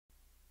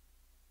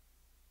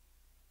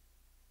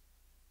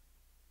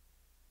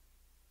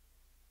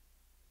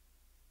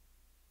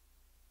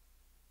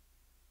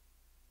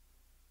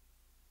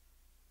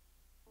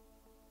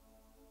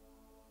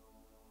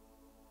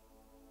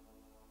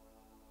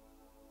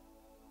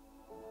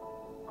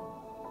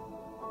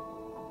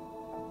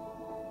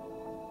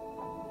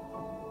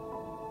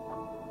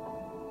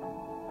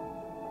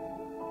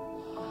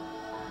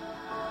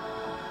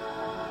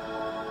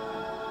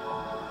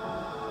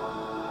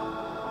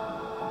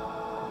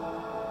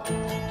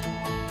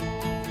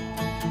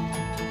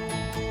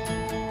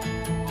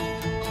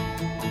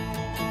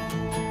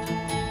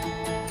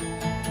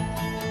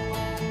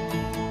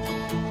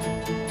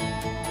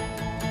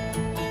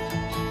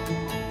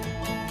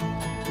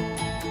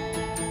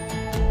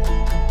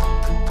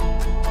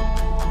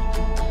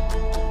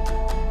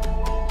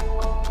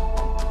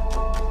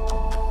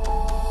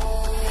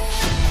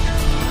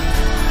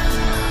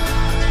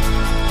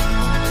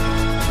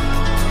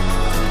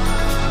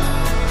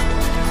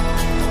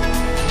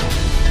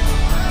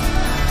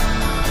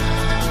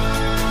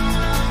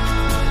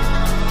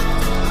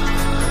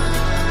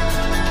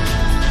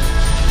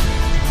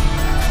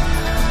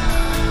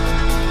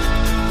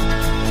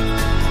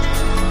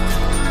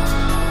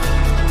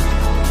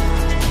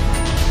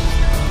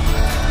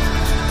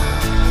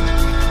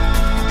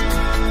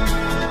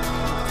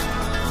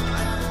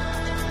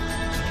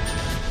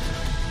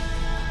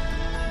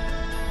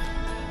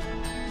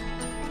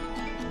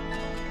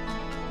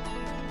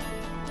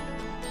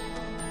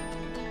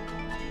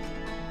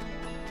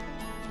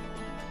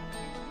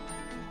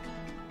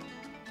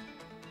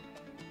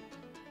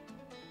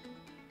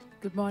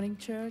Good morning,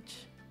 church.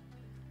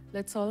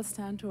 Let's all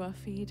stand to our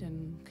feet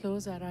and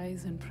close our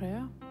eyes in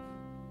prayer.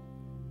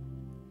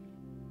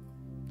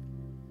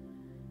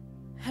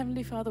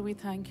 Heavenly Father, we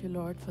thank you,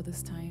 Lord, for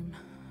this time.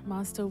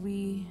 Master,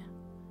 we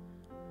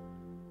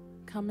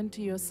come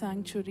into your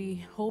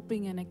sanctuary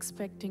hoping and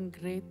expecting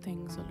great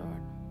things, O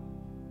Lord.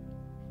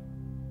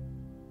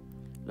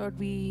 Lord,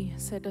 we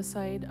set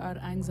aside our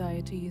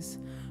anxieties.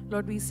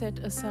 Lord, we set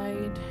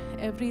aside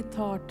every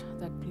thought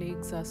that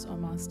plagues us, O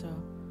Master.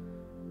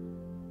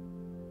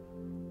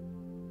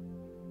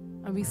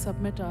 And we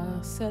submit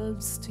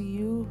ourselves to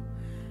you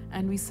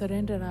and we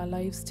surrender our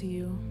lives to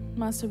you.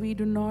 Master, we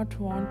do not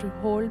want to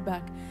hold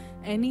back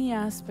any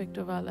aspect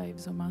of our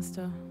lives, O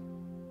Master.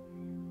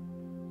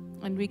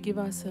 And we give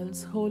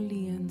ourselves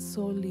wholly and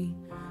solely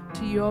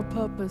to your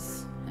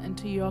purpose and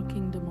to your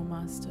kingdom, O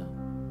Master.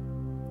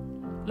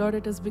 Lord,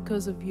 it is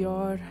because of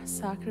your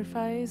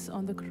sacrifice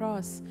on the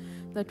cross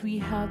that we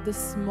have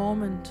this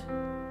moment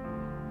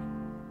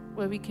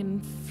where we can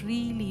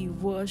freely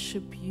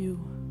worship you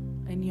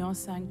in your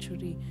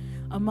sanctuary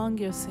among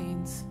your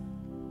saints.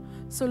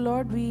 So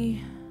Lord,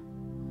 we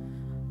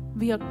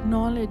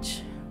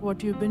acknowledge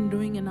what you've been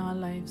doing in our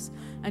lives,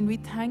 and we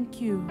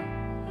thank you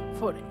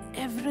for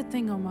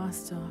everything, O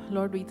Master.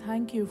 Lord, we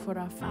thank you for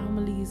our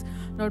families.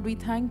 Lord, we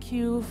thank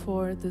you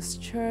for this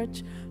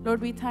church.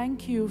 Lord, we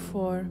thank you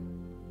for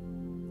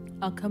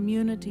our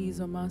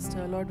communities, O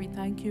Master. Lord, we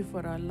thank you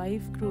for our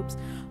life groups,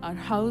 our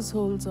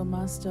households, O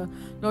Master.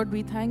 Lord,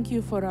 we thank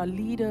you for our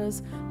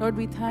leaders. Lord,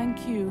 we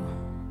thank you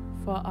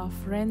for our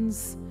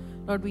friends.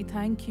 Lord, we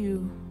thank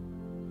you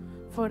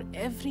for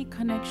every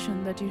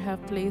connection that you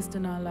have placed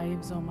in our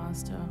lives, O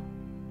Master.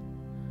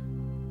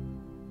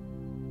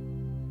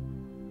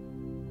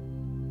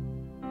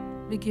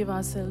 We give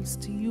ourselves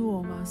to you,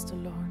 O Master,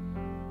 Lord.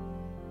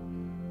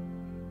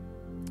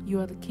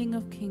 You are the King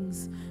of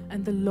Kings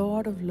and the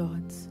Lord of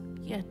Lords,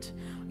 yet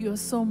you are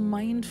so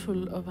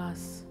mindful of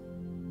us.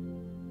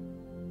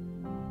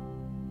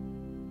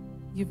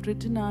 You've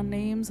written our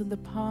names in the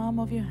palm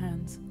of your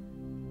hands.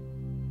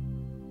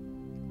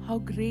 How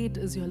great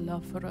is your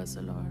love for us,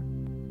 O Lord.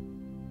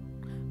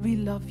 We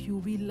love you,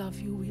 we love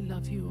you, we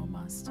love you, O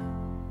Master.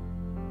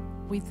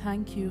 We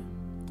thank you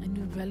and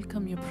we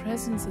welcome your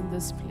presence in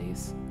this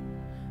place.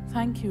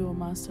 Thank you, O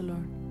Master,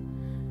 Lord.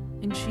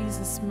 In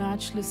Jesus'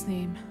 matchless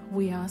name,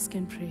 we ask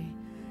and pray.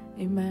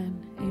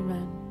 Amen,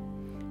 amen.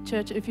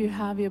 Church, if you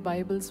have your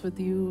Bibles with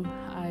you,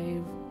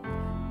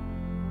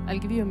 I'll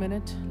give you a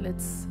minute.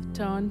 Let's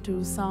turn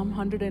to Psalm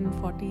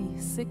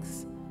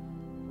 146.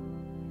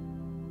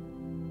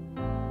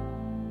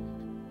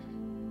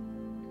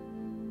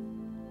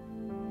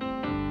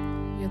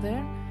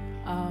 There.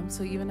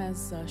 So even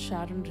as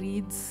Sharon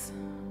reads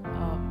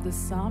this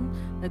psalm,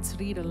 let's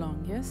read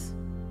along, yes?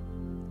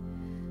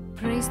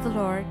 Praise the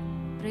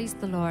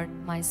Lord,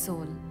 my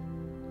soul.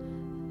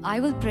 I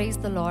will praise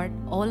the Lord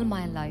all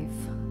my life.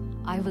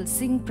 I will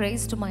sing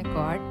praise to my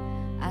God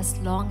as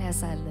long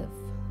as I live.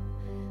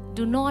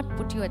 Do not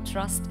put your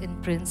trust in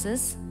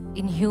princes,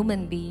 in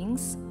human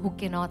beings who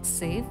cannot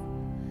save.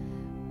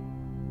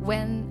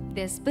 When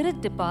their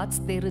spirit departs,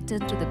 they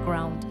return to the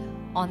ground.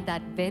 On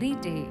that very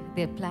day,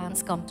 their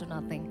plans come to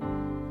nothing.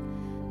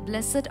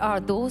 Blessed are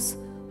those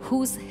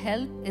whose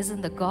help is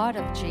in the God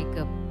of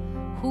Jacob,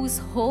 whose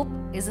hope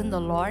is in the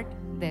Lord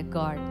their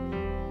God.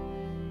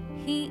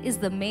 He is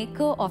the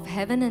maker of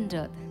heaven and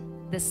earth,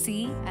 the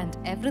sea and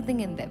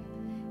everything in them.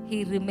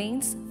 He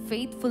remains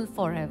faithful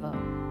forever.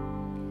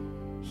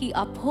 He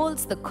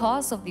upholds the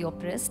cause of the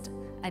oppressed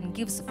and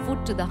gives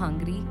food to the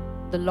hungry.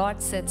 The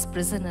Lord sets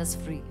prisoners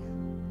free.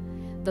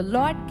 The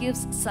Lord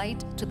gives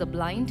sight to the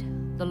blind.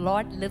 The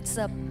Lord lifts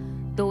up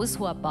those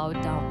who are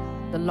bowed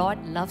down. The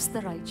Lord loves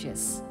the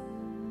righteous.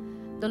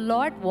 The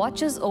Lord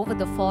watches over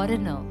the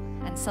foreigner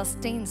and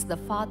sustains the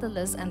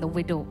fatherless and the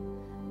widow,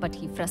 but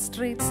he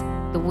frustrates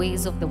the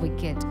ways of the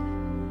wicked.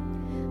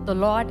 The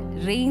Lord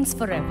reigns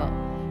forever.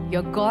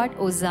 Your God,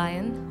 O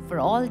Zion, for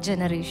all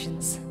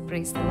generations.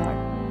 Praise the Lord.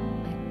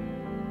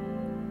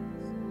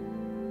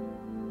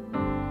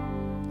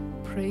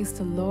 Amen. Praise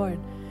the Lord.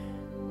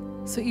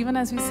 So even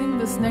as we sing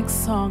this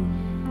next song,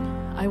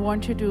 I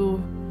want you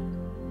to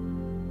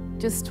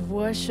just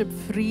worship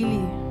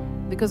freely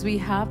because we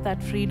have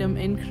that freedom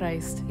in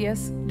Christ.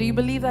 Yes? Do you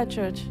believe that,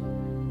 church?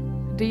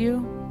 Do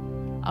you?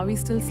 Are we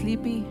still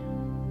sleepy?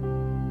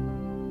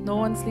 No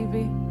one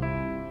sleepy?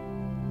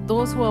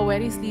 Those who are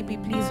very sleepy,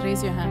 please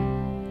raise your hand.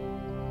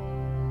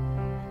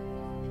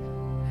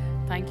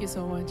 Thank you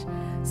so much.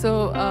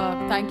 So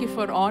thank you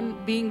for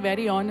being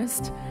very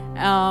honest.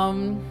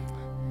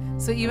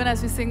 So even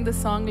as we sing this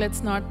song,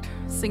 let's not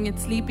sing it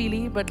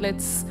sleepily, but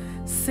let's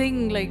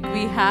sing like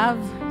we have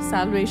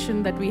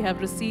salvation that we have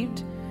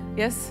received.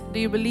 Yes? Do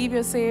you believe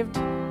you're saved?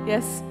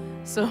 Yes?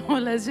 So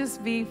let's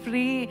just be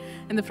free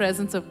in the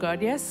presence of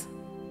God. Yes?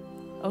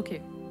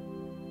 Okay.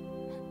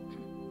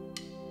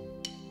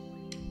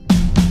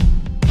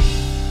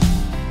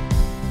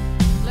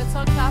 Let's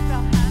all clap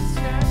our hands,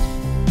 church.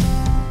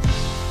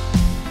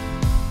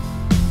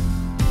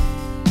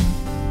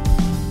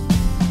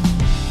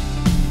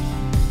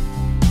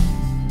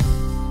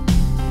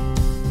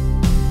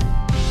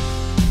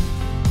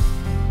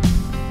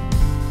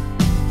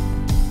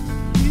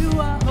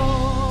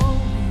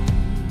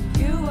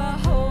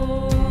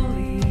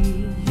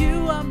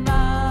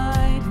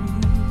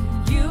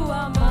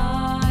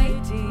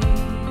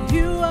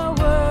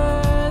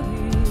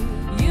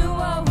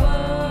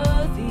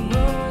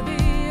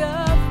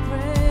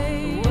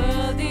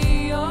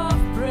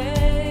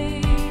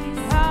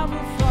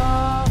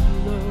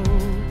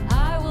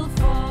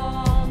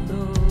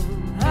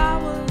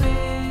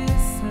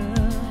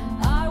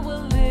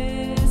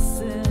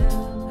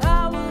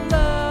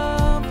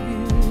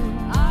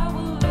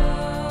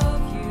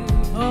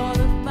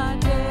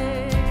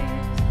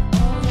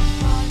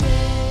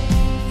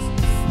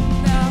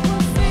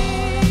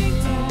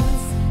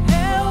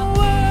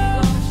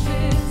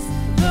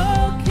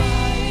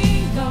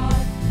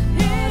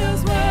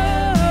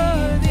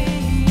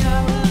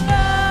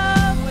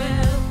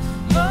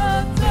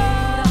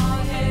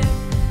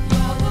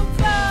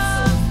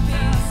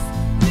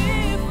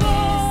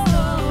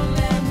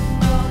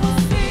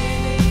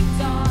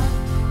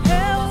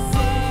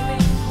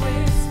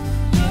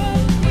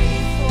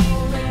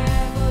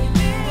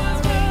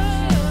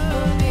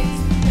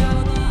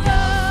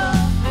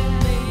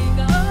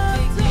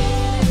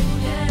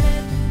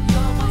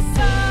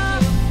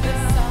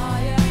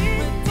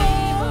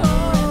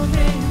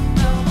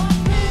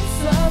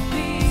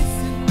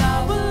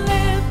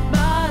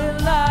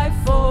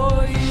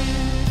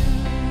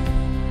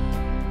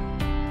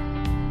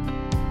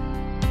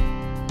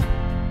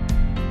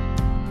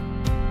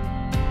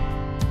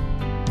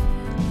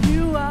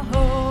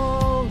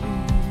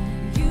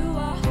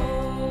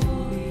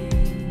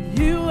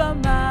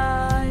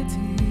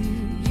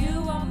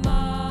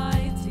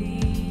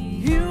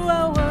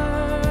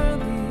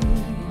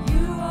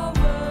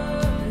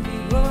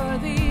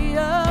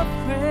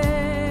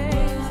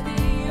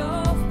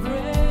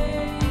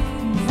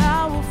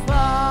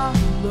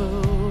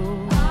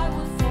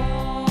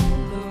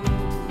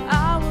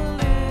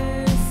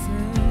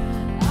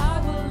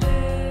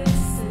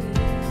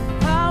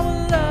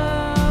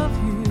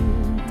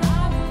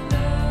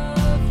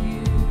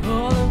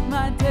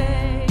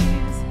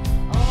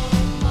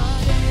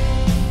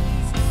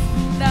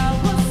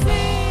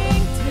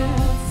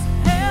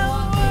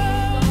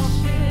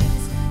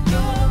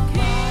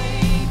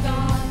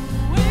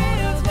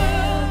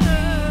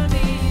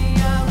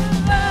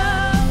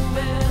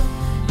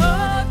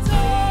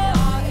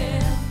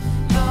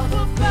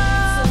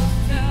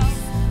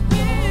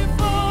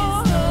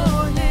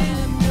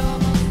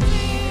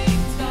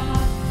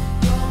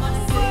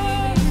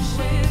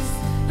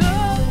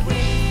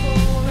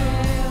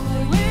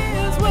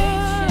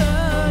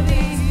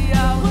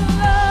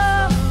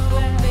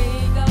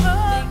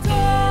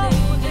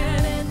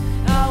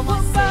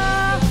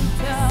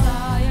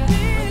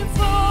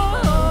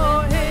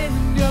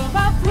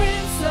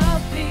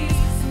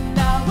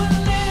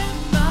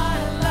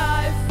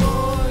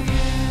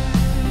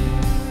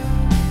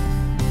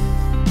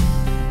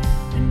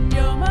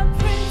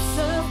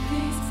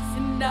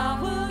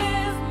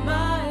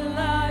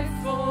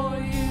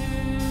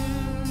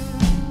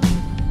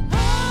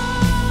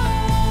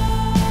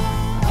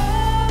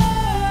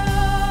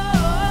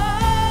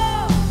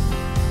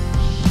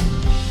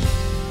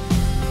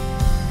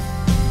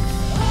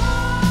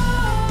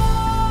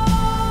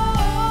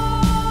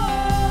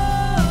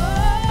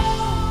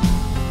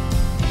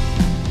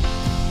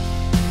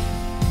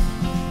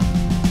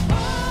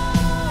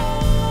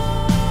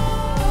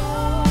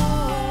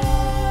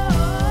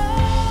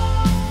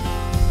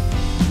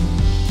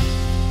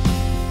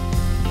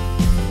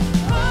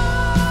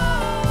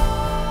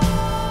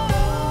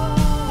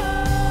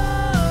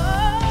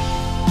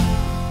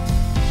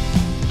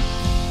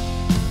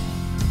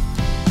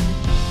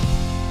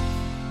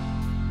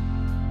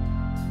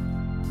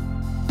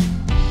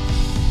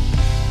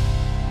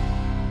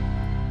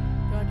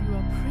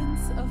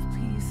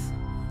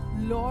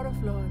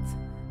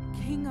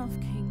 of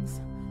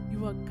Kings.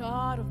 You are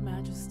God of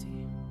majesty.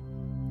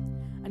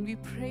 And we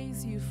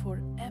praise you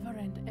forever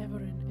and ever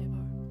and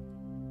ever.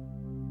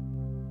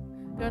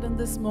 God, in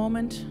this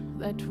moment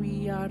that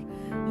we are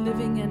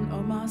living in,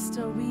 oh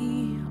Master,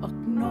 we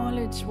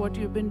acknowledge what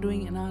you've been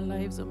doing in our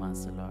lives, oh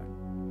Master Lord.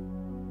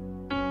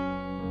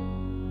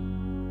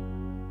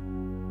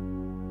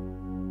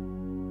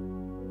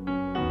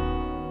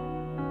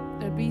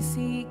 That we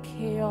see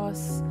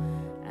chaos,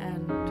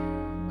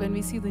 and when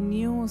we see the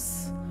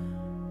news,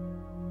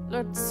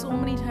 Lord, so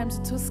many times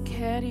it's so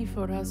scary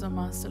for us, oh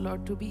Master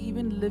Lord, to be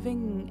even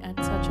living at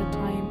such a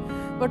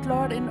time. But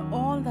Lord, in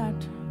all that,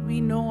 we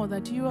know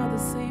that you are the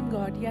same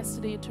God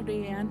yesterday,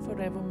 today, and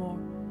forevermore.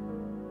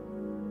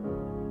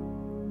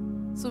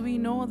 So we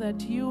know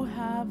that you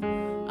have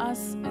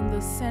us in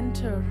the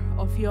center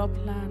of your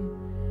plan.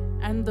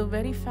 And the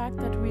very fact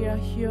that we are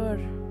here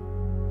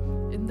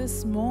in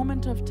this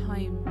moment of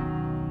time,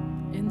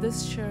 in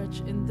this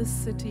church, in this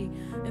city,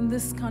 in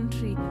this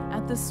country,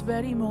 at this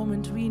very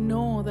moment, we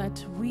know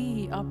that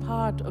we are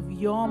part of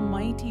your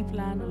mighty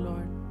plan, O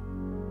Lord.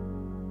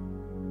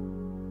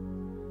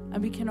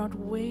 And we cannot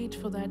wait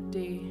for that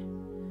day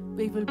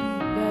where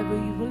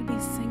we will be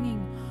singing,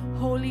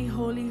 Holy,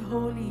 holy,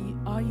 holy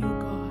are you,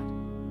 God.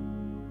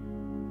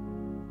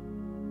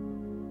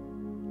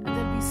 And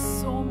there'll be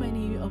so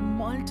many, a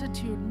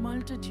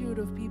multitude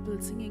of people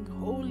singing,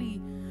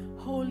 Holy,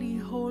 holy,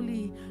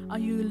 holy are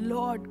you,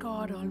 Lord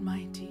God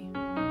Almighty.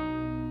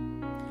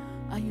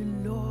 Are you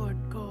Lord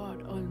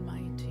God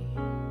Almighty.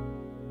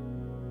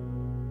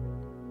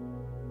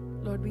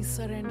 Lord, we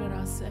surrender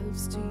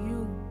ourselves to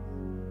you.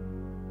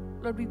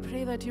 Lord, we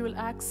pray that you will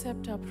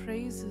accept our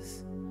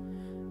praises,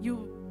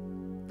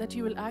 that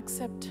you will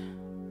accept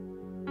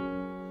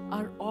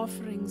our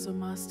offerings, O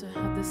Master,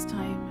 at this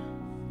time.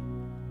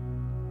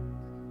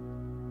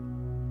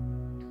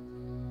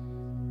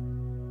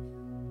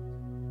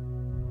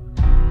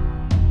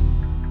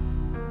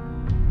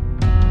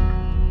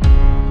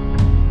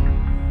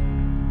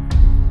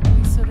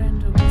 We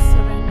surrender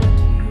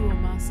to you, O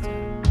Master,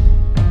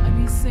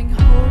 and we sing,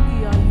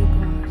 Holy are you,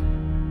 God.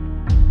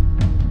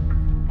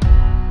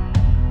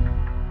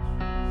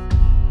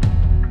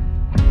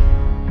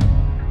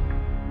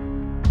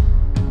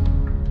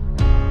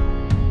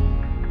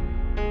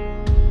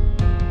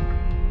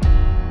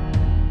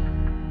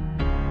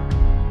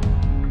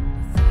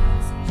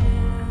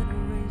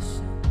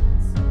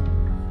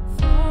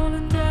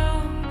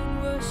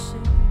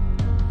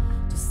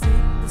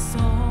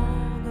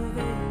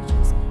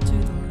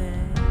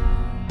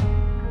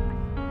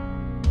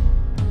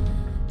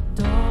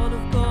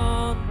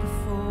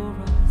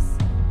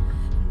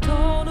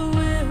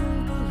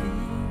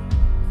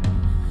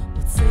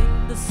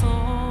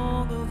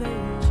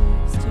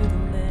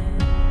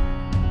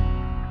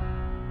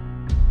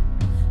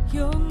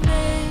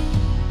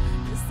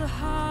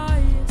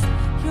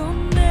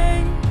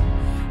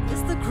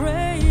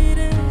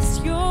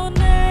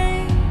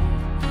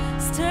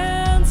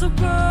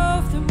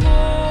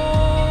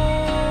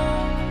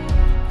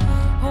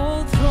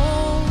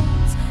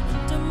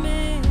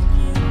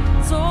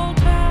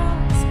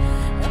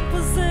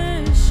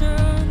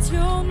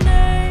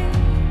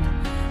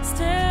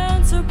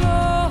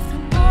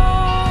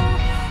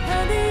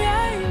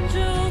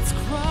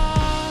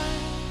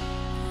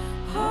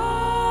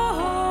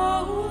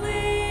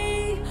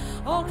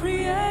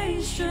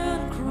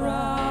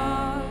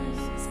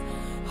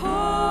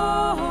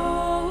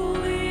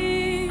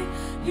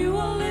 You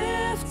are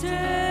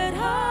lifted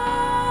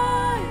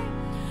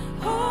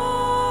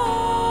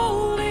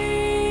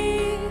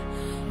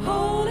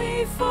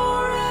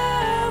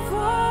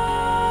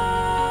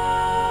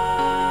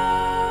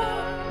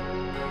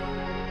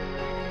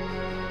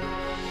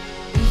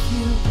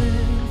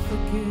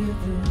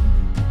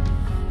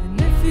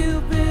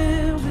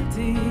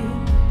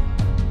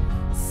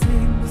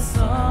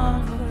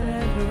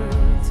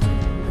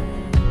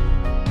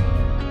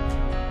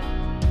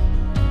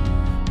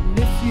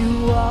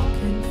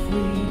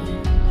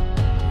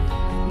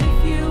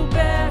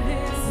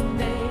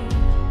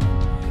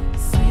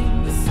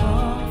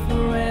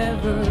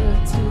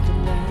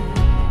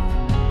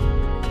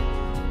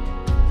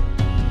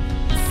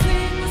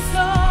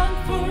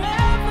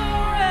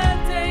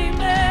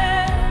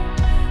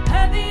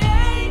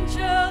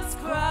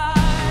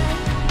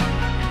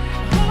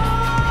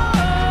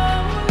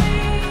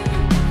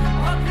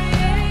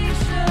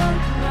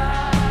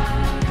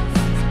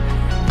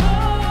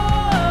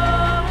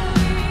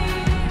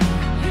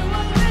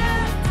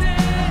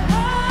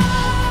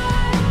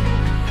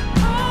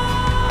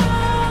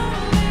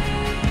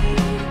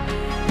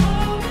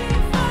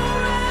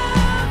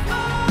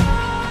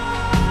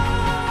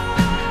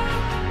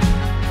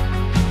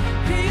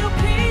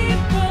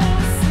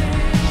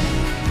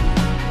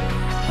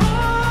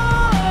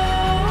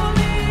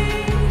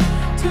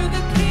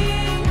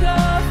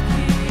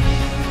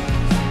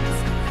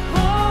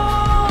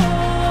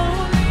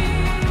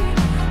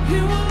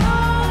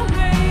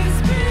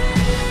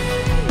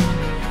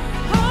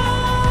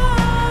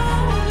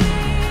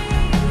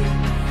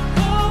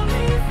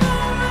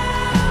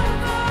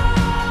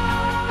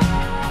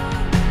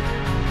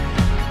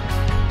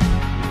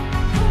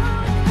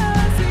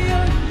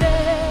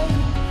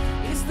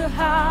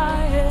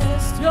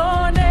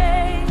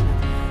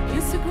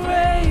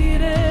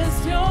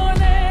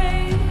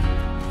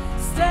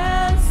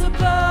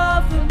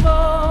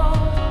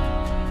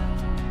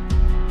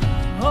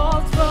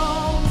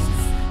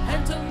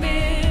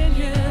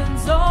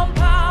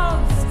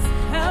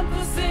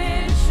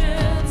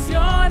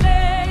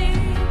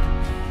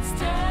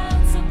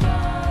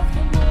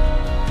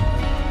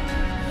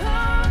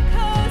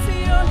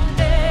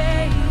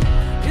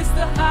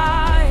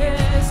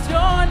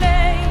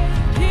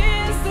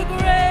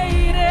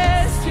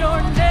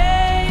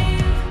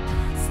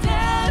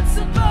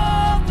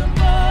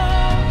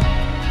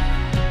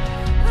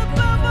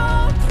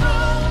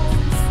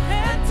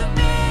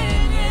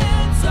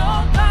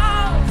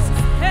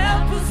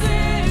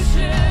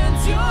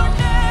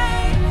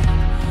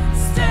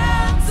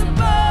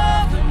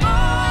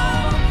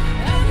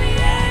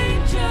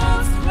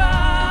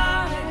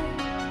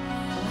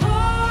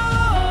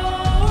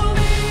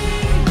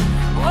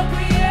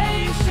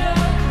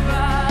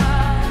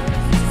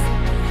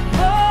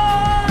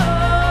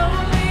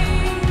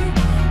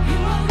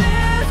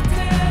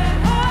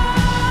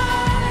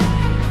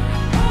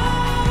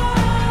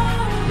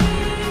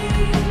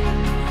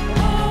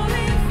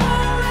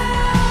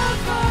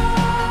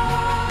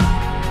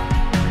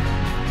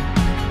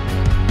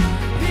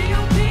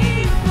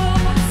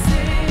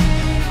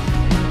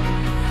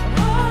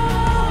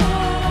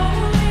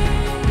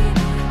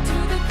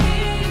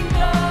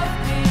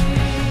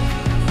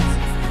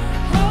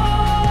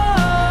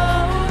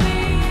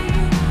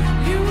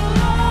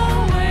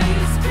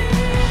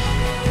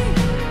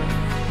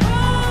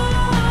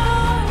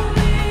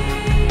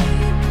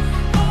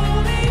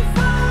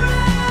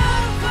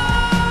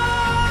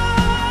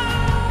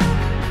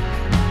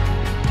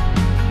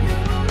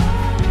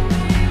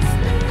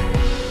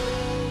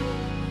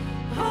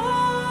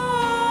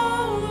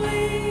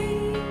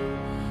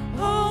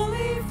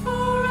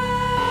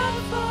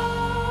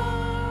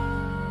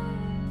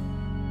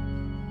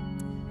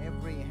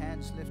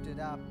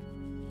lifted up.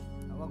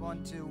 And we're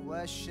going to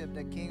worship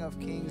the King of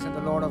Kings and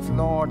the Lord of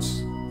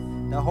Lords,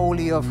 the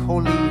Holy of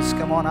Holies.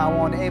 Come on, I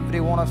want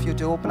every one of you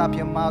to open up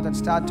your mouth and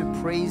start to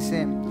praise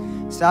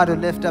Him. Start to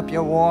lift up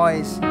your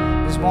voice.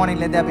 This morning,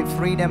 let there be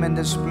freedom in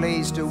this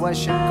place to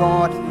worship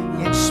God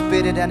in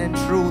spirit and in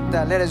truth.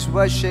 Let us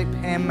worship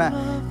Him.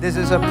 This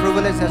is a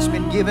privilege that's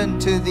been given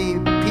to the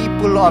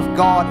people of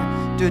God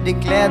to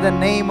declare the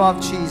name of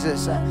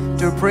Jesus,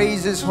 to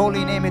praise His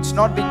holy name. It's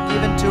not been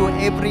given to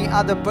every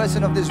other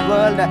person of this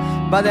world,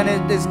 but then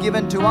it is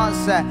given to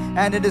us,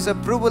 and it is a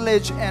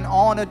privilege and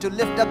honor to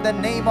lift up the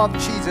name of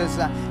Jesus.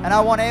 And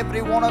I want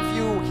every one of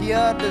you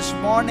here this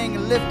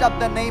morning, lift up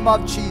the name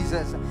of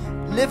Jesus.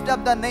 Lift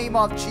up the name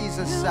of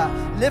Jesus.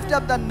 Lift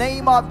up the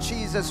name of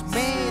Jesus.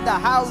 May the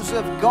house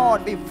of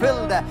God be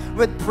filled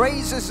with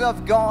praises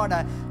of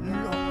God.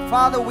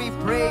 Father, we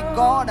pray,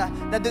 God,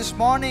 that this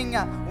morning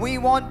we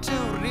want to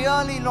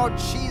really, Lord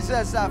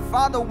Jesus,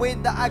 Father, with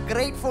a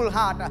grateful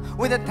heart,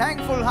 with a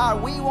thankful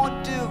heart, we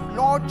want to,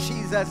 Lord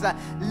Jesus,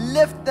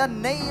 lift the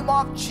name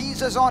of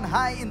Jesus on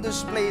high in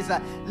this place.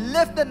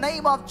 Lift the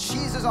name of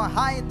Jesus on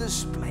high in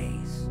this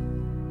place.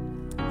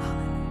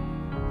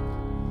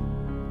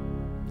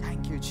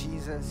 Thank you,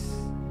 Jesus.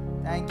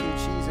 Thank you,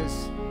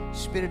 Jesus.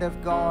 Spirit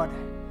of God,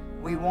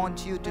 we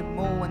want you to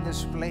move in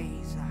this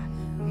place.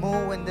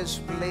 Move in this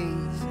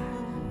place.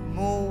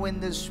 Move in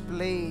this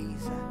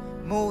place.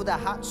 Move the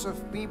hearts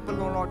of people,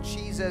 oh Lord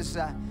Jesus.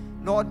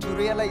 Lord, to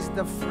realize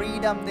the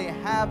freedom they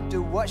have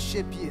to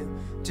worship you,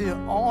 to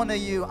honor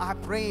you. I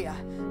pray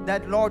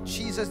that, Lord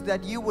Jesus,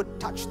 that you would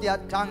touch their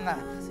tongue,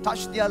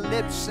 touch their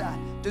lips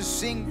to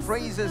sing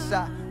praises.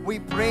 We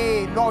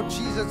pray, Lord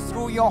Jesus,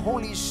 through your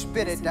Holy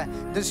Spirit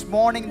this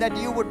morning, that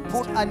you would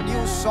put a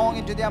new song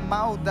into their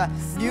mouth,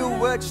 new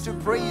words to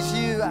praise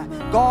you.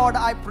 God,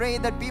 I pray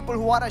that people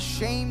who are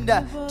ashamed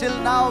till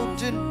now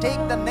to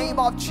take the name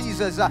of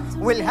Jesus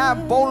will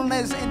have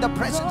boldness in the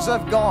presence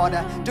of God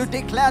to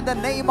declare the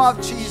name of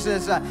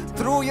Jesus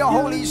through your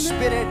Holy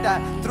Spirit,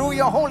 through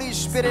your Holy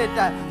Spirit,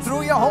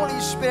 through your Holy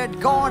Spirit.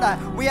 God,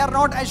 we are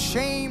not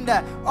ashamed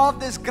of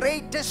this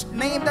greatest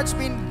name that's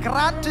been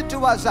granted to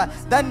us,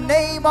 the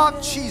name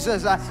of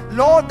Jesus.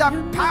 Lord, the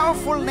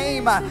powerful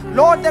name.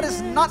 Lord, there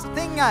is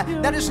nothing,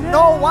 there is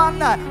no one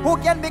who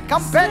can be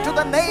compared to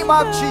the name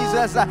of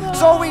Jesus.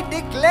 So we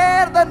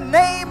declare the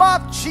name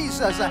of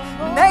Jesus,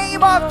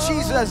 name of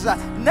Jesus,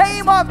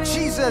 name of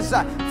Jesus.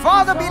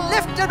 Father, be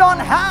lifted on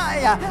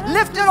high,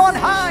 lifted on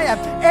high.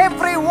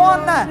 Every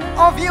one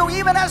of you,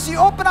 even as you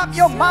open up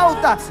your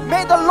mouth,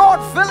 may the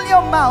Lord fill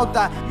your mouth.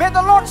 May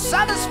the Lord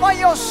satisfy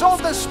your soul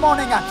this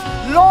morning.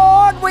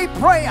 Lord, we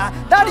pray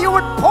that you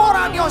would pour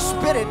out your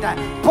Spirit,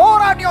 pour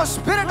out your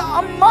Spirit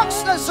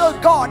amongst us, oh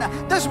God.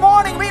 This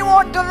morning we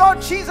want to,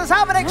 Lord Jesus,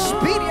 have an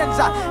experience,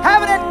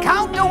 have an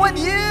encounter with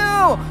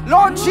you,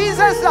 Lord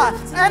Jesus,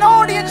 an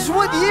audience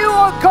with you,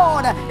 oh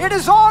God. It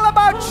is all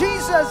about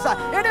Jesus.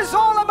 It is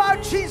all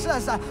about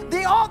Jesus,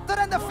 the author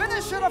and the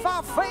finisher of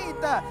our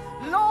faith.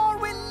 Lord,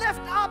 we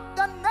lift up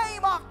the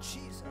name of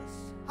Jesus.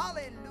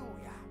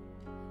 Hallelujah.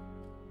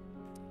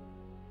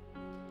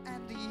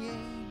 And the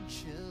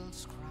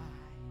angels cry,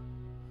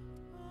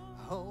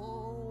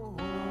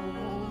 holy,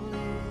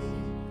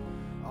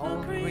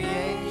 all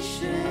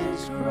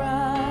creations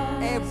cry,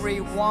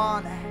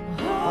 everyone,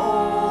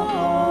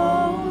 holy,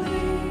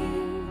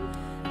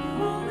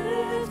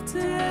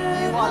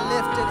 you are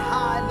lifted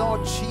high,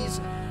 Lord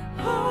Jesus.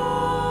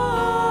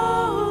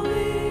 Holy,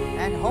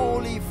 and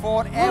holy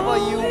forever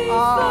you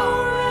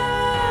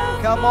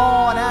are. Come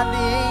on, and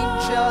the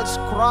angels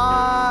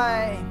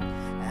cry,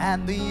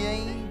 and the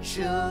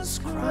angels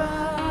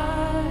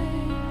cry,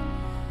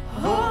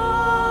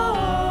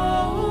 holy,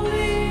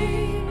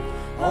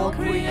 all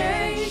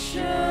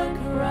creation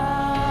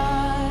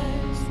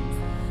cries,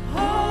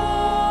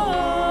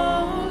 holy,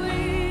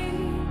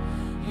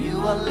 you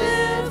are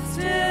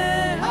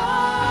lifted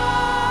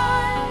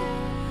high,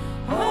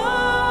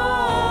 holy,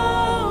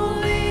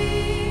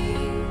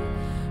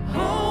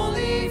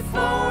 holy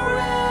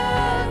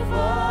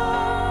forever.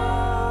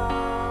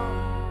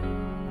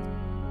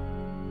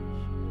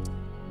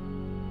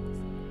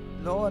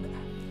 Lord,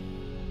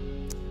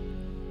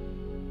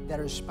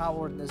 there is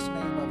power in this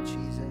name of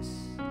Jesus.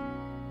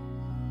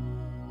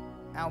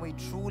 And we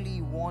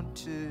truly want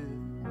to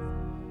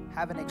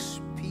have an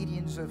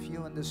experience of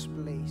you in this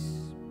place.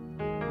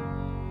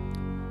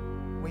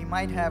 We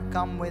might have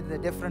come with a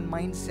different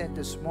mindset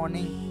this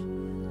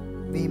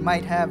morning. We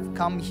might have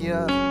come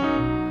here,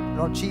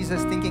 Lord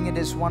Jesus, thinking it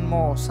is one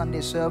more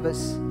Sunday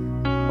service.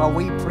 But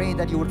we pray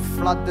that you would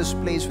flood this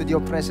place with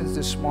your presence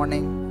this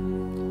morning.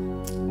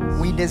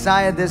 We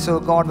desire this, oh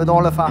God, with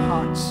all of our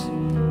hearts.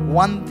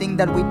 One thing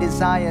that we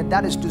desire,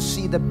 that is to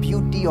see the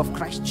beauty of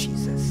Christ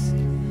Jesus.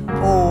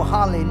 Oh,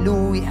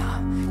 hallelujah.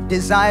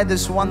 Desire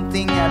this one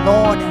thing,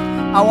 Lord.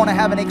 I want to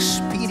have an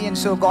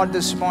experience, oh God,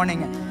 this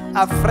morning.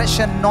 a fresh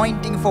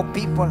anointing for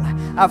people,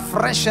 a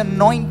fresh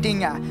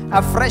anointing,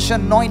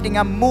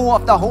 a move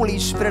of the Holy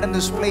Spirit in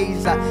this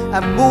place,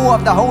 a move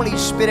of the Holy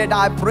Spirit.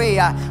 I pray,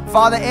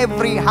 Father,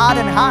 every heart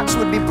and hearts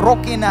would be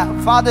broken,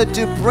 Father,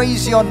 to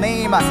praise your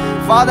name.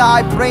 Father,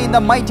 I pray in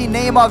the mighty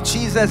name of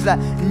Jesus,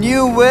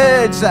 new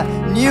words,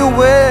 new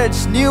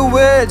words, new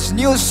words,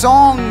 new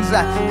songs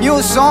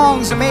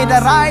may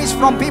arise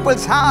from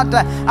people's heart.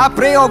 I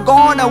pray, oh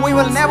God, we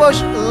will never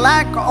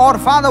lack or,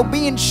 Father,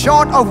 be in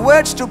short of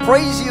words to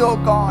praise you, oh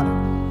God.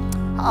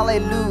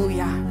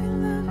 Hallelujah,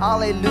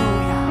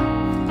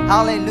 hallelujah,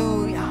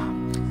 hallelujah,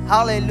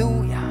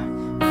 hallelujah.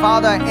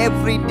 Father,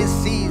 every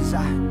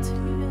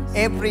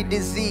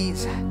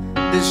disease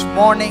this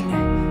morning,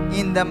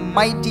 in the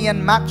mighty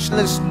and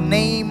matchless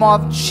name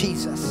of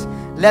Jesus,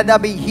 let there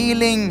be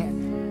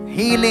healing,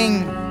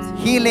 healing,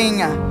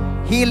 healing,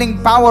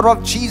 healing power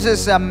of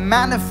Jesus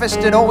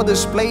manifested over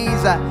this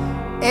place.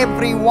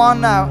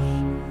 Everyone,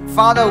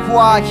 Father, who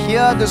are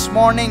here this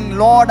morning,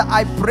 Lord,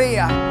 I pray,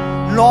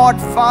 Lord,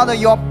 Father,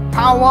 your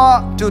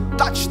power to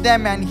touch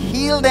them and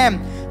heal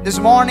them. This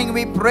morning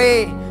we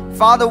pray,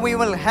 Father, we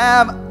will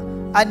have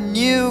a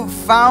new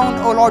found,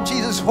 oh Lord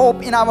Jesus,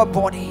 hope in our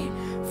body.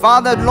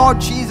 Father,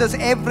 Lord Jesus,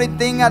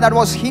 everything that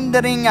was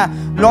hindering,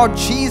 Lord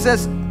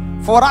Jesus,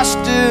 for us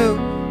to,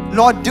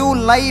 Lord, do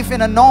life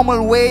in a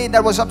normal way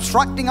that was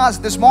obstructing us,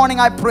 this morning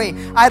I pray,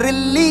 I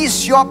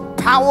release your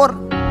power,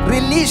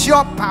 release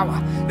your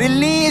power,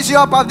 release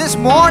your power. This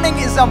morning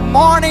is a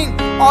morning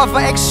of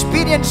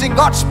experiencing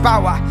God's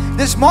power.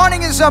 This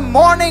morning is a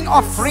morning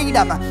of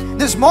freedom.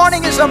 This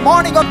morning is a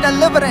morning of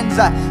deliverance.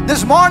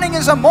 This morning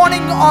is a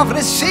morning of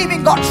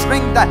receiving God's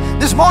strength.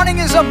 This morning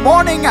is a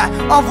morning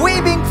of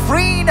we being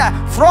freed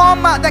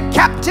from the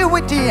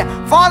captivity.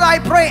 Father, I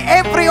pray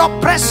every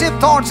oppressive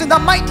thoughts in the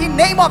mighty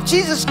name of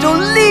Jesus to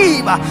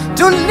leave,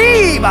 to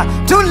leave,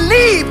 to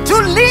leave, to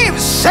leave.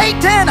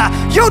 Satan,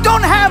 you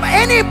don't have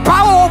any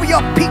power over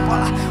your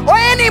people or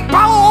any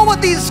power over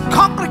this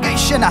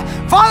congregation.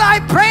 Father, I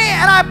pray,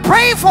 and I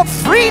pray for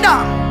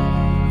freedom.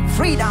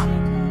 Freedom,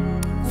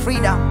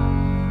 freedom.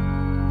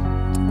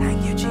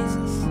 Thank you,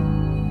 Jesus.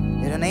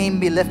 Let your name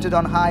be lifted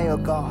on high, O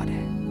God.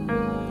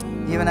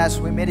 Even as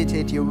we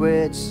meditate your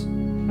words,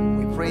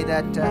 we pray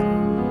that,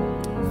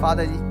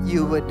 Father,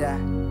 you would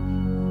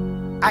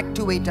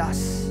activate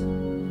us.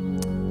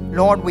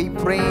 Lord, we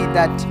pray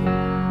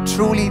that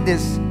truly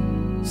this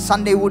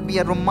Sunday would be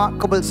a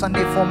remarkable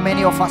Sunday for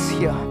many of us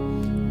here.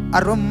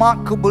 A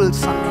remarkable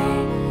Sunday.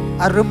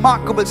 A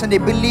remarkable Sunday.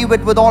 Believe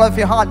it with all of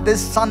your heart. This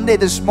Sunday,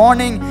 this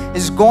morning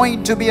is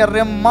going to be a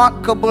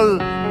remarkable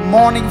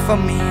morning for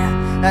me.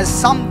 As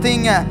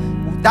something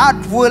that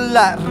will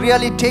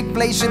really take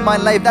place in my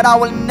life that I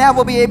will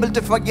never be able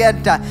to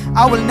forget.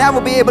 I will never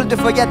be able to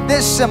forget.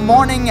 This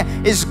morning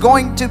is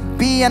going to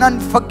be an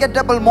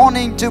unforgettable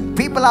morning to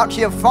people out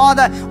here.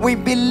 Father, we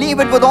believe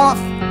it with all of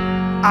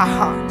our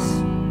hearts.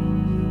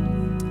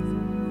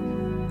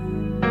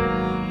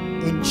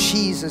 In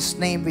Jesus'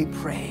 name we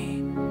pray.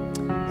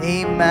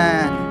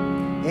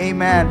 Amen.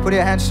 Amen. Put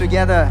your hands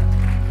together.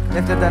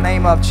 Lift up the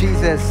name of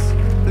Jesus.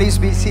 Please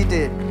be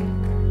seated.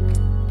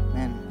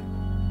 Amen.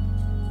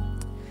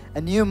 A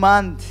new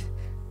month.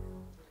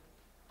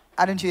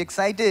 Aren't you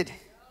excited?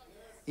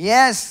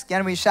 Yes.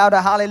 Can we shout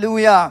a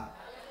hallelujah?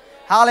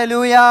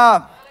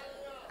 Hallelujah.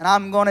 And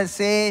I'm going to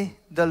say,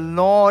 the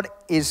Lord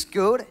is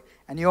good.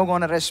 And you're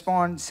going to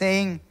respond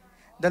saying,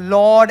 the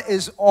Lord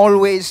is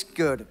always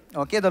good.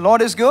 Okay, the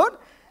Lord is good.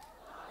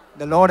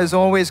 The Lord is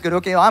always good.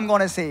 Okay, I'm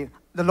going to say,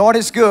 the Lord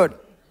is good.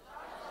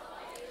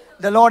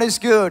 The Lord is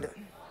good.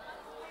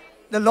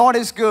 The Lord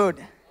is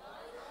good.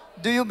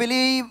 Do you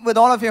believe with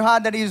all of your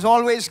heart that He is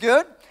always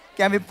good?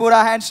 Can we put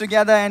our hands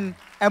together and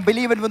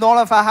believe it with all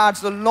of our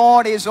hearts? The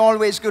Lord is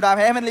always good. Our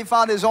Heavenly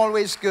Father is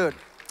always good.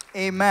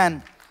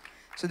 Amen.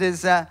 So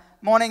this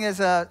morning is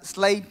a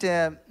slight,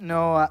 a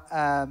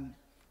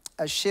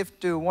shift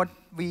to what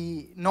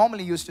we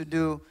normally used to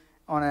do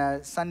on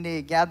a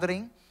Sunday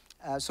gathering.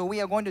 So we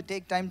are going to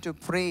take time to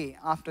pray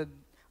after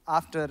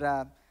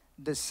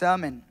the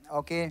sermon,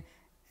 okay?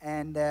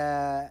 And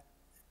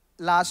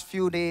last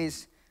few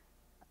days,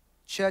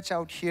 church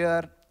out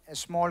here,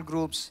 small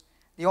groups,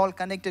 they all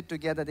connected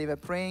together. They were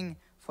praying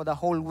for the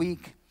whole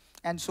week.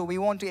 And so we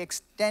want to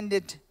extend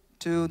it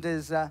to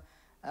this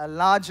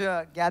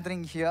larger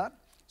gathering here.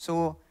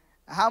 So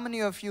how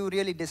many of you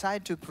really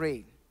decide to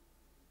pray?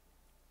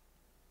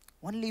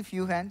 Only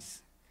few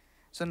hands.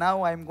 So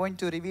now I'm going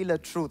to reveal a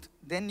truth.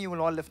 Then you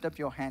will all lift up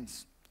your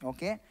hands.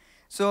 Okay?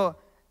 So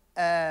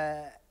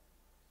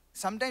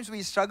sometimes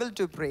we struggle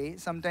to pray.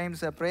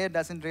 Sometimes prayer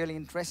doesn't really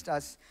interest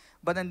us.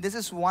 But then this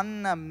is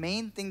one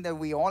main thing that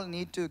we all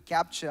need to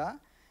capture.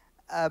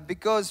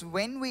 Because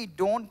when we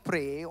don't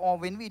pray, or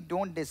when we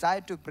don't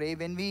desire to pray,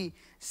 when we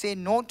say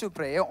no to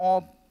prayer,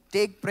 or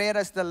take prayer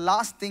as the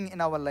last thing in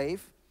our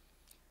life,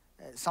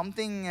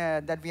 something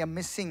that we are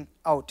missing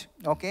out.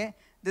 Okay?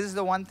 This is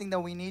the one thing that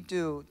we need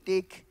to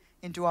take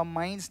into our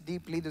minds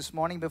deeply this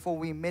morning before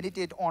we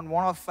meditate on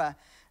one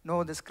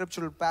of the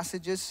scriptural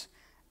passages.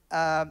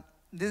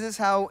 this is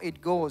how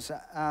it goes.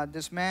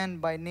 This man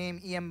by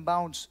name E.M.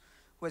 Bounds,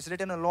 who has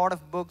written a lot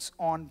of books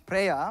on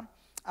prayer,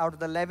 out of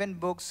the 11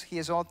 books, he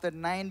has authored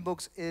 9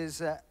 books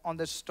is on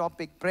this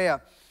topic,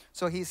 prayer.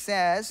 So he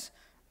says,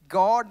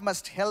 God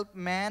must help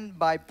man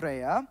by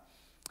prayer.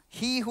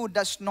 He who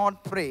does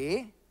not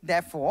pray,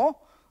 therefore,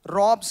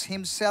 robs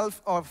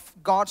himself of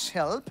God's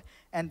help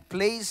and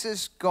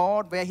places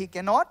God where he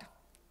cannot.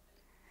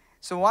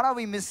 So what are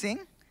we missing?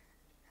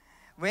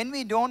 When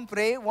we don't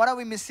pray, what are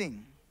we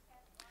missing?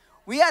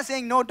 We are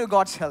saying no to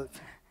God's help.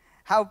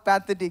 How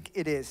pathetic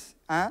it is.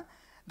 Huh?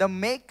 The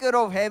maker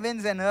of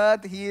heavens and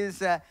earth, he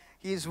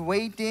is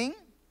waiting.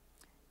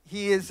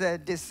 He is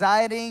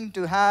desiring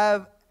to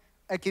have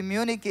a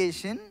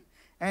communication.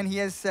 And he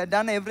has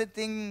done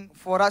everything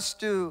for us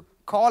to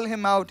call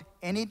him out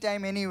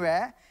anytime,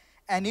 anywhere.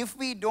 And if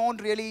we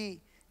don't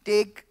really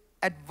take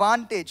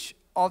advantage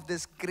of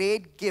this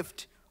great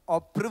gift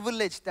or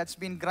privilege that's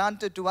been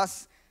granted to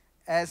us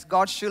as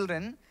God's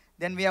children,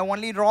 then we are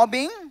only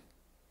robbing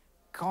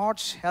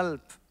God's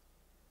help.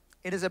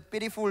 It is a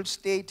pitiful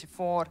state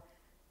for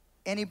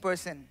any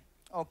person,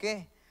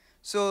 okay?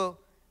 So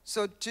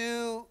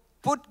to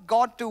put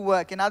God to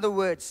work, in other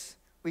words,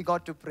 we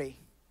got to pray.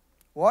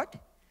 What?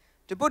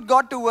 To put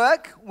God to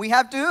work, we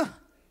have to.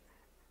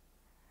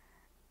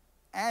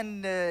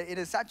 And it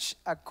is such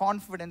a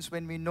confidence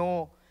when we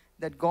know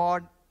that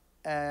God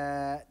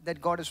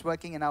is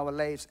working in our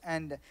lives.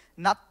 And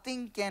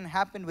nothing can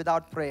happen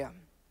without prayer.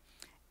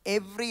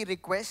 Every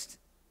request,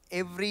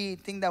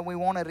 everything that we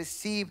want to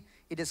receive,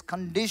 it is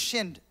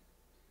conditioned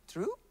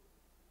through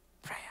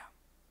prayer.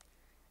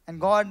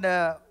 And God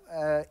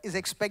is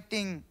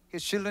expecting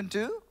His children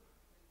to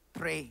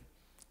pray.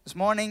 This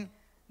morning,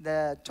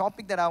 the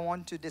topic that I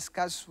want to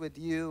discuss with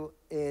you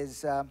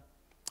is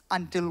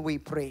until we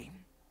pray.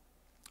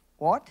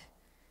 What?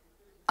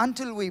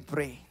 Until we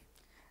pray.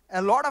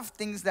 A lot of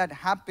things that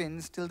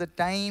happens till the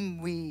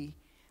time we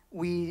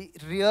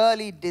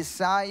really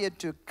desire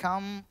to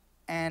come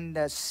and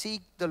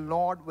seek the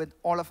Lord with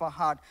all of our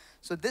heart.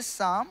 So this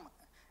psalm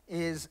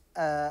is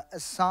a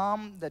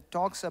psalm that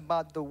talks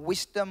about the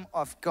wisdom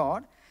of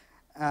God.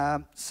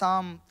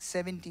 Psalm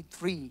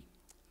 73.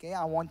 Okay,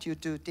 I want you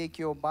to take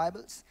your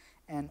Bibles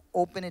and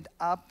open it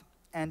up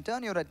and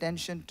turn your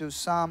attention to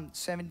Psalm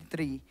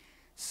 73,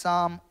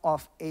 Psalm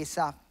of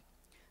Asaph.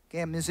 Okay,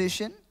 a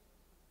musician,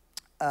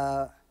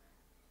 a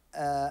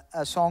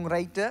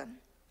songwriter.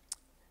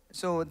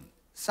 So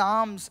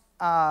Psalms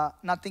are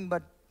nothing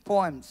but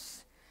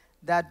poems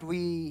that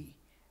we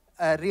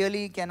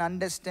really can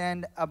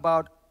understand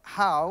about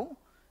how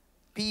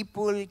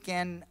people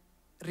can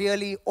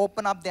really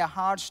open up their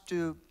hearts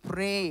to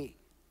pray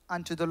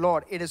unto the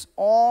Lord. It is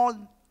all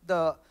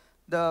the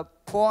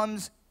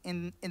poems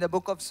in the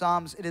book of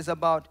Psalms. It is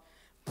about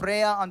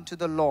prayer unto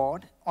the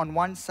Lord on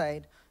one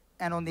side,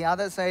 and on the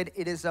other side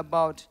it is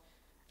about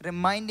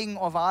reminding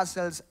of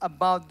ourselves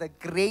about the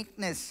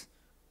greatness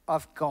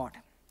of God.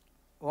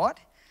 What?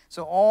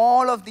 So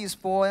all of these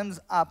poems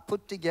are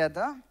put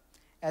together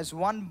as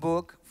one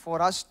book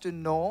for us to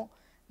know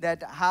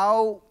that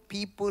how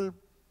people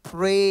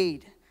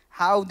prayed,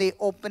 how they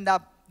opened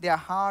up their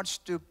hearts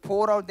to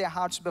pour out their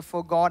hearts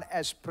before God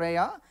as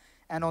prayer.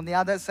 And on the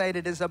other side,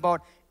 it is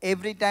about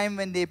every time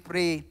when they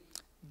pray,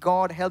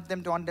 God helped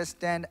them to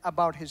understand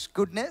about His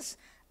goodness,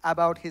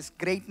 about His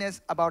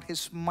greatness, about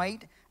His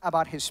might,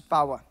 about His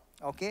power.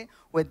 Okay?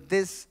 With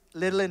this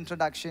little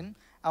introduction,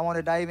 I want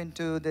to dive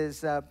into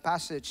this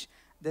passage,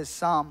 this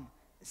Psalm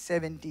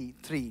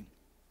 73.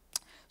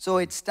 So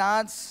it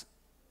starts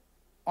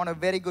on a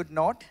very good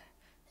note,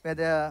 where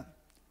the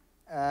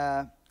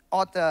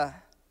author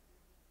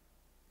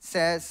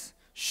says,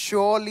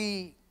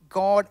 surely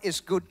God is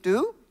good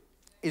to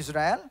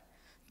Israel,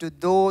 to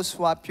those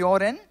who are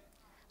pure in.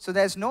 So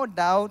there's no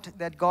doubt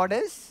that God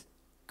is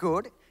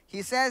good.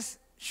 He says,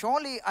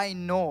 surely I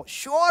know,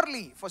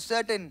 surely for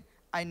certain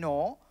I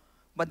know.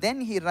 But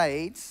then he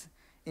writes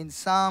in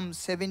Psalm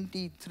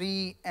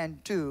 73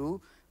 and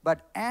 2,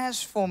 but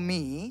as for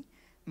me,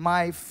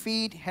 my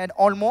feet had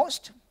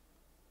almost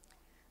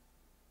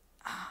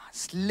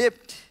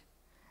slipped.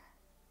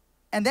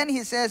 And then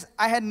he says,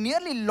 I had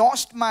nearly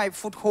lost my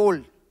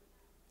foothold.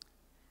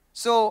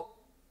 So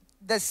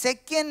the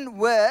second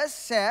verse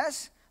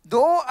says,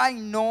 though I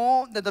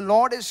know that the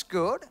Lord is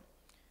good,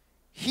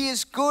 He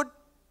is good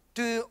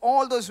to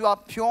all those who are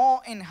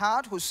pure in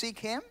heart, who seek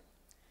Him.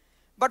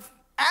 But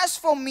as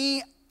for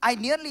me, I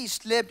nearly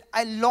slipped.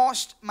 I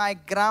lost my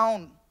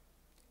ground.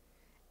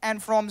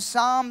 And from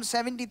Psalm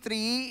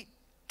 73,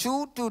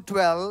 2 to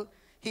 12,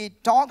 he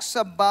talks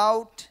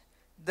about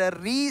the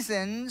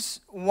reasons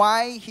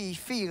why he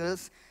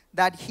feels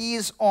that he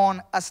is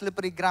on a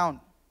slippery ground.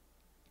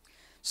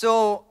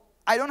 So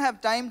I don't have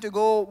time to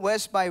go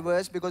verse by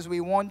verse because we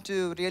want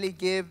to really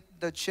give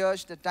the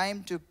church the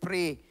time to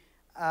pray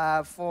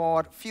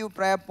for few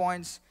prayer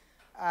points.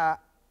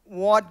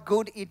 What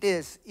good it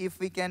is if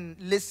we can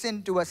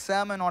listen to a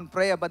sermon on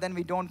prayer but then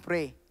we don't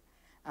pray.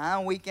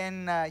 We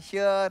can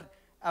hear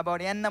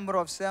about n number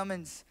of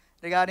sermons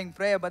regarding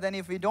prayer, but then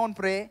if we don't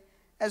pray,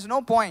 there's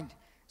no point.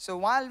 So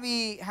while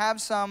we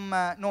have some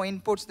no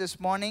inputs this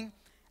morning,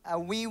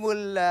 we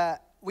will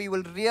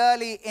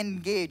really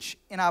engage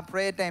in our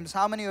prayer times.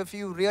 How many of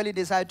you really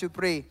desire to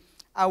pray?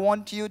 I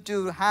want you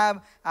to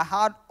have a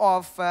heart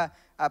of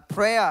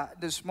prayer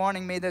this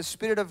morning. May the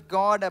Spirit of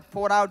God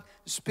pour out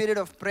spirit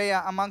of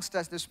prayer amongst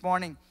us this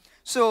morning.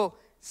 So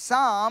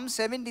Psalm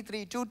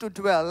 73,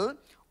 2-12,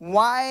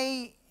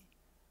 why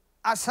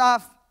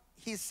Asaph,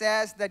 he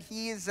says that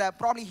he is,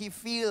 probably he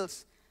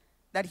feels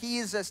that he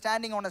is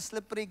standing on a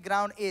slippery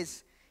ground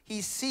is, he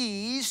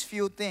sees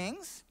few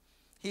things,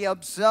 he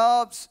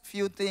observes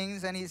few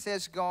things, and he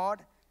says,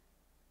 God,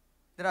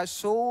 there are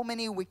so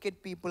many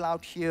wicked people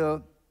out here.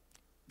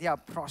 They are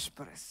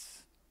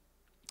prosperous.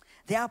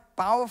 They are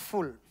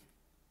powerful.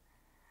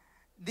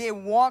 They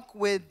walk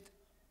with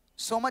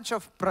so much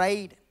of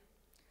pride.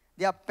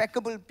 They are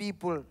peccable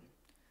people.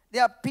 They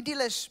are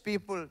pitiless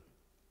people.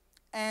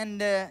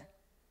 And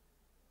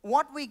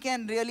what we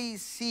can really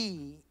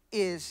see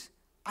is,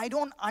 I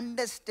don't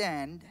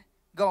understand,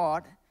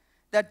 God,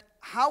 that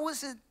how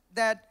is it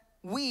that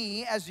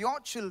we as your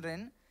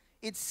children,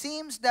 it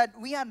seems that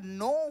we are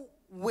no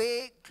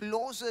way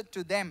closer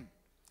to them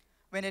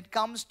when it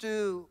comes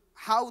to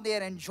how they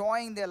are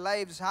enjoying their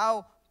lives,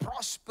 how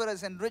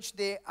prosperous and rich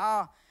they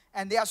are.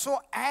 And they are so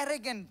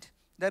arrogant,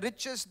 the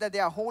riches that they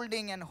are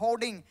holding and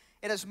hoarding.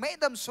 It has made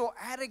them so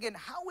arrogant.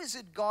 How is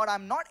it, God,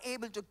 I'm not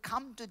able to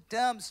come to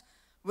terms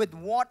with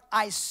what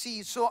I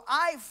see? So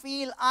I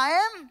feel I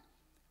am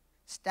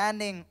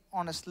standing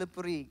on a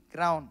slippery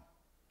ground.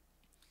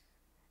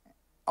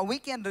 We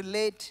can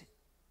relate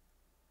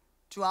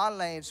to our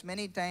lives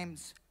many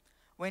times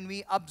when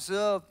we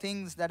observe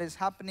things that is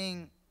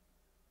happening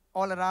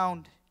all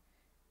around,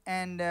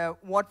 and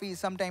what we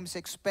sometimes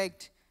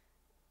expect,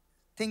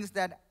 things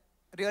that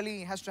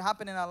really has to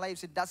happen in our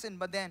lives, it doesn't,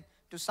 but then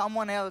to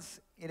someone else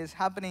it is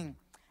happening.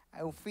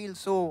 I feel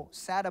so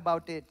sad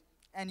about it.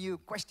 And you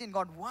question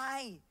God,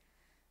 why?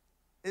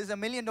 This is $1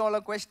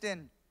 million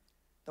question.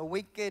 The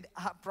wicked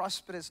are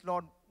prosperous,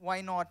 Lord,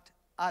 why not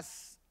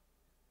us?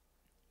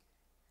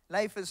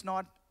 Life is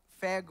not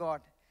fair,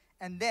 God.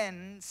 And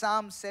then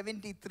Psalm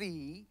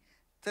 73,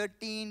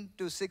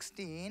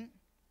 13-16,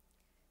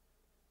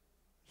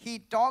 he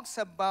talks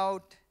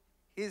about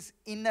his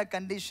inner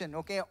condition,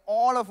 okay?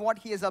 All of what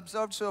he has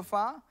observed so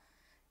far,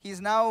 he's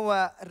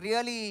now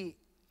really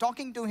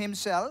talking to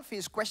himself.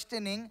 He's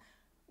questioning,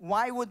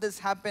 why would this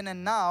happen?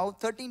 And now,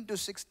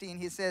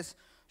 13-16, he says,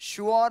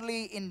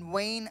 surely in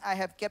vain I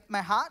have kept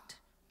my heart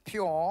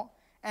pure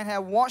and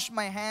have washed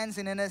my hands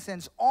in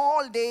innocence.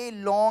 All day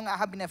long I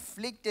have been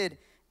afflicted,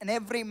 and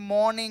every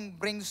morning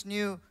brings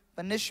new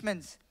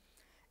punishments.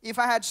 If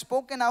I had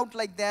spoken out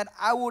like that,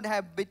 I would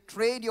have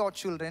betrayed your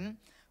children.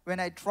 When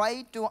I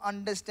tried to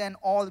understand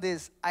all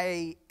this,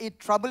 it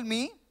troubled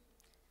me.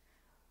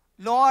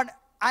 Lord,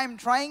 I'm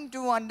trying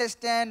to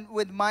understand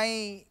with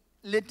my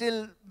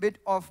little bit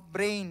of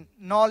brain,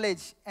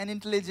 knowledge, and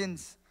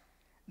intelligence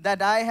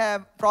that I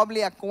have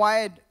probably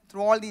acquired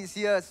through all these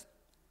years.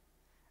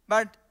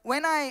 But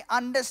when I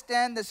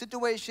understand the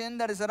situation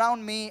that is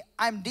around me,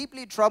 I'm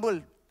deeply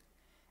troubled.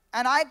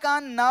 And I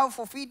can't now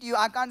forfeit you.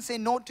 I can't say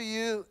no to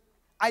you.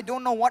 I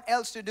don't know what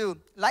else to do.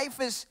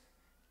 Life is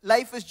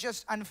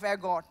just unfair,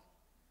 God.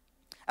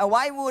 And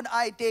why would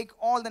I take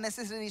all the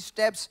necessary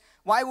steps?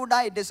 Why would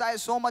I desire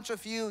so much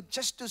of you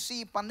just to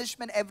see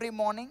punishment every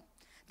morning?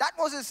 That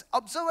was his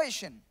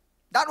observation.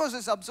 That was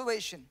his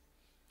observation.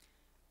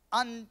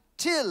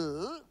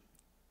 Until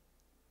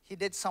he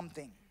did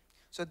something.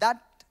 So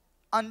that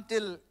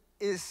until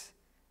is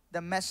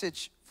the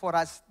message for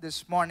us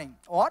this morning.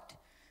 What?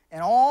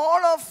 And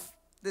all of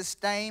this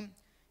time,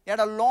 he had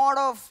a lot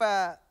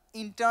of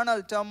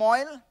internal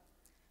turmoil,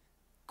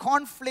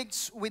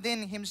 conflicts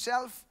within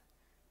himself,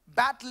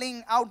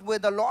 battling out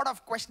with a lot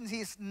of questions.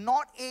 He is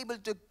not able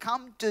to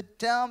come to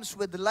terms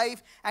with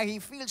life, and he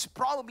feels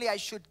probably I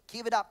should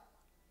give it up.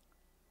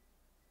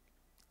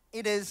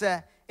 It is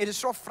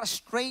so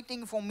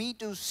frustrating for me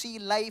to see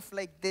life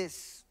like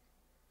this.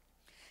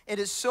 It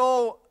is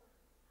so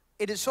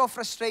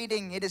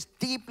frustrating. It is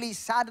deeply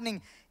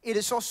saddening. It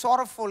is so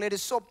sorrowful. It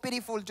is so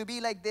pitiful to be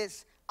like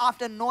this.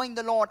 After knowing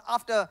the Lord,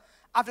 after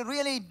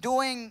really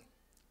doing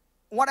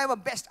whatever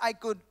best I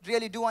could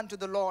really do unto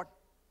the Lord.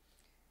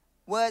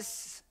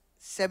 Verse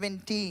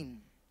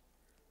 17.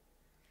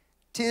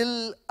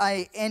 Till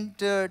I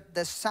entered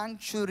the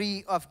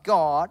sanctuary of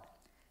God,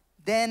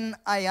 then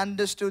I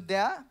understood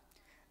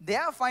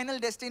their final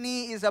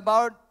destiny is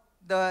about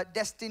the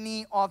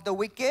destiny of the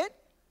wicked.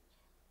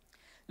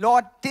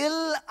 Lord,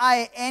 till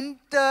I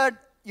entered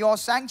your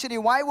sanctuary.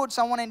 Why would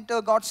someone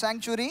enter God's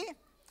sanctuary?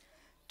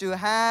 To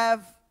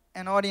have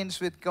an audience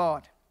with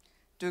God,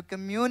 to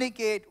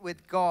communicate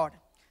with God,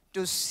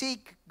 to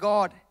seek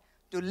God,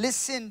 to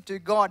listen to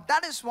God.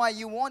 That is why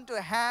you want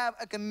to have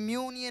a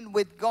communion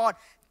with God.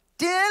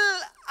 Till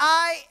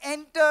I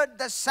entered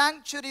the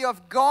sanctuary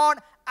of God,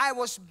 I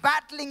was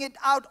battling it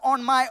out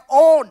on my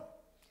own.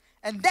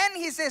 And then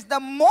he says, the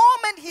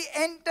moment he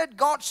entered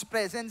God's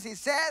presence, he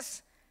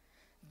says,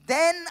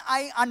 then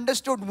I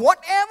understood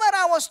whatever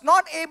I was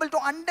not able to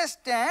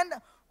understand,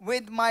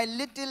 with my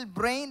little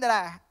brain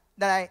that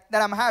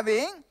I'm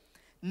having.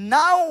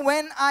 Now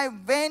when I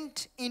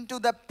went into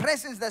the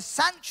presence, the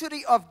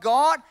sanctuary of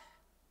God,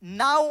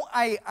 now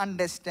I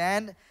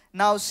understand.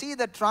 Now see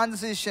the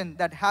transition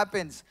that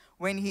happens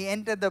when he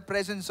entered the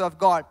presence of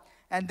God.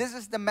 And this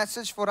is the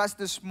message for us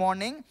this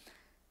morning.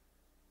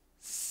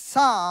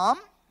 Psalm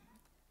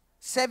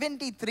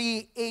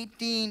 73,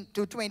 18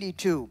 to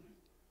 22.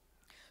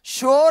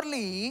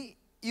 Surely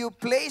you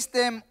place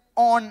them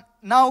on,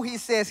 now he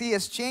says he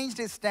has changed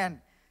his stand.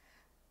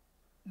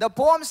 The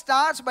poem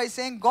starts by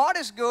saying, God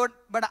is good,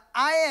 but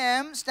I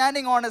am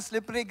standing on a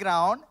slippery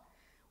ground.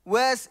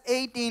 Verse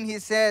 18, he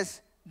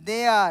says,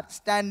 they are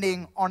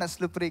standing on a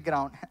slippery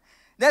ground.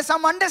 There's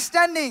some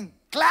understanding,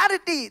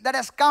 clarity that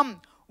has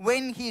come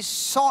when he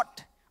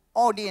sought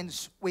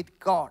audience with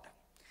God.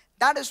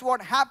 That is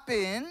what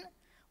happened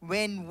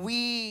when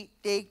we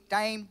take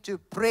time to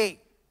pray.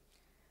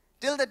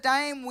 Till the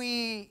time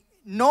we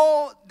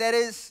know there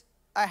is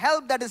a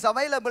help that is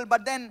available,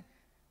 but then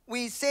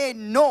we say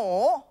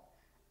no,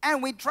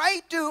 and we try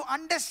to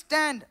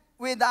understand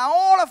with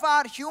all of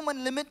our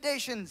human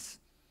limitations,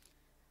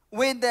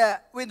 with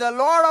a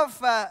lot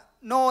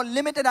of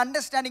limited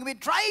understanding, we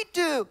try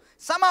to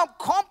somehow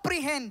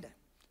comprehend,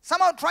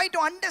 somehow try to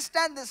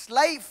understand this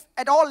life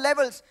at all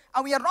levels,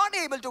 and we are not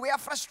able to, we are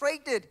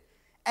frustrated.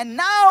 And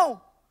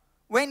now,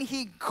 when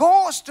he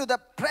goes to the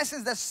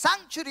presence, the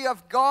sanctuary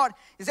of God,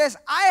 he says,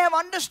 I have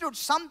understood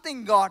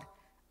something, God.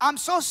 I'm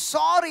so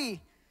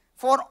sorry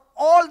for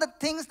all the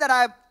things that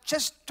I've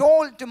just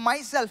told to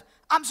myself.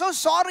 I'm so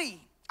sorry.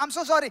 I'm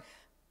so sorry.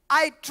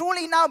 I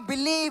truly now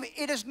believe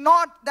it is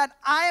not that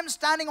I am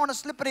standing on a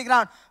slippery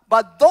ground,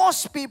 but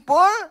those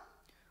people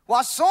who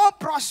are so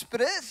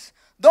prosperous,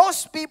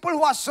 those people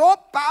who are so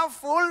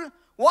powerful,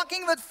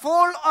 walking with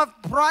full of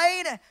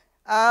pride,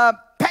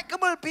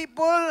 peccable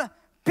people,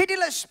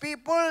 pitiless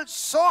people,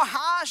 so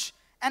harsh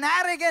and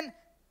arrogant,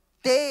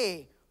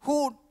 they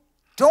who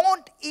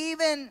don't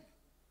even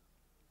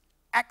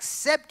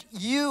accept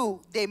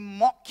you, they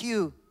mock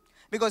you.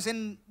 Because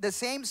in the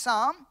same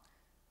psalm,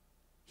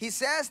 he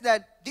says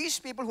that these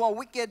people who are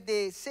wicked,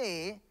 they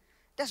say,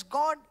 does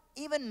God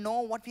even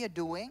know what we are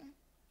doing?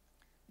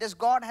 Does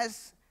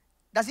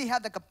he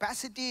have the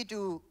capacity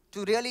to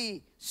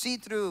really see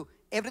through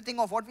everything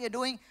of what we are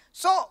doing?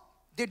 So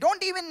they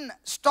don't even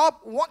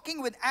stop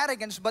walking with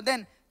arrogance, but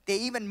then they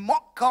even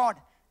mock God.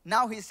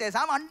 Now he says,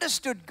 I've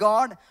understood,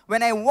 God,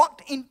 when I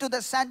walked into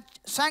the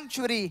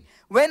sanctuary,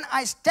 when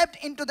I stepped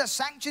into the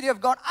sanctuary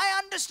of God,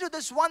 I understood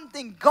this one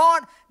thing,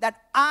 God,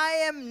 that I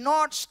am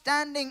not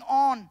standing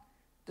on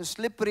the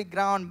slippery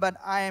ground, but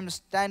I am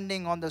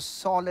standing on the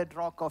solid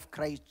rock of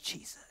Christ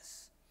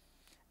Jesus.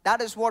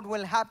 That is what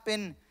will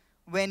happen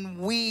when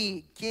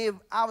we give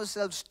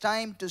ourselves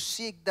time to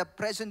seek the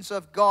presence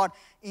of God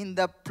in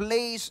the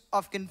place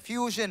of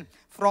confusion.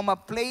 From a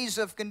place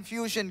of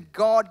confusion,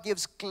 God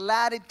gives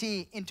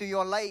clarity into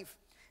your life.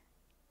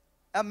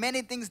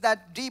 Many things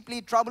that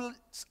deeply troubles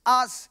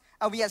us,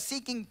 we are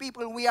seeking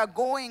people, we are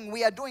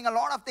doing a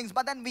lot of things,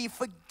 but then we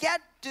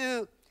forget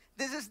to,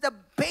 this is the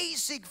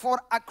basic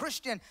for a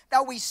Christian,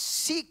 that we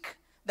seek,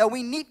 that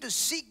we need to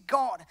seek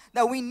God,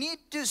 that we need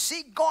to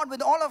seek God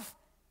with all of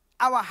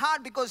our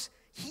heart, because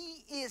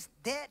He is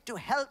there to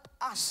help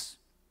us.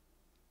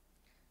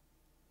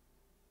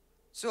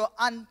 So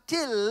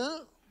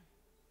until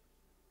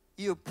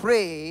you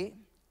pray,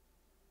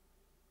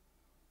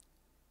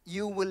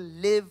 you will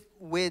live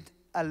with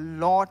a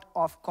lot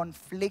of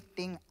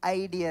conflicting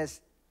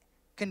ideas,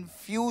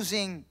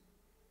 confusing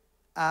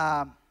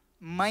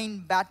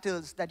mind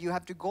battles that you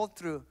have to go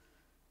through.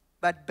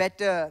 But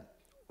better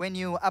when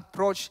you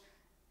approach,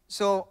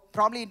 so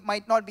probably it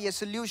might not be a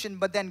solution,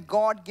 but then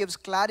God gives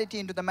clarity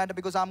into the matter,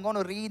 because I'm going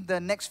to read the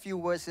next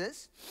few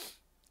verses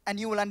and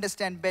you will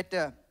understand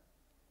better.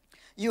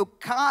 You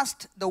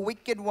cast the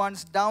wicked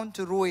ones down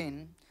to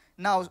ruin.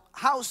 Now,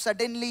 how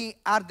suddenly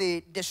are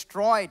they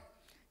destroyed,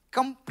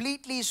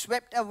 completely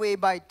swept away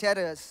by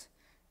terrors?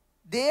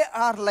 They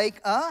are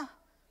like a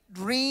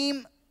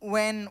dream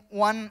when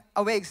one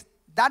awakes.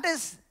 That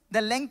is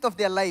the length of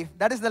their life.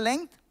 That is the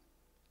length.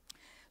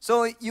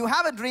 So you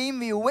have a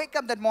dream, you wake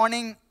up that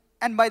morning,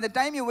 and by the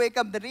time you wake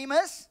up, the dream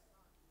is?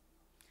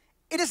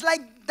 It is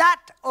like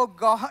that, oh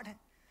God.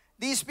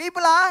 These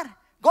people are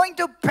going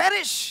to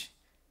perish.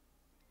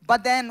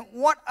 But then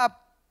what a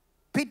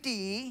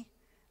pity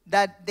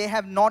that they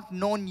have not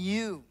known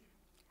you.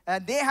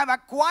 They have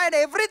acquired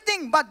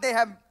everything, but they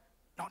have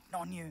not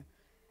known you.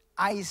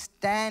 I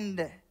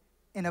stand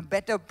in a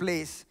better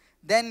place.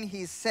 Then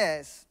he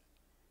says,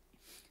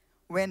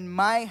 when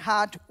my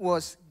heart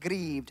was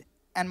grieved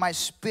and my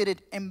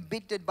spirit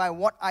embittered by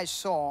what I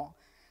saw,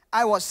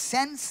 I was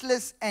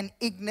senseless and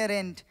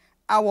ignorant.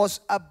 I was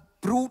a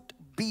brute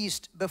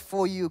beast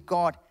before you,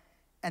 God.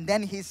 And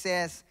then he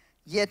says,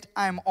 yet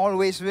I'm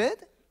always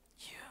with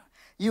you.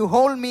 You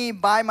hold me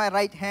by my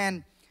right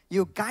hand.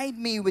 You guide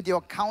me with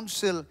your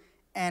counsel.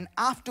 And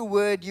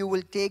afterward, you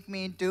will take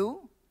me into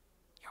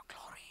your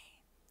glory.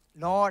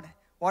 Lord,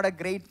 what a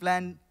great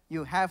plan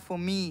you have for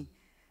me,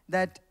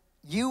 that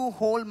you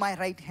hold my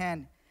right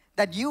hand.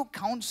 that you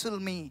counsel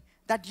me,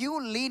 that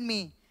you lead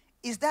me.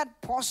 Is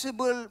that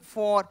possible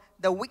for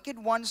the wicked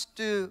ones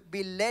to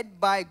be led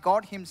by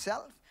God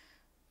himself?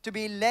 To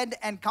be led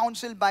and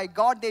counseled by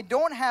God? They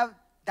don't have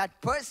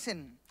that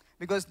person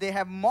because they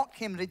have mocked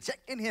him,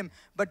 rejected him.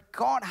 But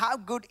God, how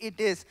good it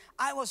is.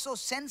 I was so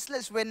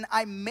senseless when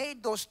I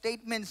made those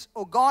statements,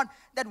 oh God,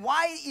 that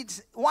why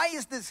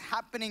is this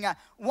happening?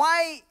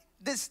 Why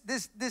this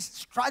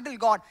struggle,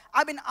 God?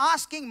 I've been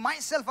asking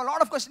myself a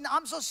lot of questions.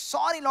 I'm so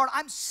sorry, Lord.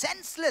 I'm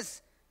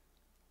senseless.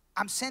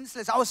 I'm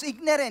senseless. I was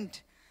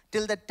ignorant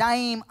till the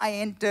time I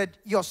entered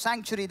your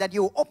sanctuary, that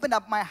you opened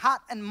up my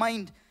heart and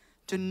mind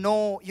to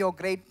know your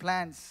great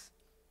plans,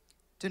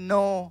 to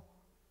know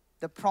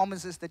the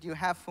promises that you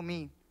have for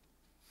me.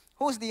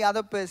 Who's the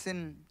other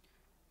person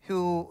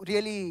who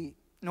really,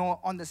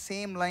 on the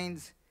same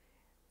lines,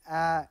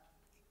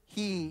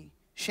 he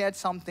shared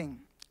something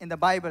in the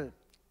Bible,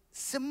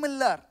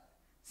 similar,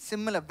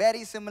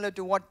 very similar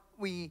to what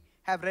we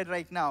have read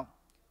right now?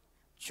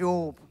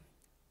 Job.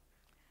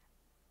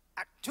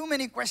 Too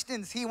many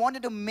questions. He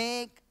wanted to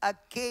make a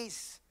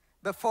case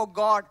before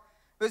God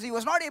because he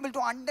was not able to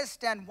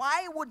understand,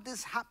 why would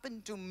this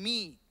happen to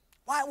me?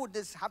 Why would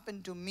this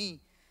happen to me?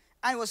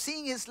 I was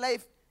seeing his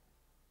life.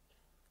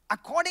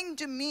 According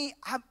to me,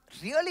 I have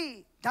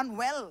really done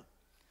well.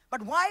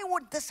 But why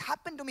would this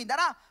happen to me? There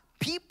are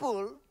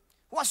people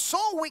who are so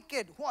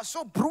wicked, who are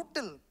so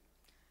brutal,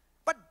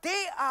 but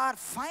they are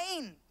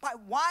fine. But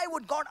why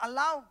would God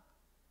allow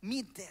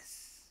me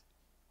this?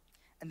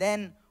 And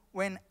then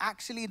when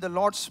actually the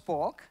Lord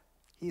spoke,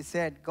 he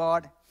said,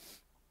 God,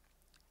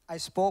 I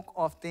spoke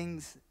of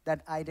things that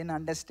I didn't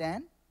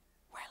understand.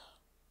 Well,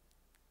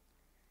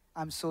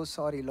 I'm so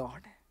sorry,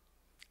 Lord.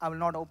 I will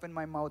not open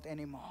my mouth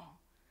anymore,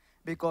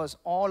 because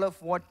all of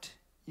what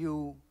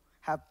you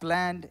have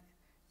planned,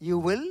 you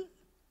will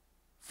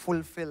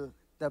fulfill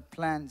the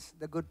plans,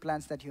 the good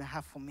plans that you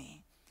have for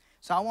me.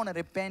 So I want to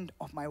repent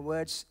of my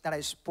words that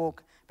I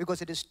spoke,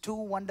 because it is too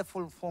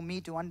wonderful for me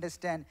to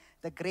understand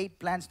the great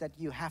plans that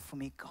you have for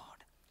me, God.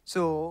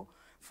 So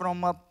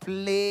from a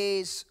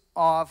place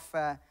of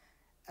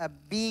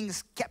being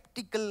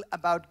skeptical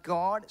about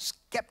God,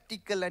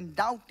 skeptical and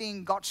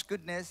doubting God's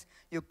goodness,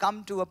 you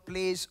come to a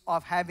place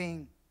of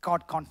having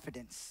God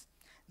confidence.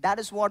 That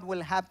is what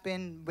will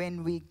happen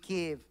when we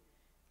give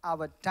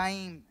our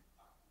time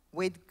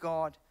with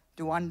God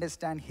to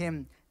understand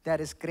him. There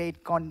is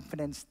great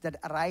confidence that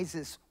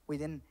arises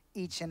within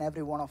each and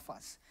every one of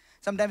us.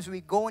 Sometimes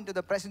we go into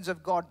the presence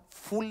of God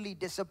fully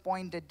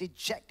disappointed,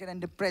 dejected,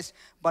 and depressed.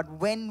 But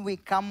when we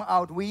come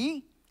out,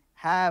 we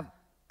have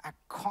a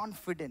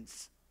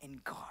confidence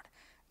in God.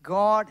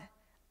 God,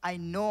 I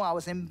know I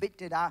was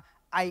embittered.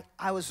 I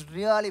was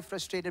really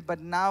frustrated. But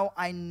now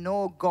I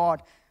know,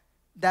 God,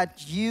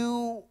 that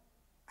you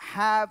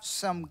have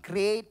some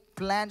great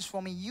plans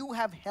for me. You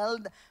have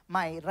held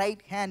my right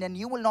hand, and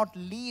you will not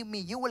leave me.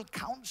 You will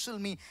counsel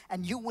me,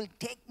 and you will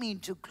take me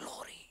into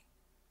glory.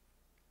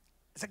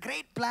 It's a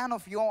great plan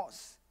of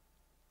yours.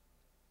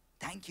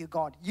 Thank you,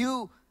 God.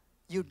 You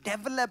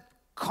develop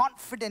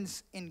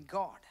confidence in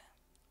God.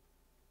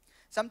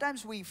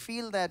 Sometimes we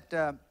feel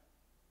that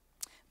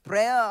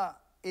prayer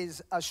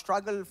is a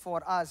struggle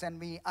for us, and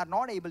we are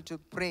not able to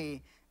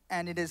pray,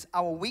 and it is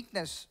our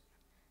weakness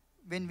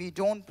when we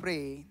don't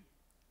pray.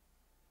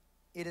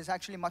 It is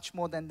actually much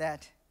more than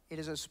that. It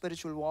is a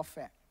spiritual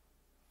warfare.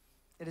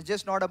 It is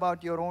just not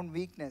about your own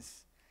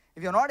weakness.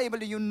 If you're not able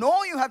to, you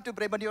know you have to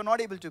pray, but you're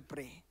not able to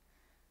pray.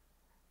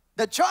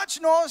 The church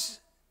knows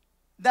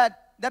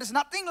that there is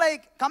nothing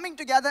like coming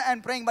together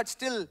and praying, but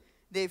still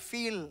they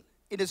feel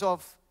it is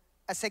of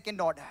a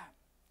second order.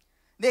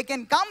 They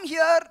can come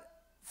here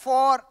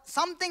for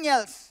something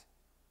else,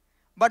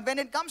 but when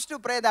it comes to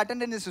prayer, the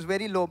attendance is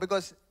very low,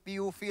 because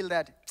you feel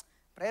that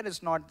prayer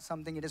is not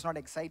something, it is not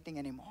exciting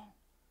anymore.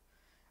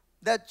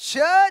 The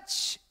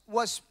church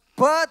was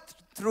birthed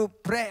through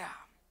prayer.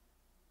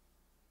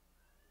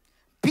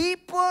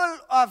 People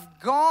of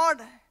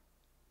God,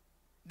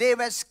 they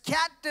were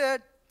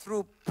scattered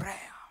through prayer.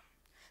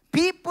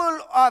 People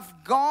of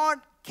God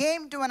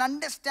came to an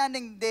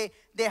understanding. They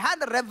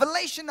had the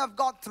revelation of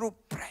God through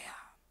prayer.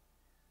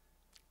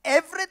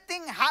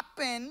 Everything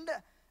happened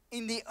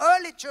in the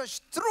early church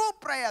through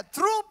prayer,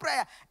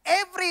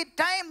 Every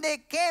time they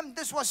came,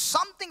 this was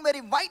something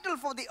very vital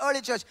for the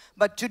early church.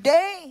 But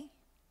today,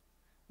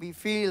 we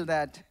feel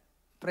that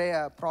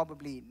prayer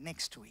probably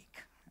next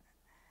week.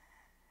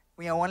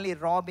 We are only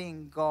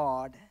robbing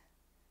God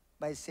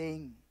by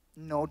saying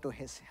no to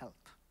his help.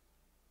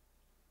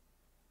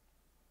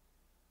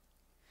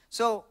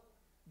 So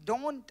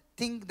don't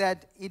think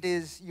that it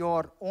is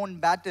your own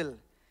battle.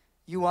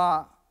 You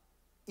are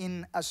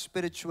in a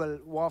spiritual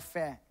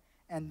warfare.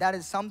 And that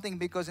is something,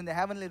 because in the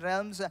heavenly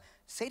realms,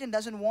 Satan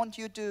doesn't want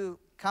you to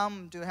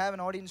come to have an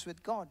audience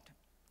with God.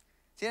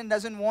 Satan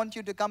doesn't want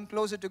you to come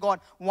closer to God.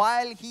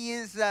 While he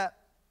is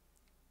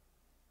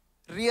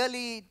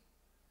really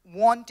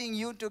wanting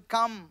you to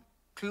come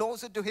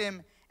closer to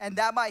him, and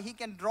thereby he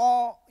can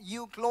draw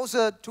you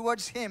closer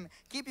towards him,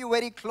 keep you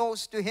very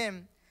close to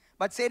him.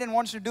 But Satan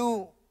wants to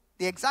do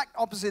The exact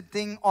opposite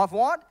thing of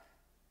what?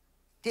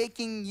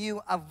 Taking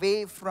you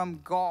away from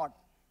God.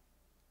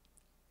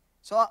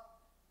 So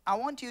I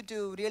want you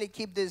to really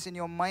keep this in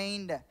your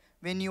mind.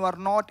 When you are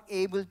not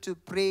able to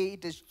pray,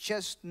 it is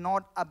just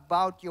not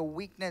about your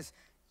weakness.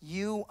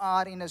 You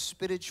are in a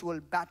spiritual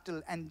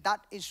battle, and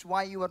that is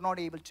why you are not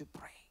able to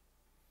pray.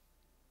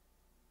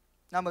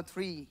 Number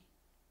 3,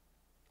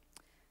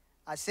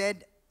 I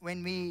said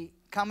when we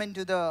come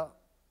into the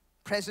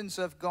presence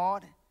of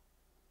God,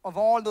 of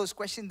all those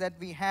questions that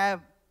we have,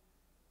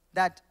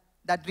 that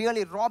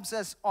really robs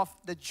us of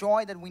the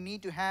joy that we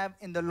need to have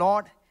in the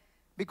Lord,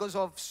 because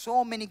of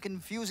so many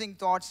confusing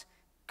thoughts,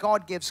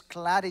 God gives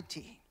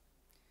clarity.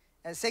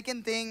 And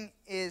second thing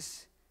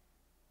is,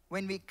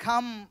 when we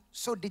come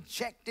so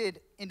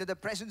dejected into the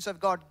presence of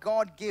God,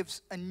 God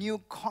gives a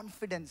new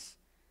confidence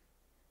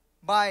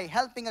by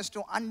helping us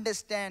to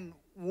understand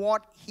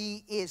what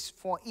He is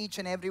for each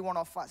and every one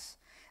of us.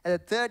 And the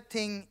third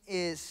thing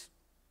is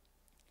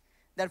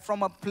that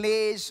from a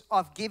place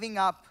of giving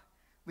up,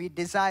 we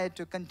desire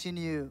to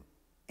continue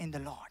in the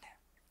Lord.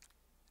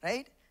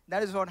 Right?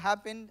 That is what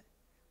happened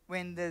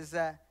when there's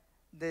a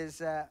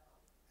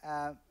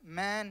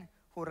man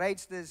who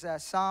writes this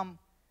psalm.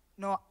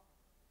 No,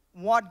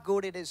 what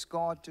good it is,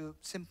 God, to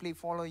simply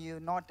follow you,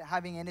 not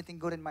having anything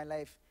good in my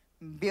life,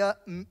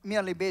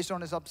 merely based on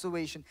his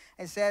observation.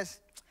 It says,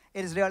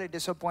 it is really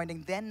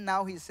disappointing. Then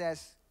now he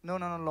says, no,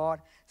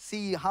 Lord.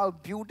 See how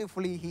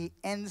beautifully he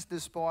ends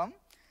this poem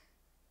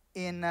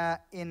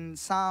in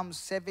Psalm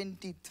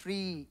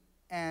 73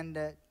 and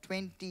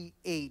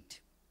 28.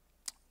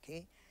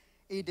 Okay,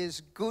 it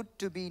is good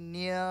to be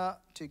near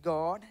to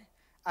God.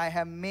 I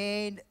have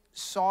made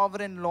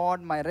sovereign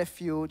Lord my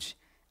refuge.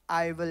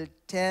 I will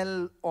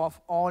tell of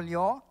all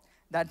your.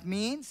 That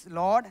means,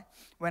 Lord,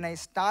 when I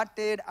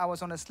started, I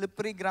was on a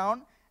slippery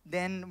ground.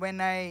 Then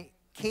when I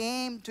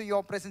came to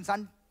your presence,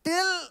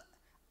 until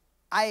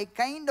I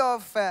kind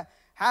of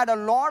had a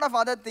lot of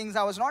other things,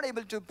 I was not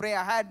able to pray.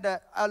 I had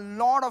a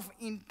lot of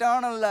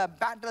internal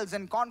battles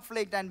and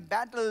conflict and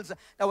battles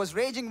that was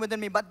raging within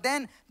me. But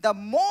then the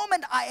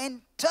moment I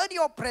entered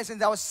your presence,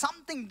 there was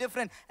something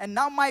different. And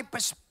now my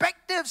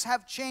perspectives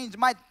have changed.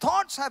 My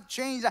thoughts have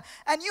changed.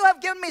 And you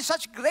have given me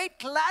such great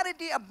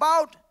clarity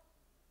about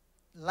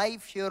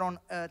life here on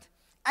earth.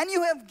 And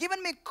you have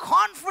given me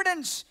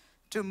confidence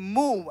to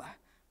move,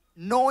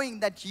 knowing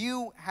that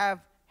you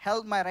have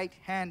held my right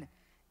hand.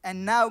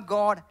 And now,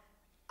 God,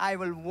 I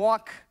will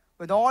walk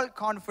with all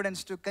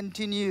confidence to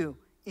continue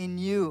in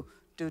you,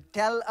 to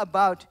tell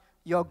about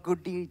your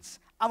good deeds.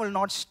 I will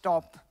not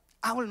stop.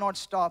 I will not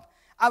stop.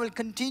 I will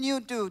continue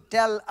to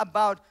tell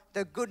about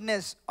the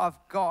goodness of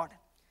God.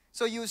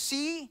 So you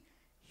see,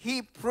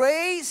 he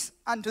prays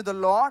unto the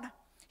Lord.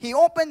 He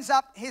opens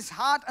up his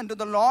heart unto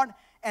the Lord.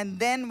 And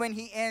then when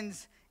he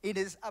ends, it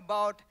is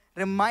about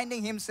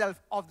reminding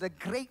himself of the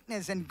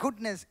greatness and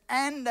goodness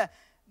and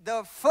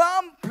the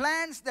firm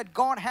plans that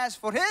God has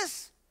for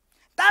his.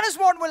 That is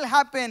what will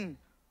happen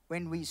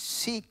when we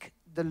seek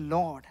the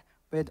Lord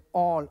with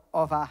all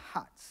of our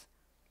hearts.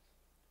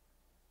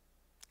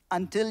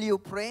 Until you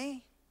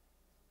pray,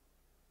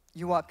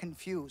 you are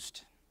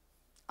confused.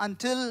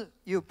 Until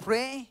you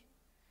pray,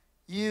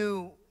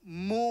 you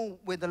move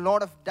with a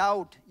lot of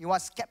doubt. You are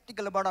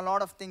skeptical about a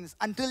lot of things.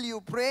 Until you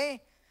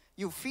pray,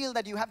 you feel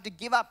that you have to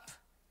give up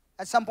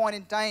at some point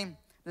in time.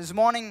 This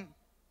morning,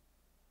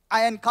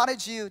 I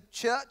encourage you,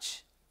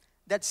 church,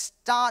 that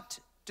start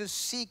to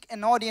seek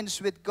an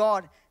audience with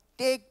God.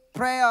 Take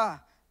prayer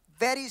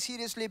very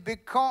seriously,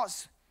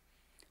 because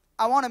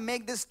I want to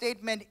make this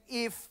statement.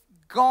 If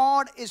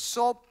God is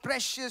so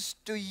precious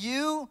to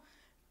you,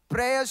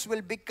 prayers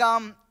will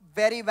become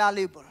very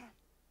valuable.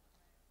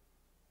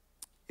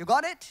 You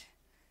got it?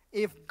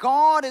 If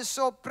God is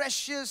so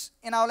precious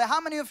in our life,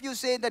 how many of you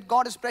say that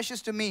God is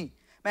precious to me?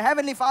 My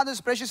Heavenly Father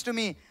is precious to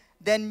me.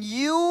 Then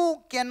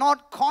you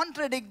cannot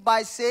contradict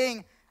by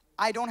saying,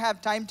 I don't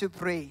have time to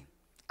pray.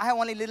 I have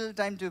only little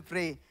time to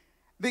pray.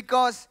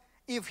 Because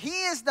if He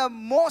is the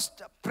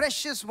most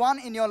precious one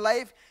in your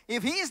life,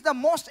 if He is the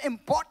most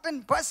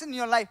important person in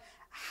your life,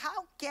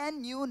 how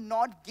can you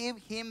not give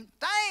Him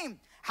time?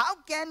 How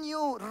can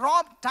you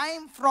rob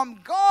time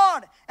from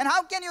God? And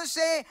how can you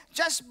say,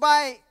 just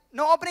by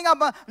opening up,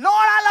 Lord,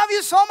 I love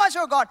you so much,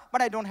 oh God,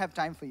 but I don't have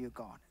time for you,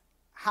 God.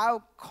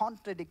 How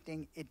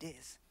contradicting it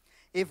is.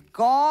 If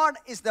God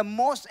is the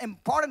most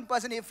important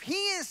person, if He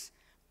is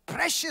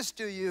precious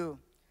to you,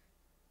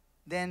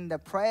 then the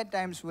prayer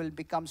times will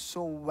become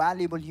so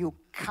valuable. You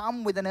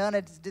come with an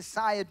earnest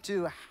desire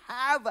to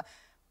have,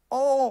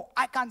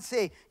 I can't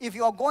say, if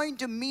you are going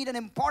to meet an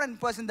important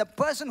person, the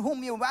person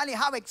whom you value,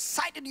 how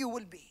excited you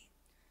will be.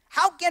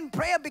 How can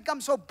prayer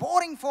become so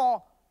boring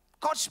for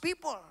God's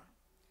people?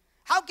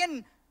 How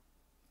can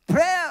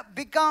prayer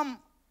become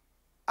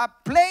a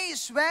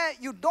place where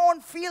you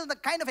don't feel the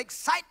kind of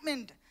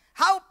excitement?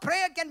 How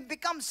prayer can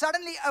become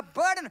suddenly a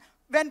burden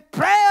when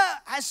prayer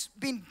has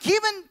been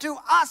given to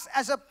us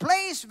as a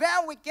place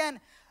where we can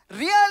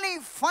really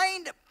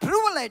find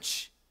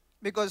privilege,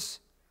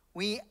 because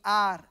we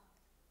are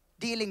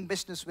dealing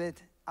business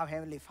with our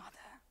Heavenly Father.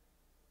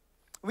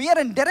 We are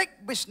in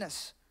direct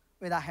business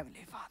with our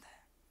Heavenly Father.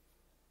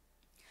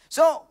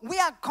 So we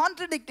are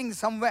contradicting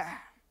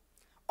somewhere.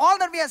 All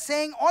that we are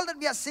saying, all that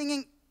we are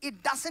singing,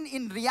 it doesn't,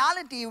 in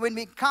reality, when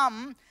we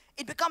come,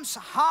 it becomes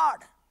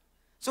hard.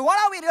 So what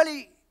are we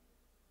really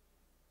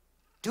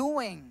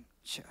doing,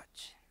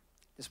 church?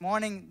 This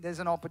morning, there's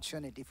an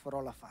opportunity for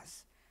all of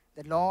us.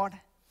 That, Lord,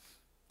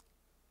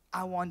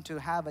 I want to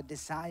have a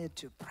desire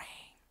to pray.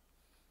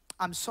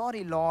 I'm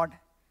sorry, Lord,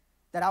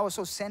 that I was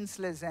so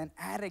senseless and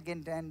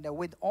arrogant, and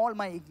with all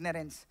my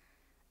ignorance,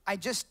 I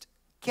just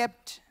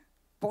kept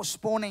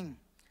postponing.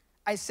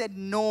 I said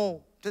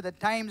no to the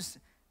times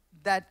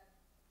that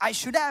I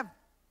should have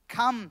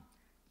come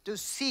to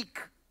seek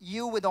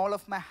you with all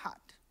of my heart.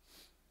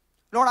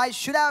 Lord, I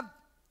should have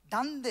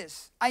done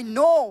this. I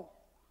know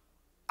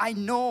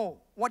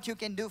what you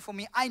can do for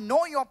me. I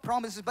know your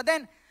promises. But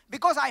then,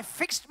 because I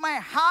fixed my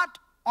heart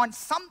on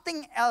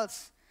something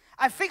else,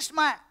 I fixed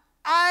my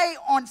eye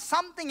on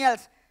something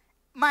else,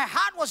 my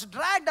heart was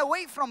dragged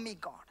away from me,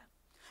 God.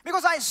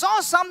 Because I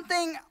saw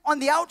something on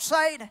the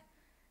outside,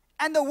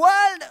 and the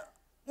world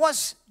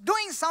was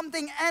doing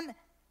something, and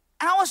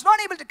I was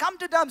not able to come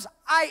to terms.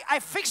 I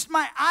fixed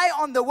my eye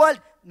on the world,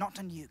 not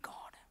on you, God.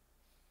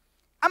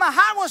 And my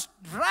heart was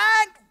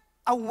dragged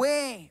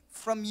away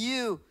from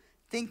you,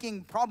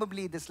 thinking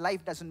probably this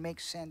life doesn't make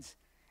sense.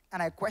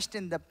 And I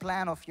questioned the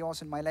plan of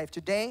yours in my life.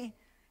 Today,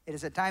 it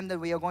is a time that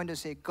we are going to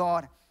say,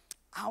 God,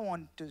 I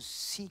want to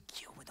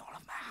seek you with all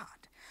of my heart.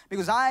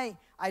 Because I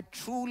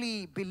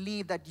truly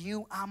believe that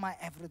you are my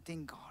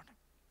everything, God.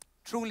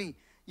 Truly,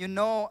 you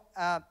know,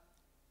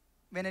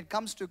 when it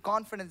comes to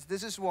confidence,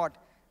 this is what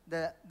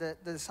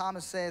the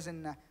psalmist says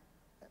in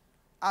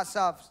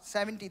Asaph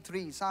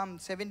 73, Psalm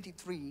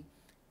 73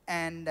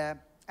 and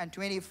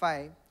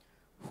 25.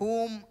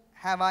 Whom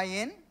have I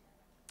in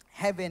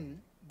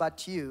heaven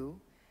but you,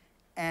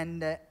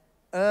 and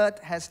earth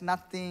has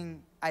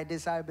nothing I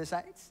desire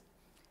besides.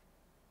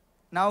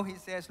 Now he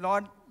says,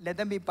 Lord, let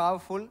them be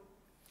powerful,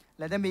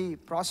 let them be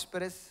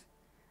prosperous,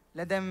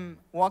 let them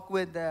walk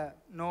with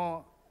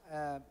no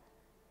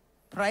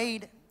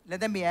pride, let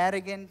them be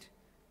arrogant,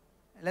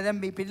 let them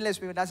be pitiless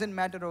people. It doesn't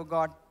matter, oh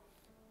God.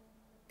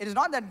 It is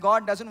not that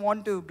God doesn't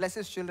want to bless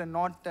his children,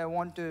 not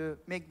want to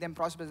make them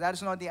prosperous. That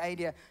is not the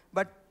idea.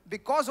 But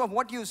because of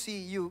what you see,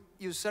 you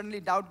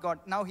certainly doubt God.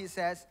 Now he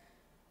says,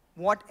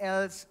 what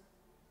else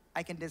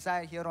I can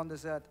desire here on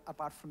this earth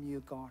apart from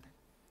you, God?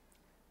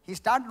 He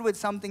started with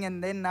something,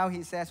 and then now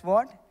he says,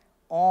 what?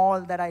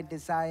 All that I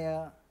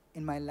desire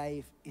in my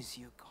life is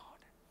you, God.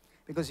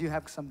 Because you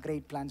have some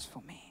great plans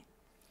for me.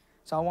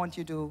 So I want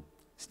you to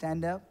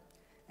stand up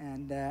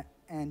and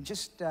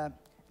just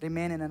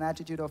remain in an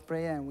attitude of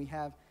prayer. And we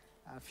have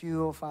a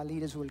few of our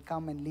leaders who will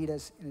come and lead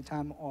us in a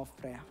time of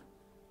prayer.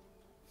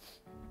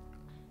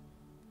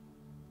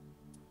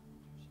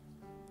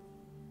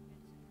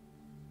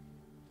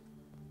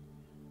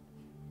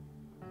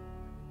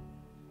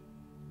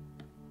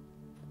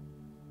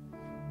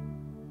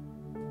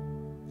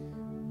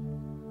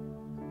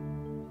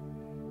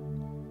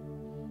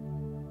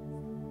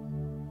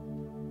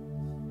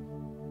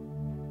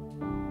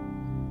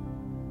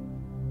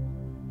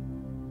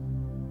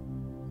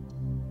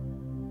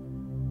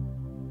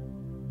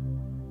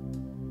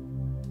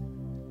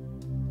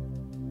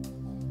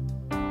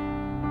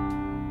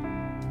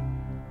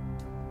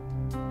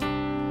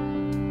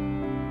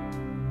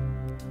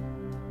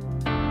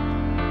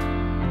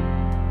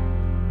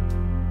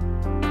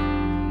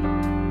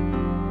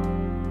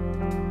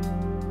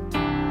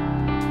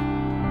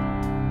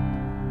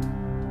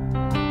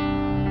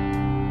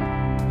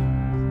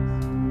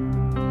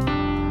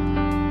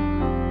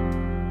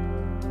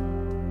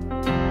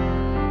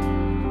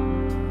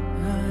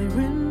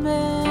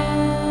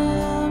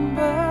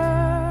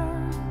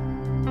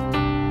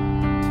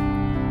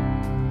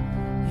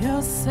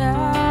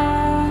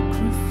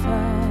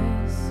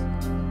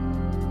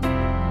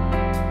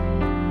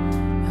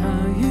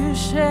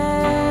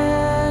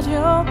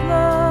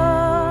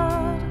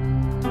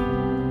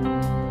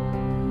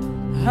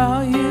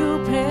 How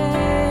you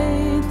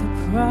paid the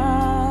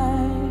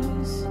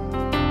price.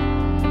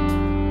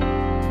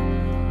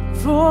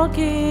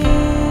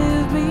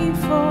 Forgive me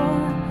for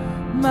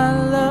my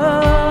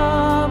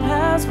love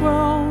has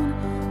grown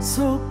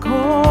so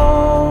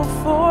cold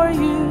for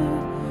you,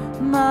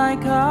 my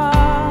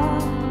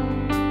God.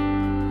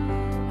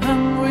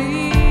 I'm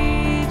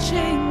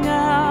reaching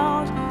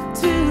out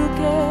to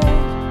get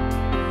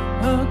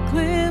a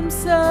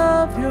glimpse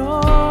of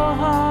your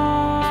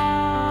heart.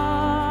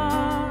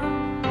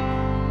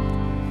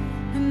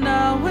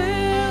 I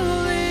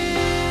will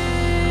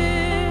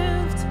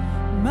lift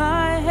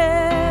my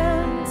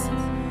hands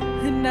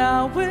and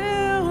I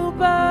will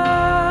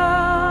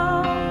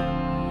bow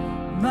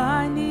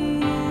my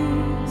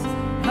knees.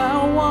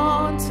 I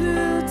want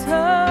to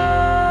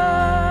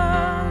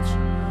touch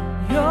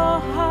your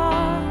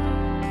heart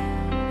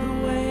the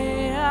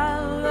way I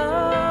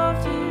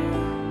loved you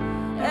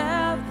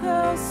at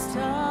the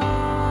start.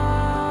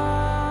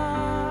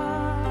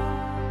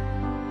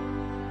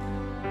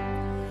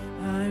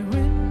 I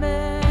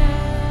remember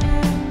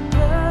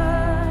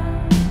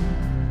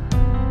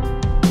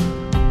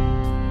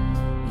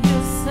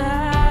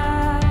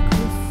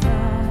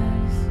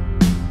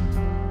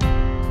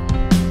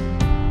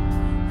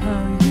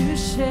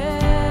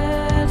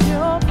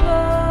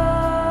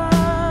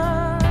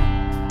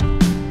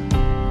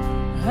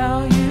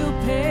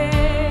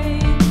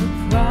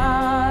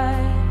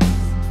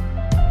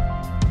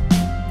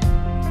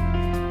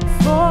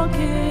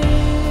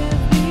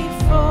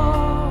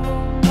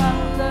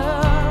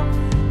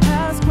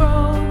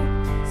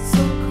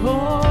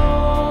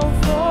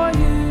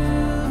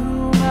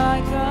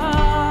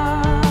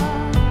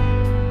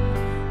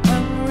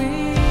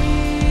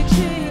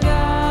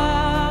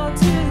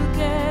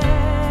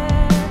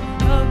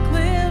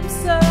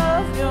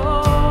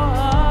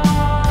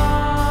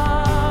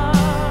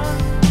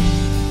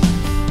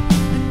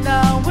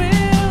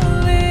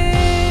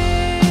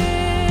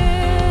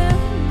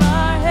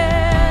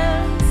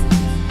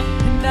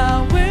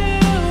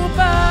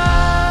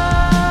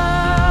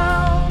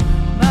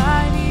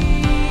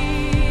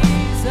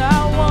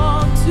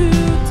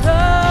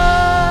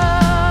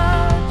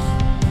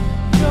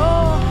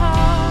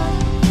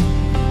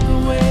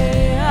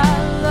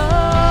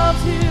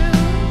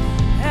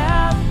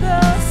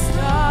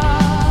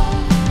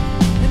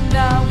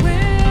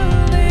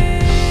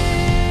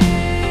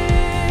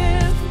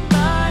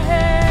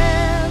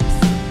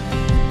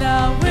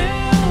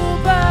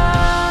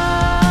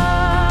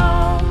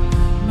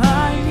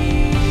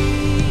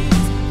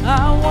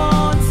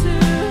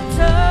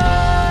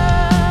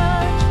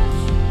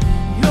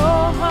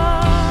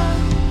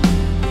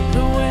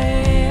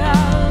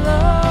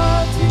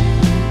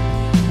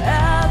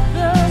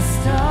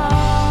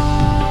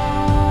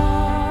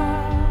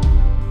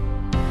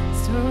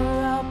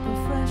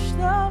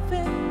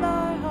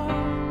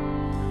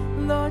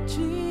Lord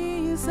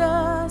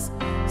Jesus,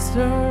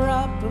 stir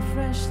up a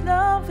fresh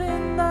love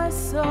in my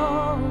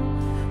soul.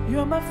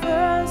 You're my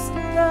first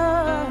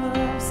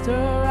love.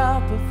 Stir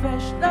up a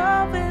fresh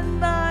love in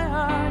my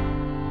heart.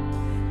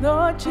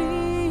 Lord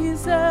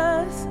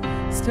Jesus,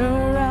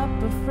 stir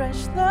up a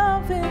fresh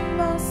love in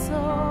my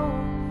soul.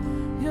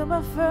 You're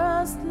my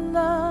first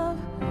love.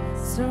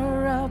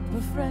 Stir up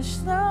a fresh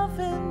love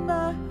in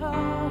my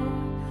heart.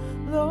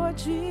 Lord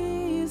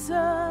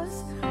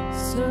Jesus,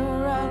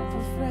 stir up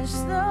a fresh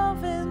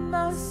love in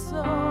my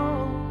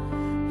soul.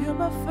 You're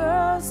my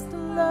first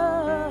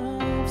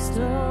love.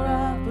 Stir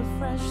up a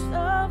fresh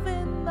love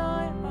in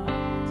my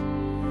heart.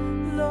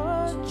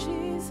 Lord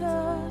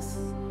Jesus,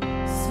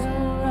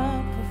 stir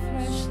up a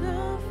fresh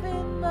love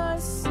in my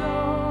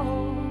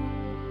soul.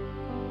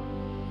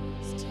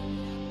 Stir it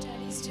up,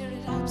 Daddy, stir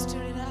it up,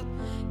 stir it up.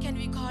 Can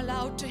we call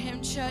out to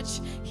Him, church?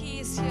 He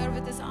is here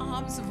with His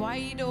arms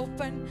wide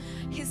open.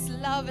 His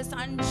love is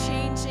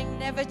unchanging,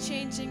 never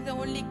changing, the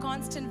only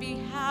constant we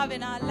have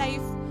in our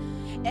life.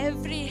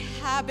 Every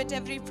habit,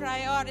 every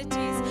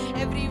priorities,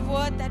 every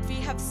word that we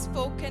have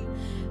spoken,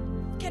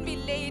 can we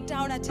lay it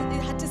down at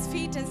His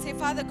feet and say,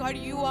 Father God,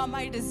 you are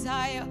my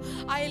desire.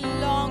 I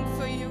long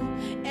for you.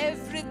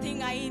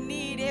 Everything I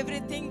need,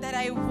 everything that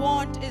I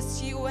want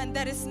is you, and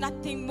there is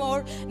nothing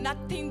more that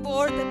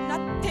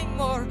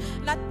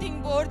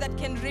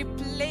can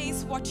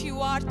replace what you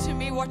are to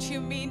me, what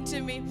you mean to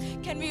me.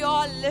 Can we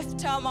all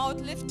lift our mouth,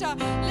 lift our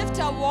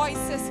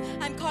voices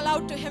and call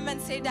out to Him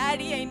and say,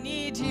 Daddy, I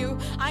need you.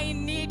 I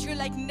need you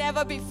like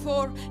never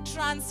before.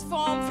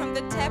 Transform from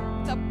the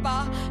depth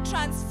above.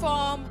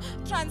 Transform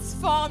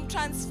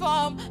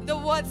the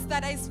words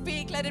that I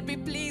speak. Let it be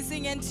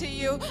pleasing unto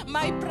you.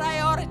 My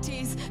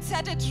priorities,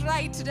 set it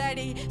right,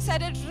 Daddy.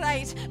 Set it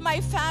right. My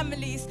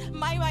families,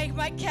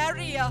 my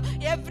career,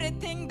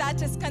 everything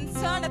that is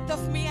concerned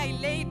of me, I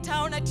lay it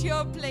down at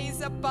your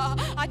place, Abba,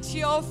 at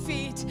your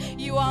feet.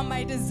 You are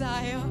my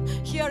desire.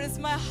 Here is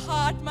my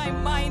heart, my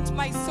mind,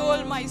 my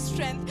soul, my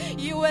strength.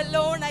 You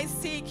alone I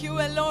seek.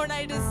 You alone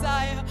I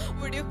desire.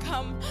 Would you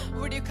come?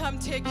 Would you come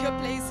take your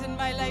place in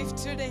my life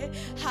today?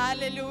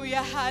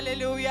 Hallelujah,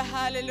 hallelujah,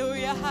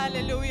 hallelujah,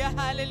 hallelujah,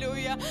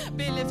 hallelujah.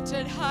 Be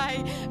lifted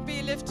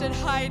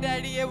high,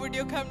 Daddy. Would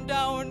you come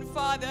down,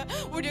 Father?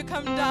 Would you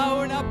come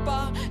down,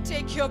 Abba?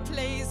 Take your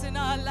place in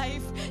our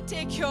life.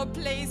 Take your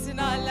place in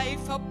our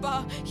life,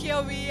 Abba.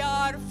 Here we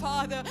are,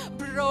 Father,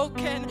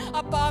 broken.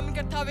 Abba,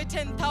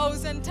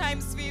 10,000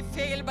 times we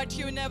fail, but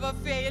you never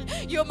fail.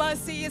 Your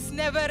mercy is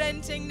never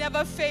ending,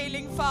 never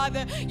failing,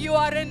 Father. You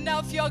are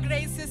enough. Your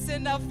grace is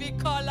enough. We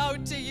call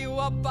out to you,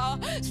 Abba.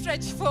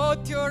 Stretch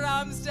forth your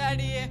arms,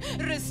 Daddy.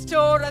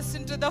 Restore us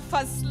into the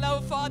first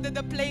love, Father,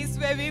 the place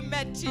where we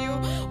met you.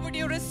 Would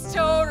you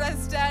restore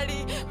us,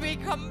 Daddy? We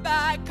come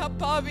back,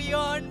 Abba. We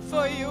yearn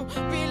for you.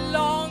 We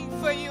long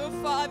for you,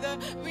 Father.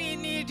 We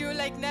need you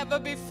like never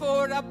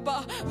before,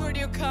 Abba. Would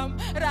you come?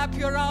 Wrap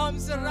your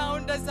arms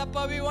around us,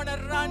 Abba. We want to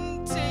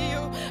run to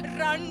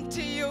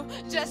you,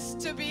 just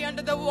to be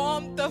under the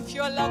warmth of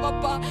your love,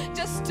 Abba.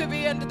 Just to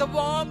be under the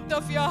warmth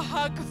of your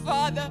hug,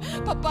 Father.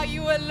 Papa,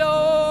 you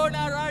alone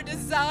are our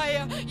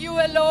desire. You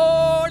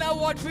alone are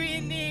what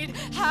we need.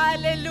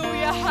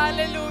 Hallelujah,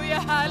 hallelujah,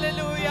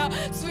 hallelujah.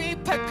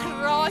 Sweep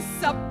across,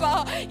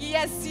 Abba.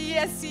 Yes,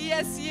 yes,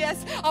 yes,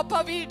 yes.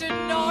 Abba, we do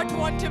not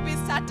want to be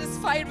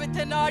satisfied with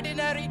an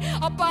ordinary,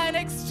 Abba, an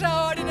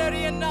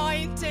extraordinary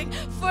anointing.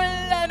 Full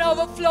and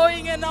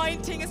overflowing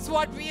anointing is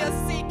what we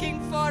are seeking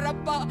for,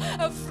 Abba.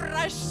 A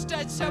fresh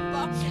touch,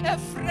 Abba. A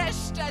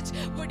fresh touch.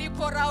 Would you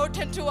pour out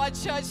into our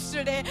church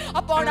today,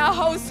 upon our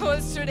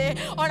households today,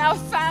 on our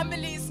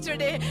families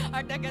today?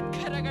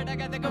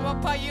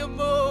 Abba, you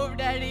move,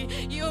 Daddy.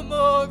 You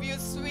move, you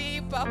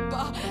sweep,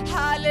 Abba.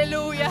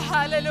 Hallelujah,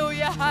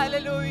 hallelujah,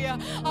 hallelujah.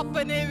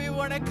 Abba, we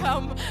want to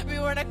come. We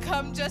want to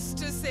come just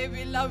to say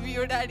we love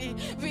you, Daddy.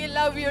 We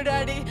love you,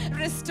 Daddy.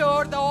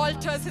 Restore the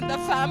altars in the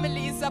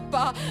families,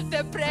 Abba.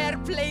 The prayer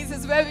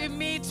places where we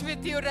meet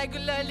with you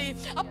regularly.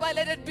 Abba,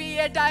 let it be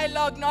a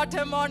dialogue, not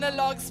a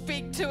monologue.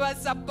 Speak to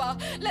us, Abba.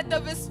 Let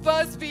the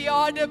whispers be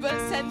audible.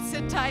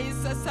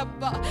 Sensitize us,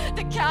 Abba.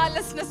 The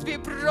carelessness be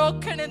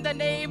broken in the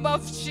name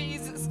of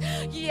Jesus.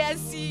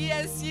 Yes,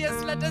 yes,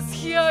 yes. Let us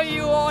hear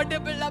you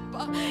audible,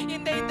 Abba.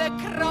 In the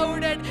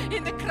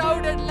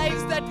crowded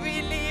lives that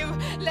we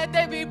live, let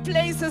there be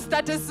places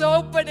that is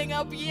opening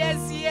up.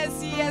 Yes, yes,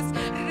 yes.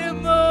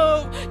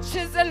 Remove,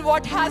 chisel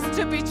what has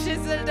to be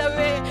chiseled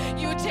away.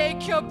 You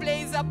take your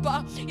place,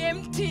 Abba.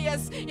 Empty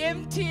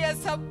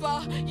us,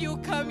 Abba. You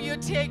come, you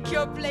take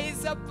your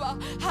place, Abba.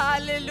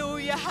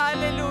 Hallelujah,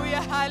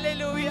 hallelujah,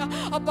 hallelujah.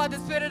 Abba, the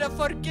spirit of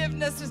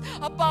forgiveness,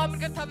 Abba,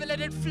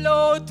 let it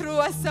flow through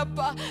us,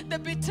 Abba. The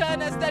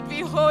bitterness that we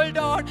hold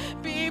on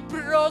be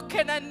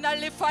broken and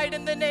nullified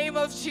in the name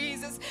of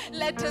Jesus.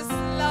 Let us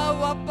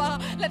love, Abba.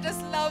 Let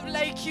us love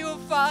like you,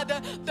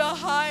 Father. The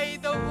high,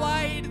 the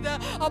wide, the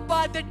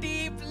Abba, the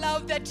deep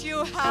love that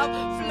you have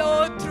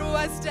flow through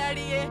us,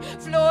 Daddy.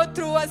 Flow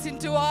through us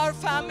into our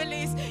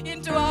families,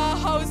 into our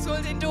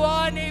households, into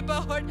our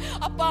neighborhood.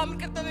 Abba,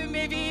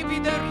 may we be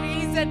the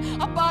reason,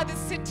 Abba, the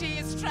city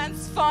is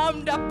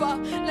transformed, Abba.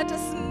 Let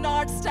us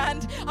not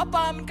stand,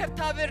 Abba,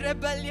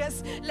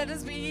 rebellious. Let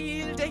us be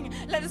yielding.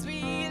 Let us be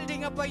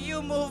yielding, Abba.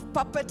 You move,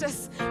 puppet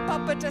us,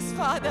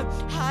 Father.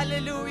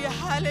 Hallelujah,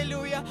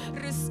 hallelujah.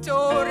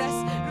 Restore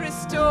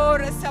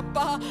us,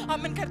 Abba.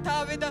 Amen,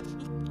 Kartave,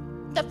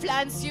 the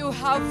plans you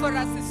have for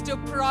us is to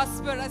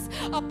prosper us.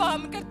 Appa,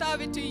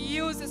 to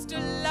use us, to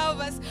love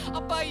us.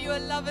 Appa, your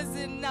love is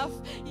enough.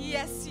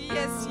 Yes,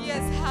 yes,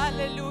 yes.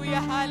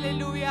 Hallelujah,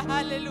 hallelujah,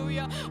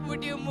 hallelujah.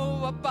 Would you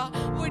move, Appa?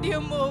 Would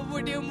you move?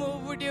 Would you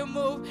move? Would you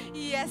move?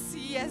 Yes,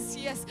 yes,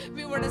 yes.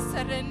 We want to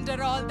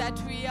surrender all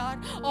that we are,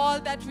 all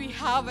that we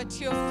have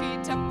at your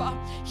feet, Appa.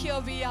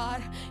 Here we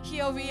are,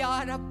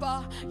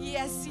 Appa.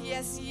 Yes,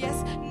 yes,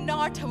 yes.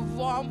 Not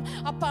warm,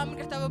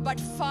 Appa, but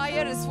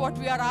fire is what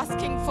we are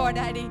asking for,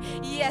 Daddy.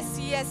 Yes,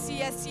 yes,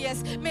 yes,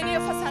 yes. Many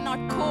of us are not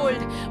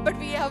cold, but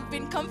we have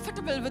been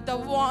comfortable with the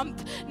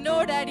warmth.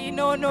 No, Daddy,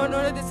 no, no,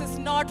 no. This is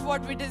not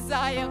what we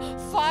desire.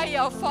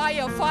 Fire,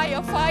 fire,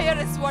 fire, fire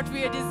is what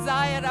we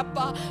desire,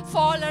 Appa.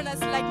 Fall on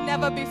us like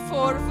never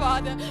before,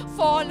 Father.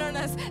 Fall on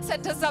us.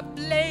 Set us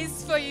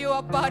ablaze for you,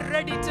 Appa.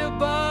 Ready to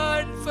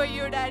burn for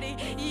you, Daddy.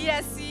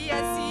 Yes,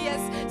 yes, yes.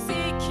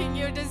 Seeking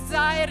you,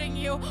 desiring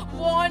you,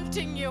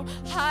 wanting you.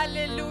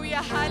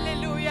 Hallelujah,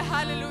 hallelujah,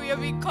 hallelujah.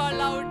 We call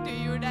out to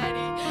you, Daddy.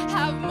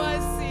 Have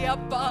mercy,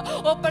 Appa.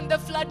 Open the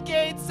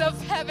floodgates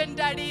of heaven,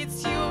 Daddy.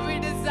 It's you we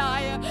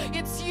desire.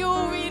 It's you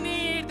we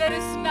need. There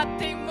is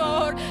nothing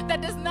more.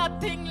 There is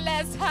nothing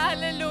less.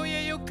 Hallelujah.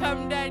 You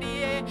come,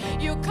 Daddy.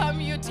 You come,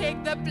 you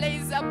take the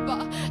place,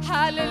 Appa.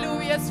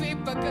 Hallelujah.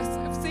 Sweep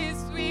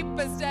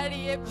us,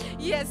 Daddy.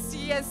 Yes,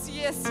 yes,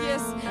 yes,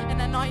 yes. An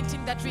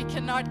anointing that we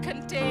cannot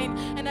contain.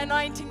 An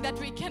anointing that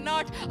we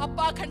cannot,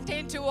 Appa,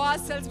 contain to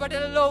ourselves, but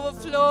it'll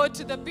overflow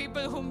to the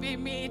people whom we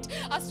meet.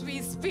 As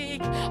we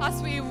speak,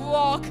 as we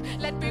walk,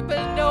 let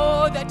people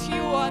know that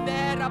you are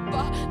there,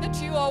 Appa,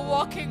 that you are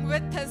walking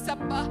with us,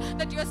 Appa,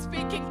 that you are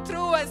speaking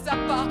through us,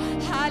 Appa.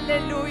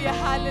 Hallelujah,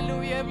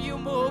 hallelujah. You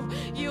move,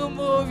 you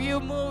move, you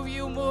move,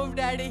 you move,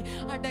 Daddy.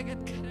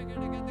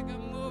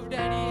 Move,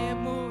 Daddy,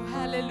 move.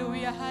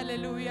 Hallelujah,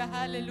 hallelujah,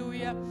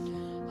 hallelujah.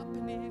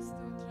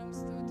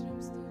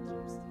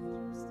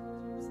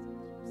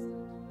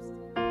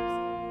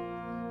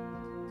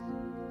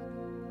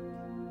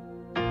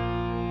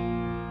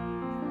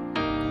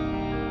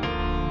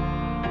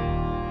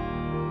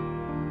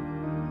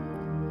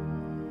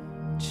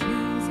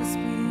 Jesus,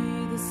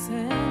 be the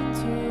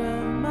center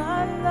of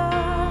my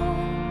life.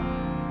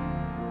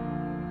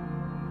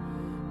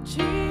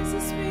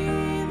 Jesus, be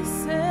the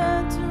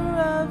center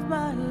of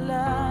my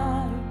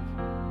life.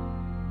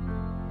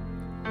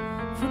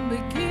 From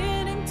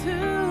beginning to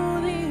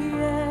the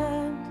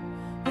end,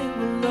 it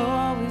will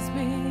always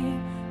be,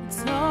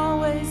 it's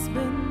always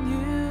been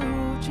you,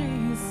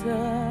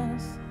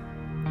 Jesus.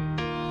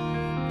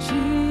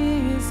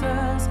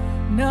 Jesus,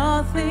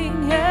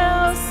 nothing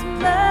else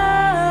matters.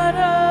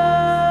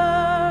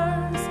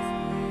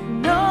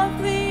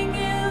 Nothing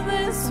in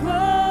this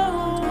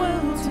world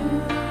will do.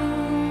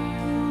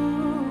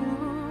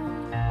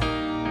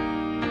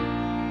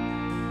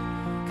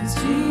 'Cause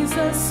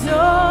Jesus,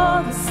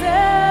 you're the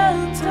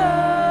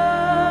center,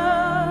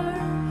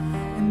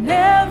 and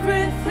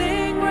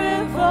everything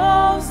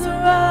revolves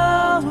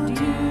around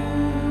you.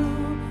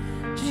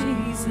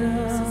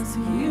 Jesus,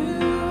 you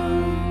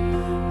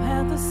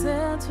at the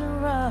center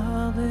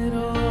of it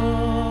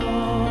all.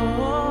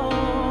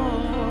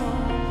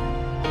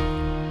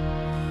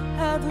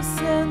 At the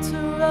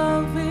center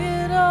of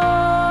it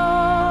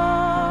all.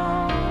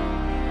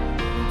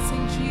 Let's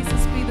sing,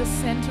 Jesus, be the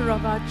center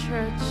of our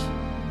church.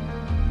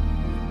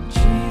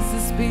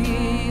 Jesus, be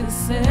the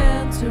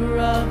center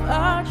of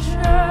our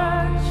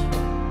church.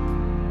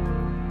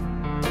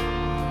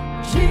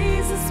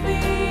 Jesus, be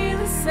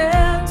the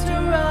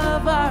center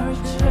of our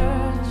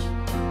church.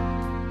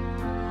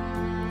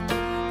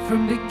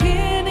 From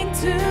beginning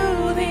to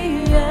the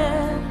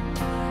end,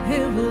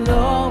 it will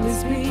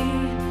always be,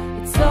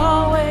 it's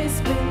always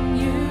been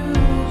you,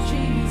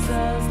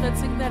 Jesus. Let's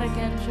sing that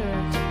again,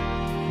 church.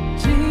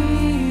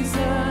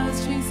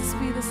 Jesus, Jesus,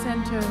 be the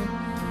center.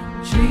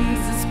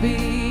 Jesus, be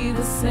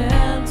the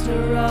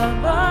center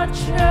of our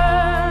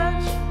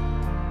church.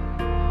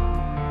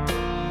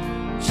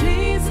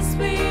 Jesus,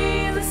 be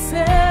the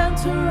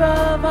center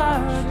of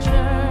our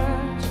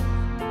church.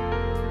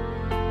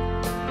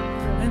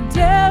 And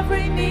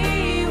every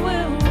knee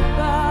will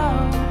bow,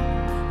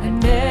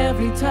 and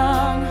every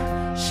tongue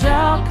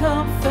shall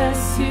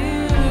confess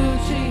you,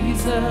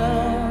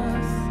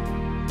 Jesus.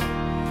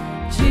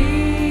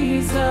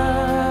 Jesus,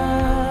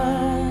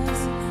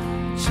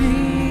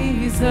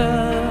 Jesus,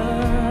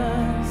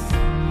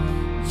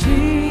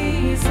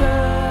 Jesus,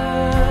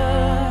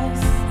 Jesus,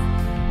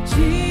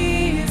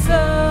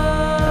 Jesus,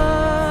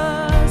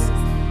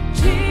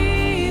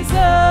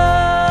 Jesus,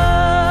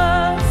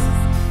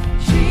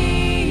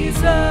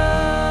 Jesus.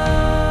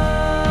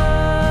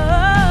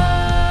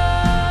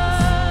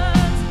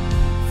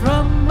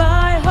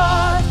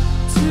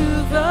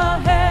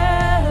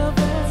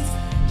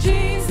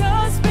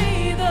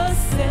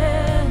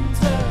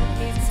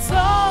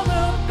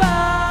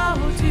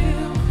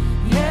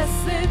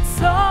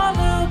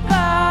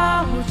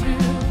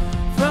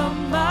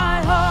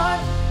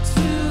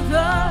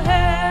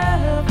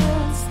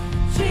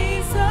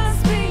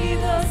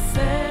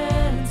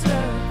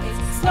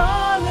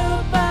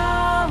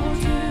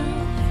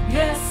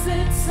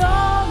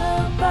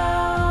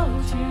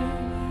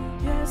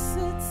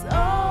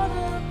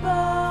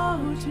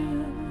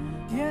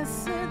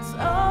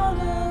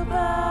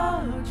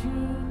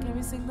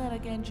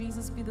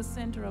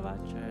 our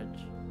church.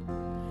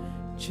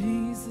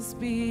 Jesus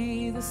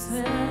be the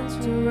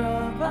center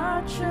of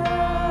our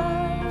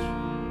church.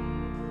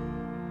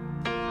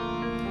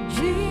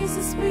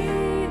 Jesus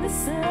be the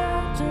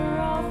center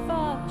of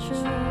our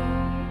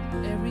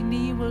church. Every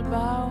knee will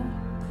bow,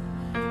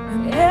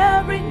 and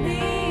every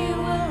knee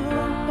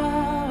will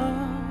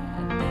bow,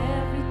 And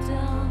every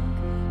tongue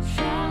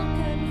shall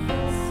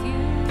confess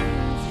you,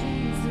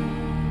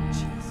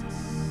 Jesus.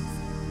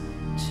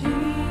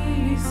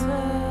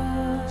 Jesus.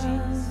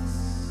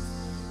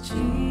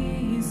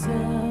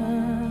 Jesus.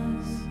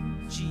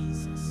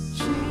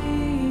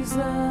 Jesus.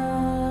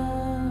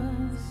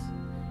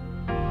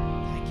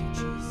 Thank you,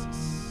 Jesus.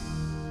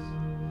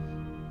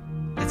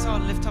 Let's all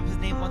lift up his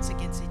name once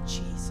again. Say,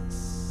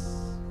 Jesus.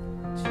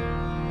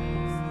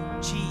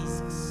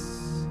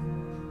 Jesus.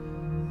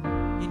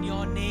 In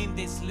your name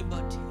there's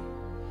liberty.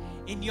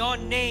 In your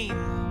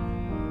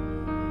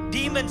name,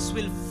 demons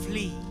will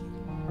flee.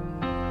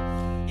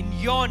 In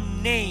your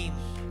name,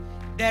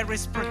 there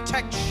is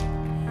protection.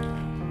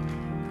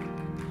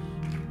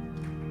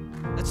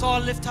 Let's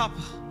all lift up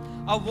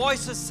our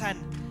voices and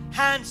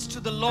hands to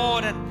the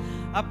Lord, and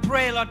I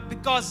pray, Lord,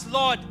 because,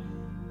 Lord,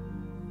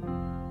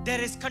 there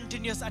is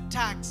continuous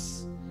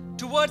attacks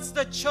towards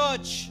the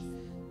church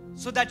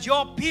so that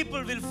your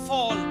people will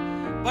fall.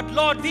 But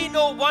Lord, we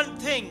know one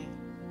thing: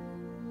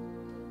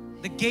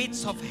 the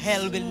gates of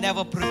hell will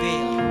never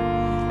prevail.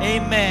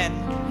 Amen.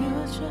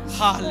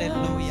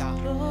 Hallelujah.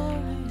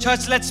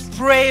 Church, let's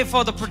pray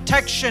for the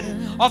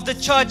protection of the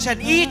church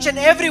and each and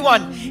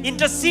everyone,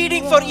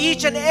 interceding for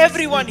each and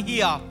everyone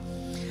here.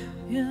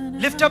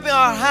 Lift up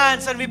our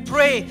hands and we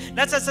pray.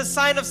 That's as a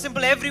sign of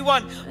symbol.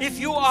 Everyone, if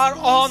you are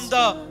on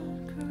the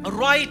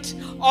right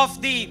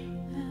of the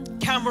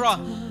camera,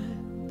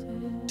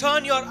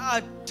 turn your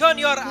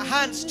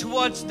hands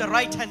towards the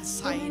right hand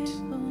side,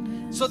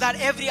 so that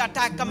every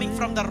attack coming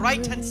from the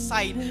right hand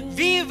side,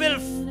 we will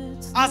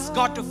ask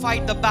God to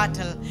fight the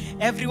battle.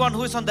 Everyone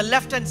who is on the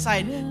left hand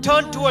side,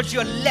 turn towards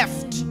your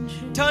left.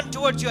 Turn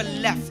towards your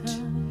left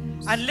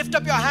and lift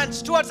up your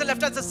hands towards the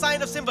left as a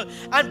sign of symbol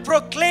and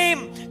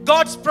proclaim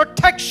God's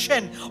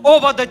protection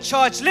over the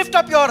church. Lift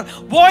up your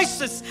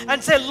voices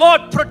and say,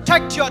 Lord,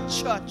 protect your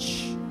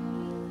church.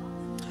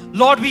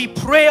 Lord, we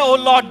pray, oh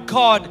Lord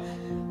God,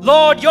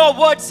 Lord, your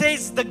word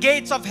says the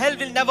gates of hell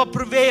will never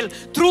prevail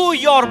through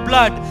your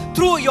blood,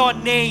 through your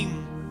name.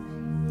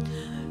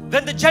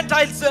 When the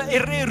Gentiles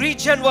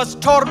region was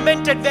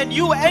tormented, when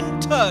you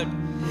entered,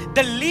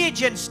 the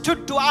legion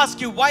stood to ask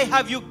you, why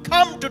have you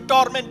come to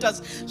torment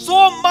us?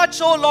 So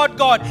much, oh Lord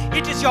God,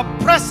 it is your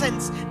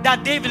presence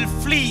that they will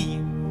flee.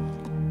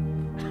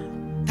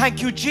 Thank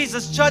you,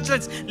 Jesus. Church,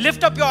 let's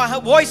lift up your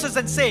voices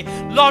and say,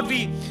 Lord,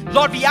 we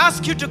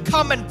ask you to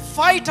come and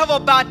fight our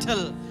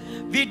battle.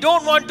 We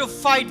don't want to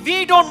fight.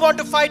 We don't want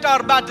to fight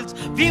our battles.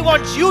 We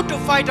want you to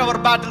fight our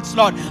battles,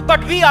 Lord.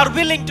 But we are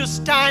willing to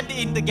stand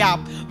in the gap.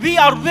 We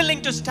are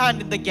willing to stand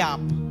in the gap.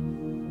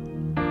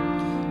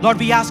 Lord,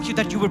 we ask you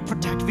that you will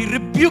protect. We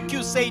rebuke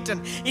you,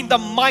 Satan, in the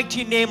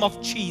mighty name of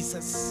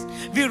Jesus.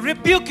 We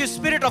rebuke you,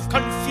 spirit of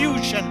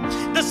confusion,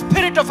 the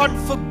spirit of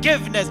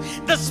unforgiveness,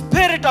 the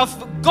spirit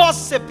of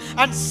gossip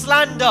and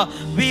slander.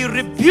 We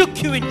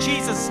rebuke you in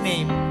Jesus'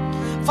 name.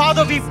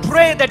 Father, we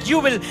pray that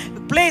you will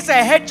place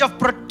a hedge of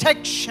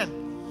protection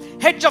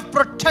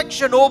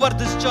over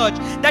this church,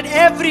 that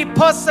every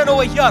person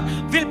over here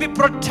will be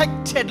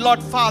protected,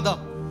 Lord Father,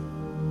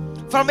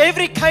 from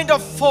every kind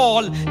of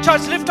fall.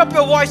 Church, lift up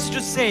your voice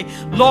to say,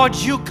 Lord,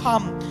 you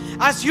come.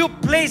 As you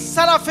place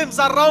seraphims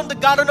around the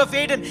Garden of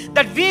Eden,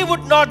 that we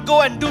would not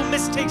go and do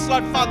mistakes,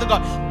 Lord Father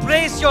God.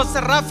 Place your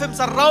seraphims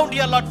around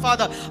here, Lord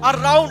Father,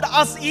 around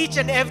us, each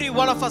and every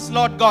one of us,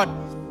 Lord God.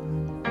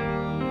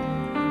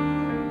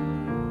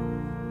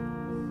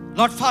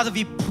 Lord Father,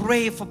 we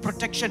pray for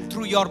protection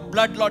through your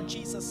blood, Lord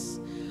Jesus.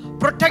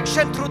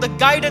 Protection through the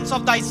guidance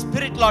of thy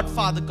Spirit, Lord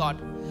Father God.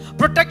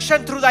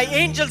 Protection through thy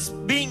angels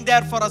being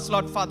there for us,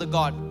 Lord Father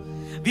God.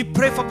 We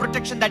pray for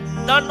protection that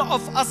none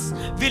of us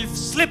will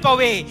slip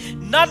away.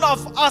 None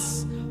of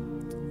us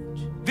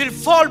will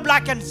fall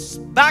back and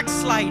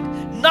backslide.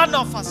 None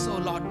of us, oh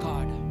Lord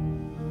God.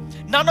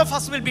 None of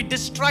us will be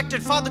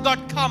distracted. Father God,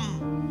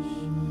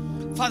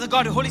 come. Father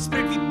God, Holy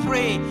Spirit, we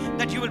pray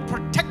that you will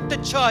protect the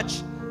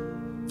church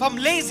from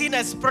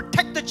laziness.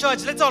 Protect the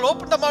church. Let's all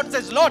open the mouth and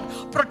say, Lord,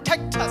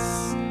 protect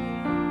us.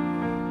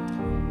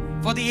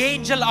 For the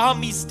angel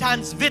army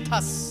stands with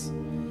us.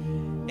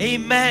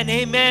 Amen.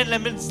 Amen.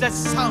 Let's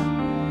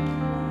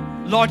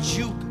sound. Lord,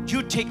 you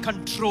take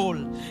control.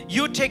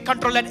 You take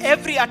control. Let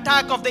every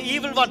attack of the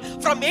evil one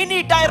from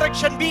any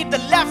direction, be it the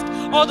left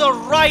or the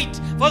right,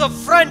 for the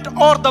front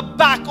or the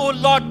back, oh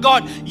Lord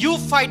God, you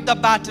fight the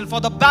battle, for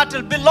the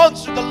battle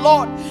belongs to the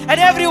Lord. And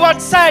everyone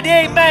said,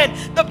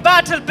 amen. The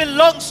battle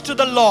belongs to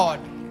the Lord.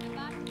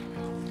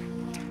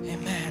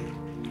 Amen.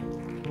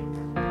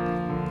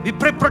 We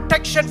pray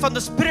protection from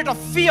the spirit of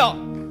fear.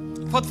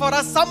 For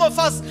us, some of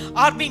us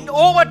are being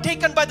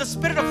overtaken by the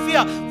spirit of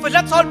fear. For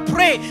let's all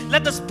pray,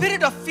 let the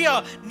spirit of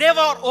fear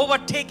never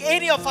overtake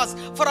any of us.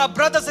 For our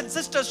brothers and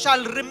sisters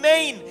shall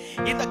remain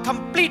in the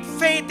complete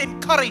faith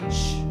and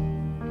courage.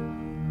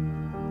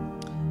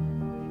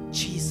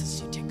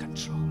 Jesus, you take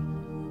control.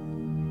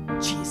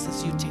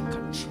 Jesus, you take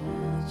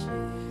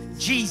control.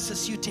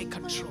 Jesus, you take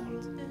control.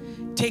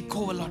 Take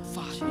over, Lord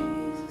Father.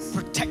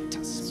 Protect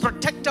us.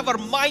 Protect our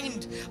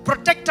mind.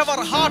 Protect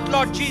our heart,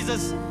 Lord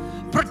Jesus.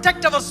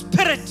 Protect our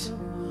spirit.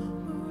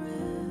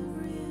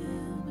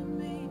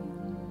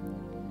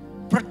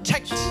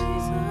 Protect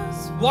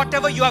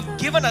whatever you have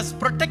given us.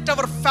 Protect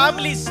our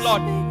families,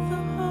 Lord.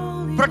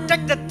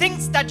 Protect the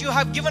things that you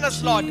have given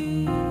us, Lord.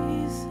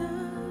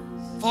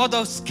 For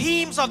the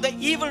schemes of the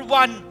evil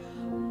one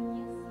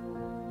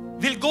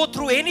will go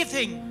through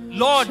anything.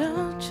 Lord,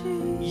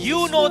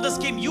 you know the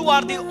scheme. You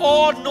are the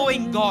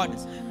all-knowing God.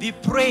 We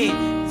pray,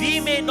 we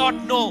may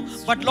not know,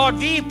 but Lord,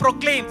 we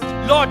proclaim,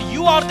 Lord,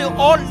 you are the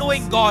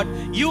all-knowing God.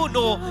 You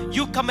know,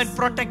 you come and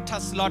protect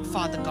us, Lord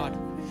Father God,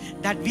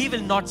 that we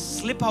will not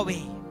slip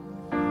away.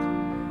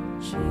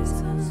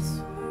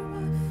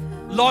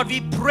 Lord,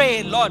 we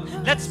pray, Lord,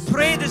 let's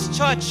pray this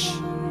church.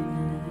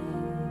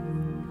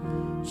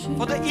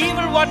 For the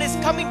evil one is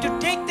coming to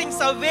take things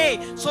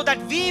away so that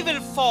we will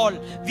fall,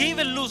 we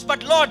will lose.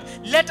 But Lord,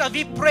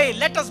 we pray,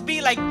 let us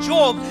be like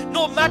Job.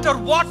 No matter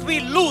what we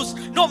lose,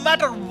 no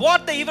matter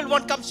what the evil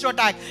one comes to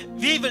attack,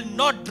 we will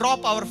not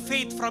drop our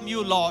faith from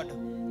you, Lord.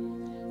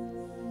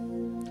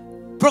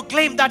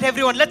 Proclaim that,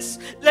 everyone. Let's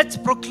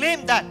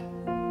proclaim that.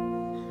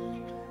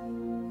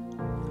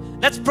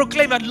 Let's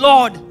proclaim that,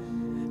 Lord,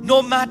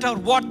 no matter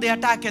what the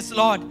attack is,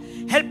 Lord,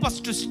 help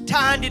us to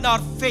stand in our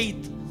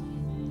faith.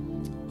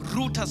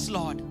 Root us,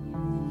 Lord.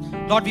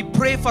 Lord, we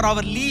pray for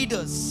our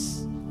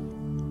leaders.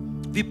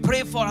 We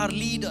pray for our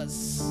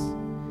leaders.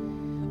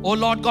 Oh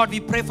Lord God, we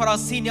pray for our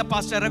senior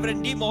pastor,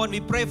 Reverend Demo, and we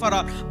pray for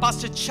our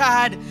Pastor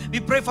Chad. We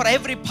pray for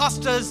every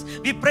pastors.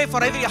 We pray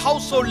for every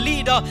household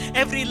leader,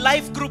 every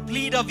life group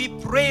leader. We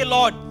pray,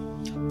 Lord,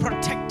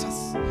 protect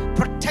us.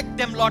 Protect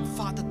them, Lord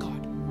Father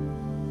God.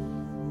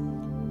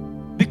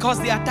 Because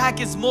the attack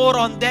is more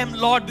on them,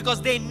 Lord,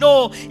 because they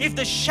know if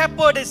the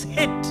shepherd is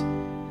hit,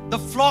 the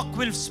flock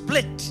will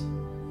split.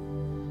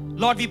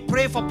 Lord, we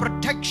pray for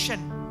protection.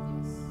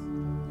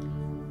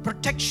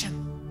 Protection.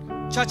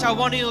 Church, I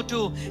want you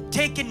to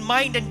take in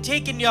mind and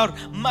take in your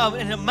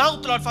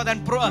mouth, Lord Father,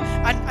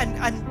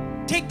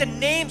 and take the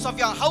names of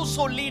your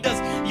household leaders,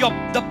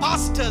 the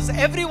pastors,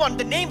 everyone,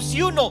 the names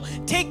you know.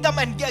 Take them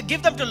and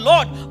give them to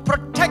Lord.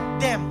 Protect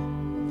them.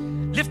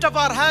 Lift up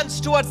our hands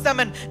towards them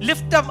and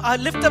lift them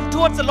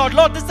towards the Lord.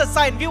 Lord, this is a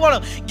sign. We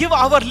want to give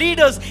our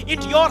leaders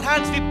into your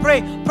hands. We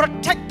pray,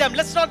 protect them.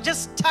 Let's not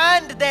just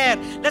stand there.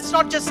 Let's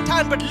not just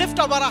stand, but lift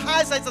up our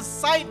hands as a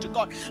sign to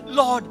God.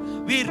 Lord,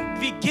 we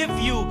give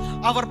you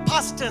our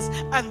pastors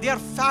and their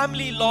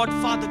family, Lord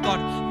Father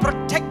God.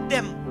 Protect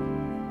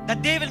them,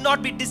 that they will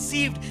not be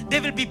deceived.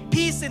 There will be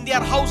peace in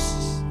their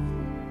houses,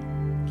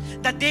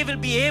 that they will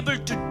be able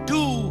to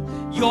do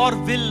your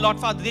will, Lord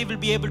Father. They will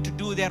be able to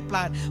do their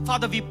plan.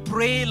 Father, we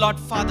pray, Lord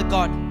Father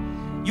God,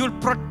 you'll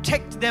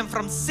protect them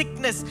from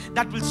sickness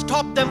that will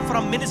stop them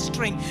from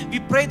ministering. We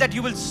pray that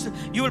you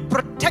will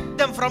protect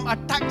them from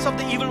attacks of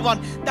the evil one,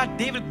 that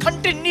they will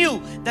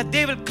continue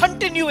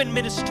in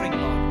ministering,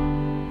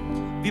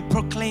 Lord. We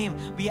proclaim,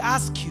 we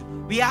ask you,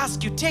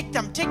 take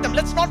them.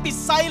 Let's not be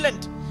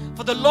silent,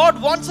 for the Lord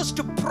wants us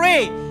to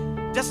pray.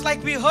 Just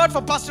like we heard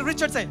from Pastor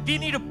Richard say, we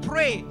need to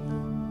pray.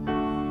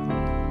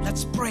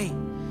 Let's pray.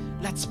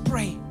 Let's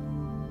pray.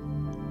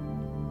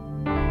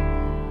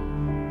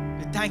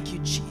 We thank you,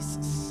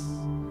 Jesus.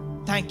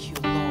 Thank you,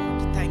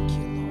 Lord. Thank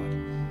you,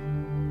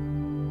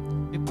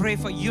 Lord. We pray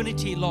for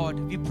unity, Lord.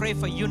 We pray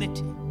for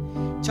unity.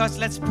 Church,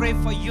 let's pray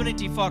for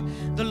unity, for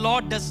the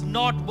Lord does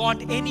not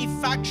want any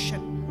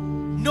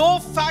faction. No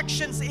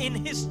factions in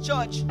His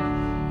church.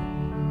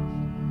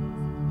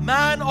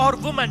 Man or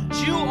woman,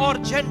 Jew or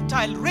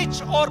Gentile,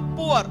 rich or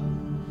poor.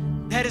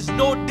 There is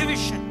no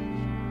division.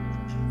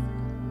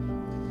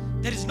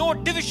 There is no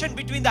division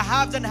between the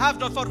haves and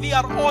have-nots, for we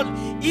are all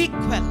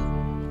equal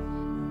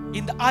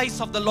in the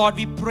eyes of the Lord.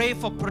 We pray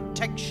for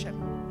protection.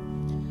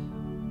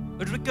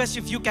 But request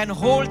if you can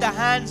hold the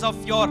hands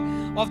of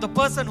the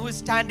person who is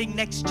standing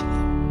next to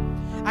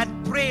you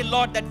and pray,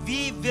 Lord, that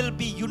we will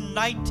be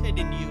united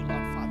in you,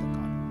 Lord Father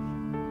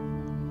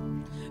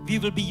God. We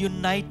will be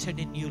united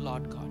in you,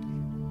 Lord God.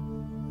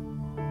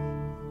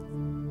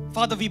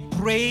 Father, we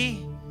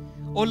pray,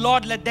 oh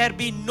Lord, let there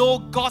be no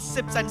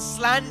gossips and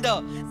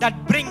slander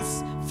that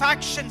brings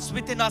factions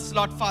within us,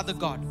 Lord Father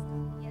God.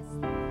 Yes.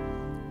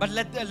 But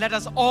let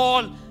us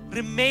all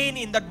remain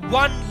in that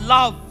one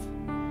love,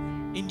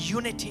 in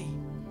unity,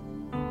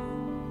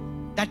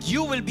 that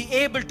you will be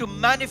able to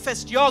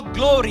manifest your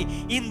glory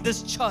in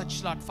this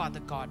church, Lord Father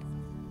God.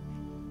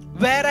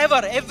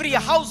 Wherever, every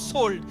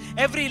household,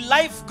 every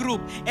life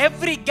group,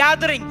 every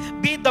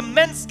gathering, be it the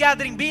men's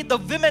gathering, be it the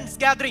women's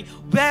gathering,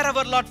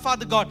 wherever, Lord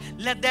Father God,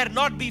 let there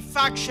not be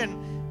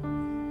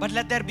faction, but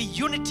let there be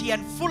unity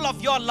and full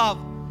of your love,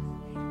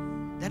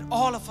 that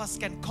all of us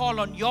can call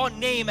on your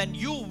name and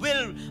you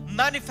will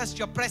manifest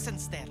your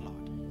presence there,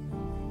 Lord.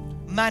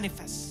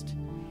 Manifest.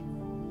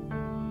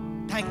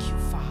 Thank you,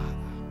 Father.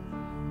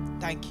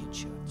 Thank you,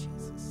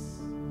 Jesus.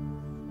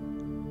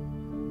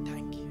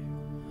 Thank you.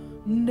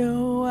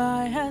 No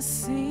eye has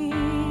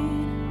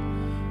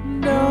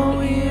seen,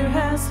 no ear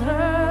has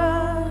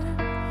heard,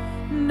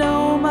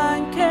 no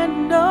mind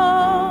can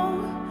know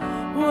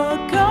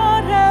what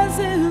God has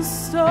in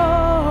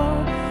store.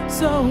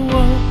 So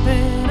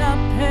open up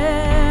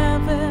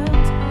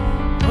heavens,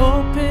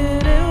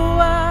 open it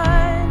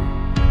wide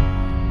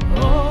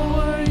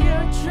over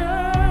your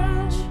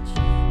church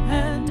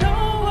and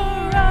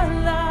over our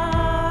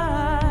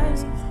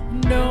lives.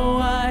 No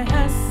eye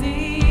has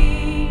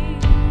seen,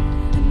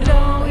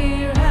 no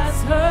ear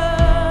has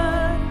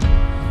heard,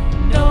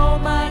 no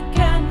mind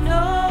can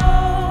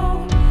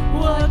know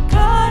what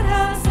God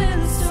has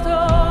in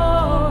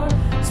store.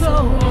 So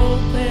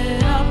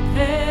open up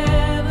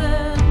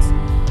heavens,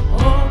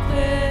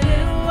 open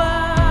it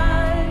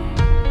wide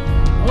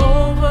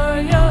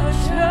over your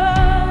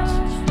church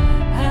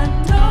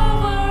and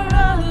over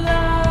our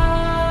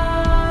lives.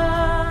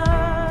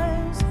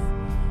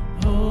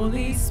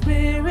 Holy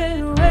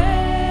Spirit,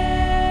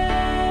 rain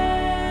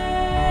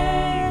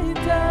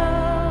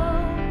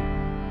down,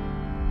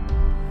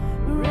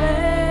 rain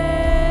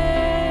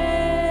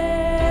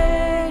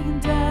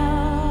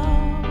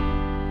down.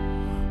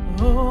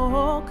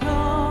 Oh,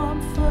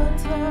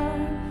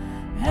 comforter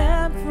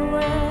and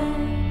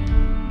friend,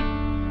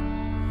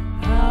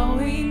 how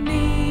we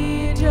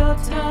need your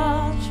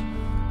touch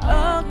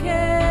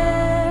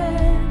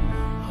again.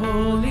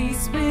 Holy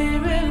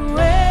Spirit,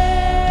 rain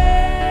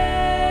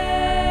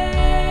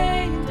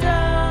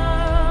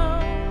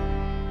down,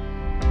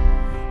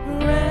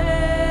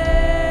 rain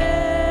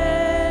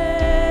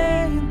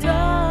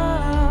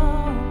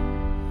down.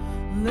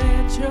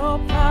 Let your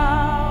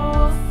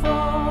power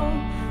fall,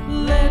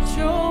 let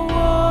your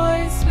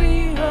voice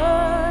be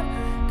heard.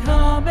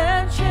 Come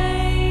and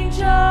change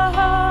our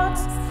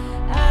hearts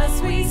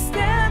as we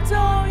stand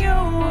on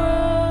your word.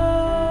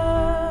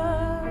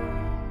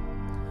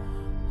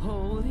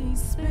 Holy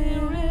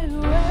Spirit,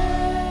 rain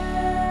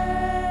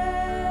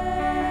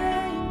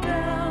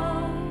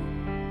down,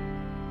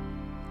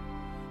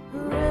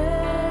 rain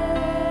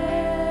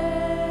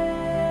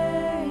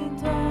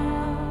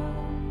down.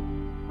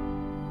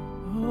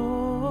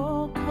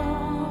 Oh,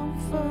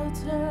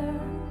 comforter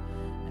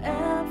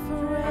and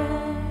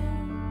friend,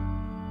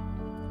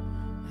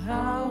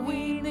 how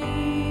we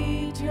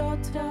need your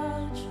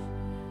touch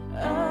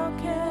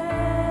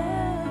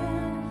again.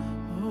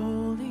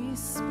 Holy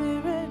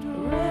Spirit,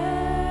 rain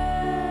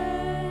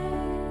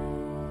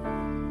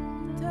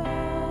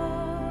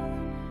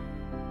down,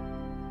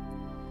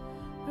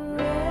 rain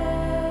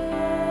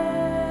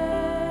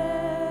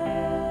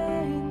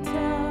down.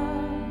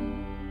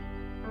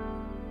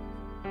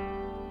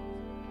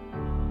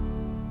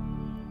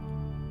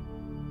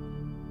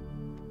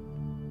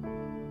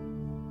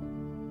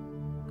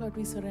 God,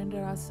 we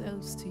surrender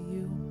ourselves to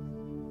you.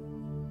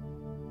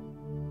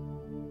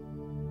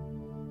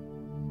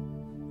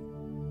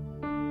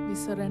 We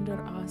surrender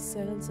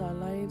ourselves, our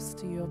lives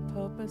to your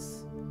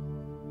purpose.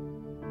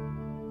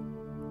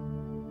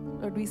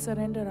 Lord, we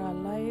surrender our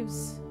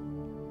lives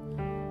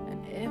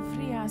and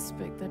every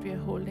aspect that we are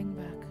holding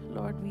back.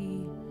 Lord,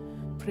 we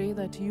pray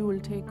that you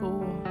will take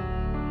over.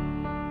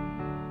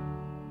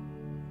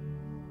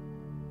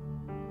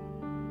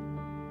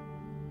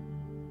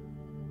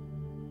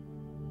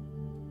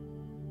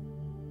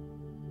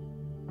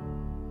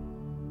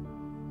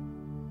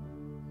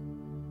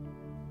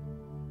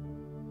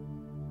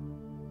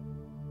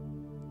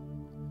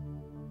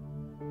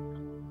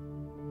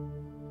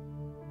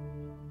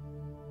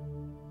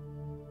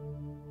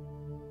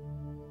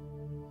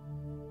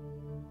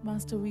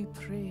 Master, we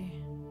pray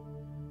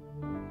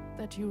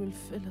that you will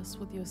fill us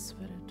with your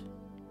Spirit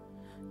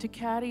to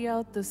carry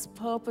out this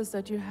purpose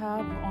that you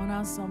have on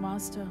us, oh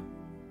Master.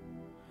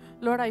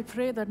 Lord, I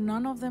pray that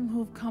none of them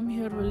who've come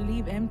here will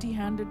leave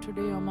empty-handed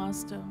today, oh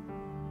Master.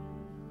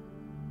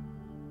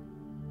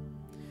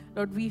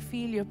 Lord, we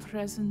feel your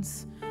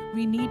presence.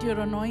 We need your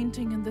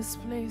anointing in this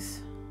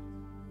place.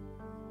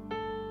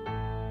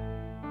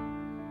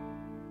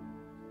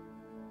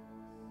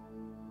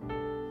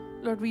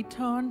 Lord, we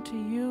turn to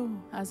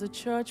you. As a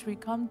church, we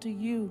come to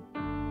you.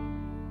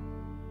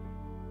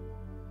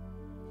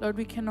 Lord,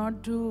 we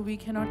cannot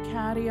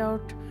carry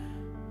out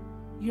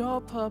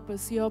your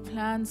purpose, your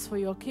plans for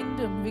your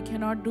kingdom. We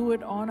cannot do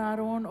it on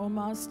our own, oh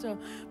Master.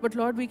 But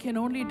Lord, we can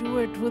only do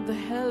it with the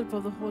help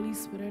of the Holy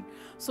Spirit.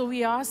 So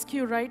we ask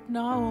you right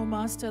now, oh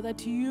Master,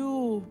 that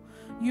you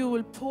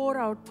will pour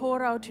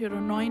out your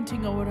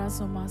anointing over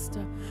us, oh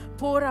Master.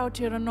 Pour out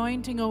your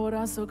anointing over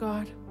us, oh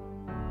God.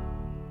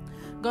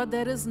 God,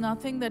 there is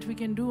nothing that we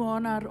can do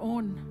on our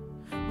own.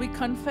 We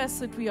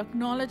confess it, we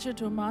acknowledge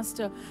it, oh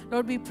Master.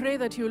 Lord, we pray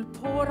that you will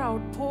pour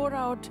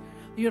out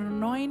your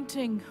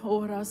anointing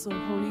over us, oh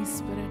Holy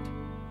Spirit.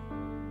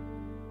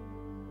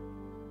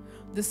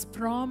 This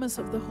promise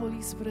of the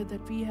Holy Spirit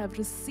that we have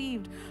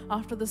received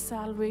after the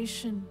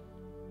salvation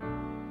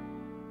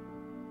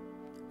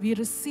We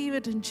receive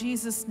it in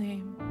Jesus'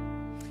 name.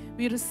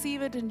 We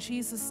receive it in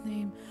Jesus'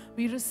 name.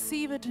 We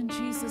receive it in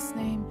Jesus'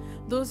 name.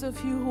 Those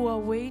of you who are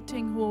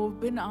waiting, who have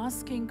been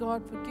asking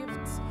God for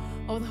gifts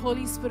of the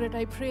Holy Spirit,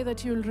 I pray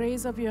that you'll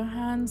raise up your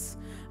hands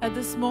at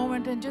this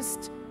moment and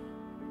just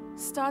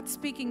start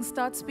speaking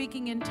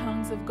in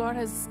tongues. If God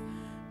has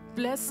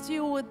blessed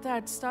you with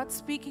that, start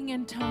speaking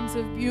in tongues.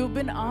 If you've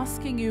been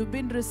asking, you've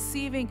been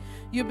receiving,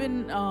 you've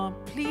been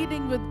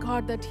pleading with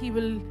God that He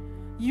will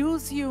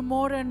use you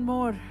more and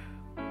more,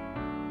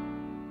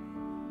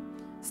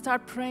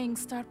 start praying,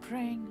 start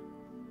praying.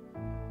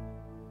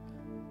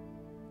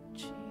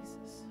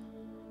 Jesus,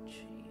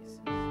 Jesus.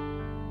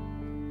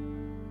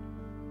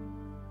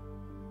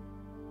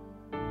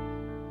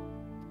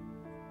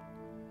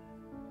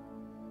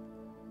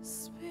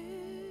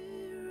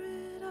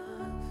 Spirit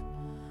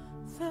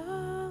of the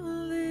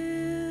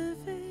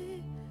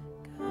living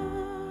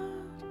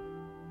God,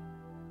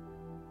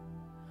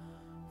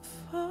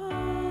 fall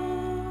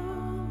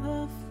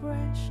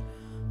afresh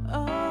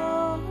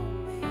on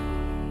me.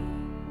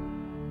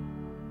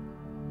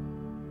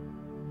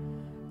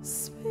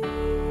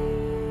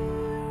 Spirit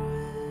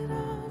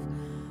of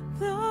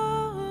the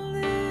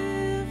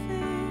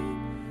living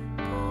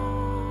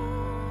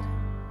God,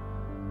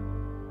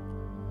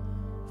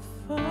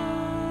 fall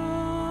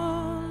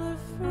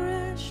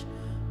afresh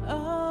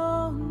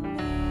on me.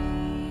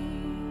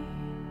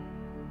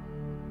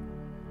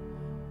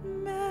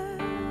 Melt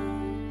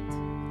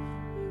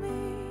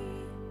me,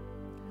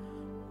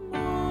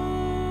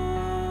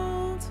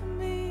 mold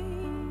me,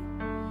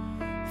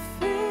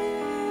 fill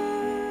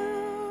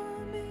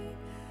me,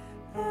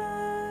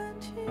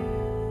 and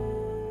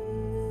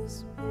use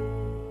me.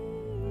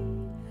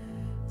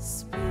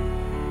 Spirit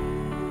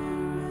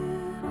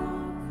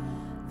of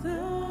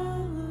the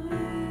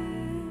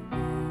living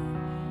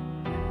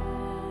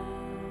God,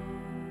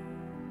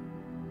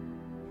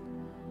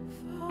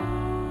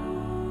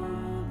 fall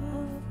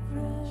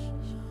afresh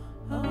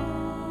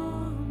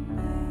on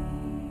me.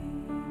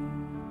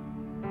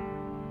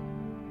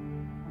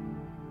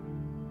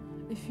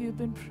 If you've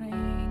been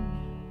praying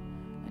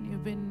and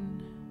you've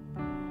been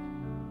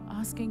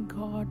asking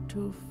God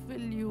to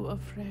fill you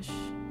afresh,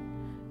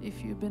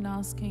 if you've been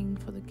asking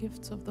for the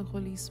gifts of the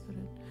Holy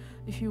Spirit,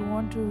 if you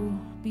want to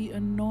be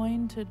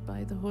anointed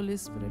by the Holy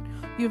Spirit,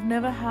 you've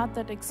never had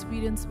that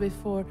experience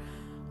before,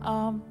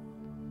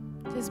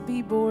 just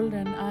be bold,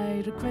 and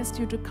I request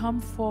you to come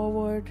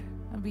forward.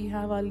 We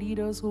have our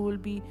leaders who will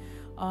be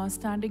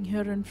standing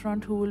here in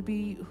front, who will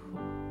be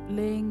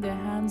laying their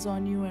hands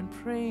on you and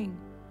praying.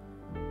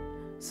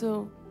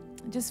 So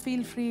just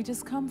feel free,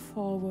 just come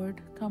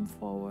forward, come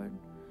forward.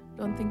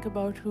 Don't think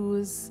about who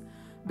is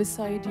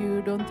beside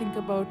you. Don't think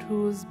about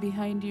who's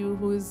behind you,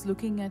 who is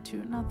looking at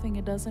you. Nothing,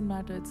 it doesn't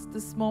matter.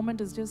 This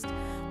moment is just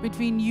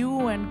between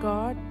you and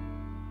God.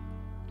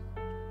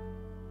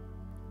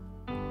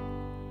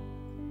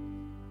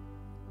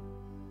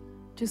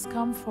 Just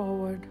come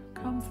forward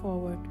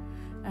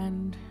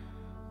and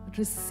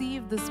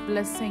receive this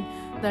blessing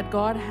that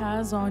God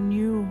has on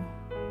you,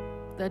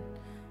 that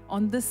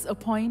on this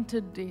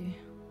appointed day.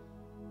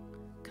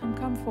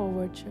 Come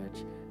forward,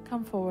 church.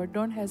 Come forward.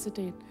 Don't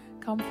hesitate.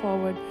 Come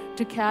forward.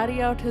 To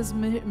carry out His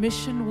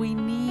mission, we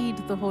need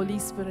the Holy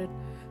Spirit.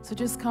 So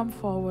just come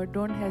forward.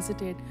 Don't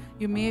hesitate.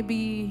 You may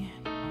be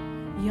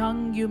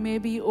young, you may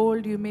be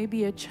old, you may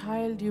be a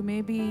child, you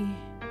may be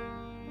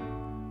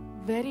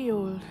very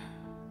old.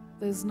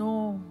 There's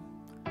no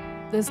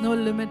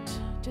limit.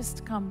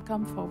 Just come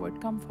forward,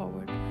 come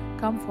forward,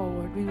 come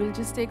forward. We will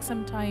just take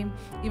some time,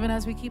 even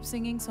as we keep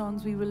singing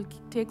songs, we will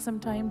take some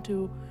time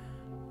to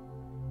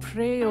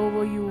pray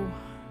over you.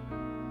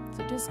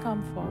 So just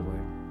come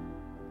forward.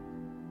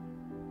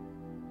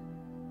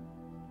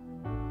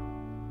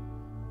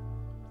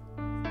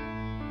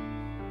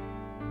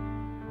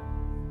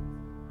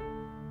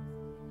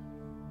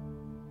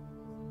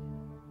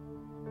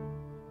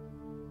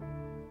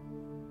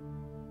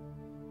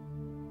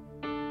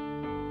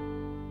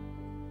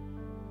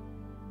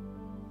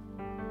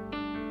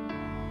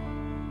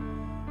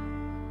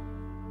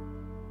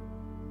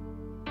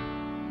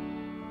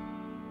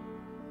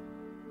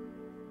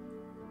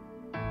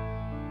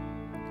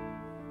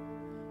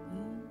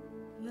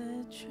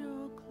 Let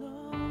your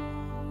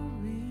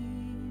glory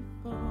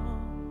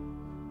fall.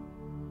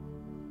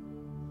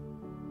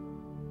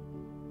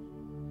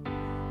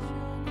 Let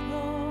your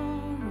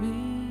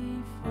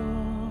glory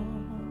fall.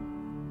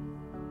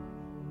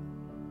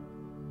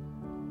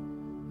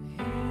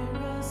 Hear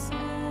us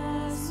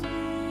as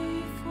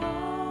we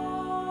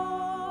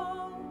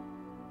call.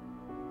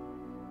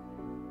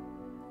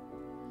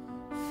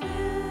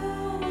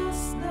 Fill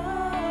us now.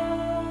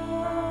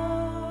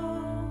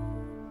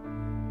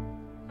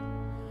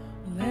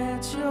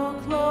 Let your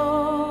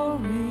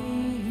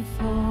glory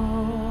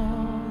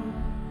fall.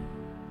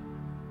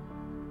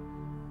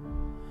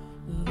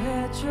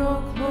 Let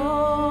your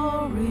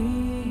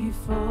glory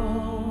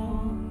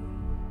fall.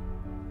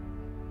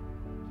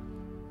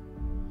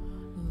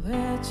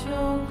 Let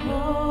your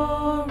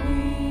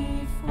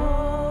glory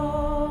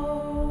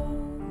fall.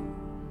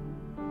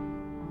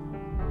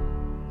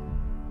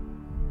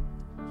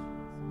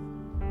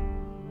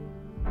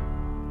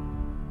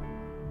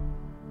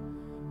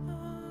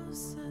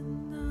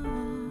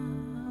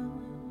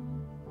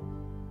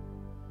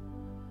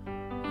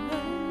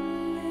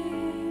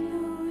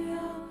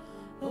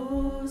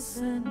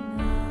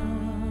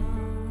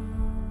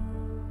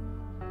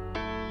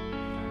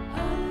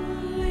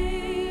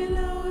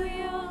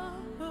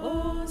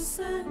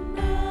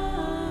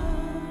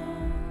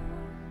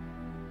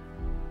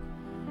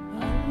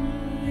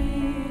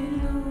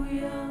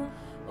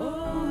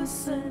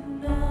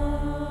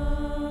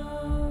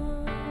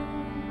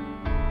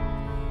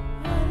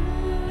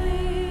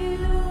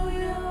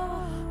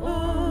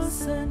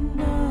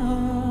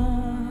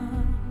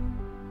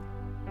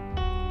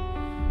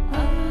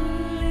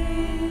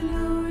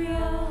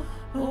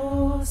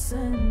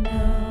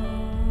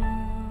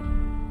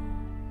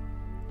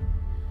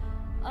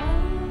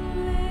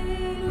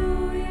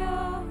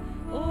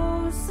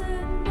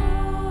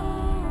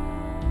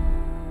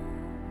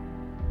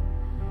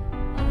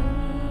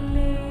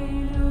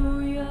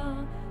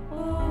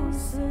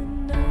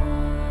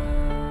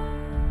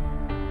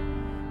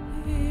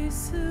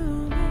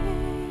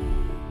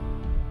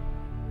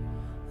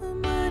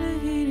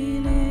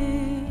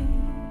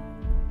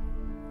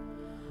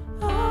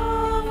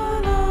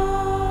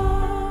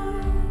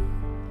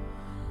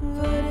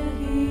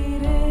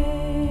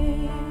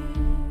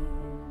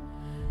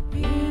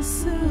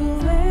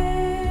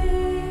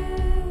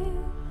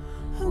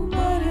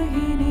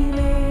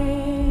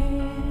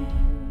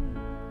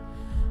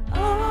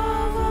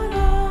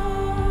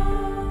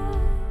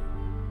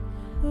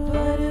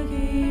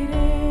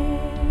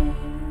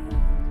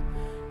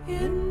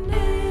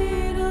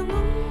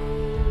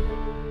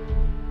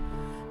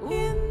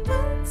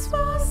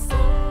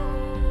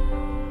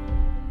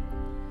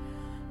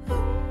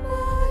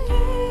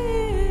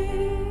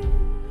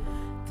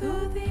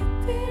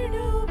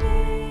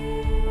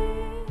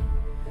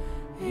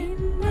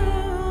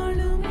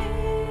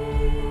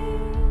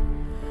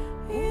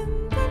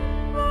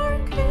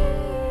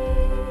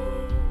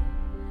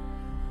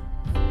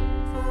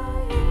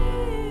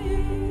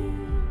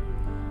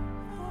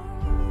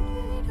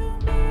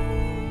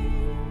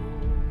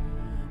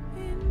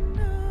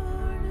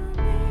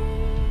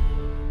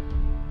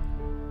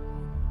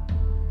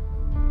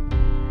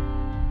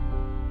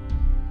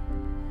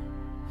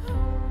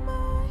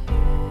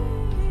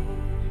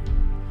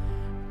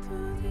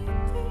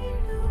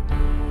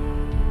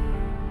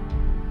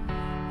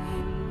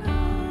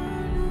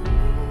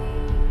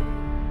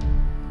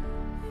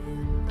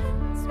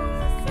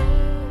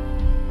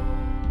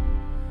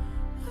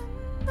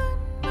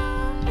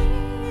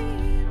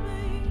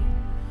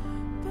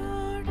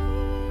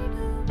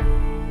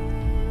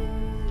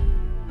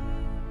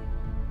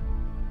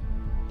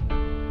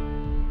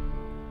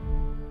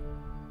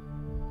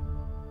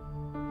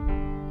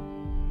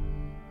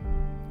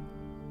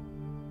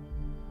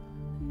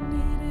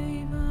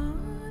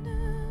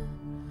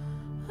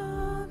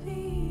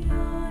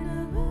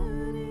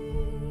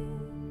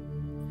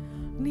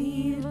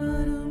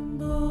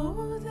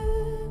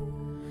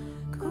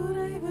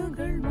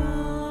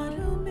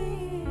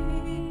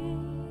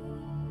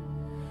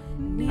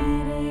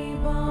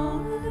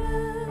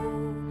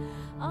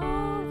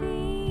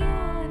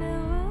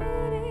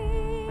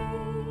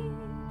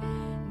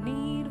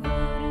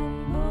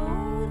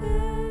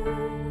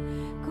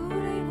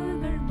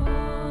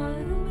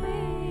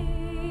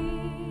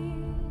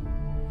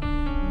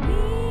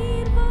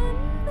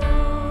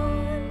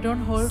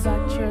 Don't hold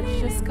back, church.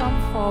 Just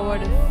come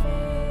forward.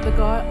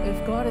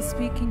 If God is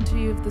speaking to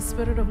you, if the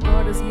Spirit of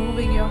God is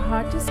moving your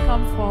heart, just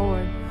come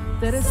forward.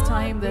 There is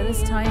time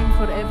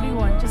for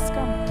everyone. Just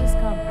come, just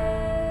come.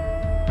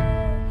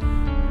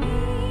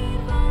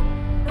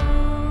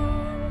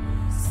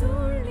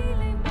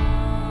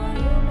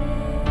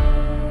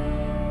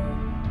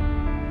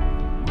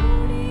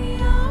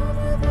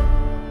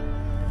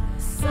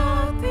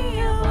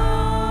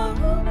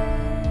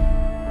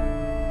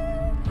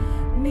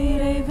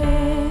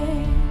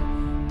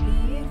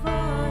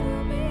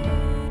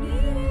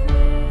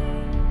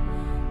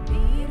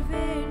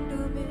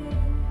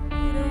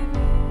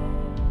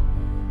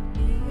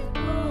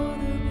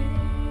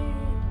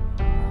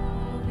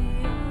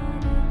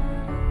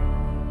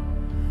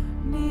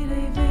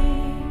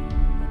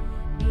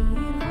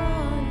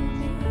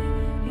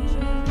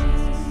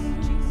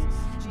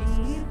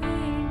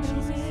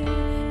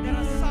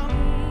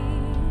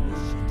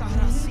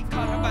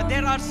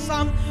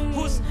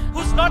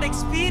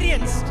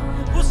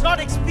 Who's not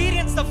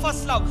experienced the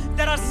first love.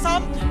 There are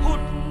some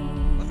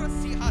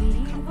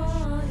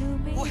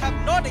who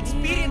have not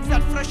experienced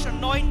that fresh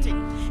anointing.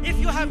 If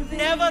you have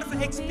never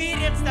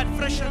experienced that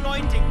fresh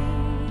anointing,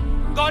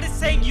 God is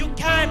saying you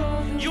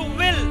can, you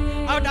will,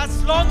 and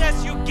as long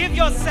as you give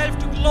yourself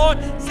to the Lord,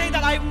 say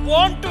that I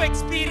want to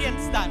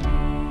experience that.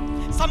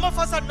 Some of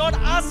us are not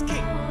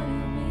asking.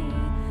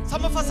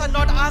 Some of us are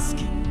not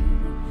asking.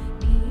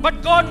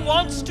 But God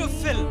wants to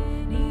fill.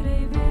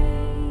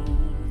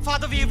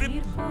 Father,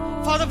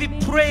 we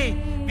pray,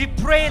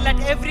 let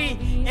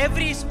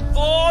every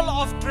wall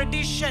of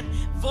tradition,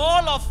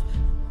 wall of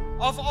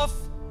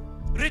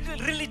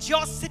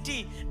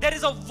religiosity, there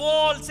is a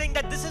wall saying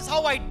that this is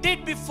how I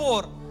did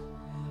before.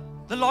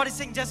 The Lord is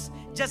saying just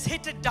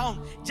hit it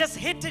down, just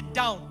hit it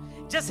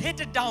down, just hit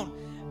it down,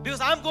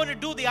 because I'm going to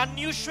do the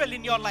unusual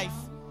in your life.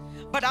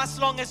 But as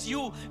long as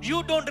you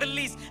don't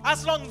release,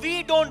 as long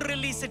we don't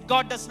release it,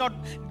 God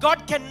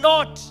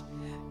cannot.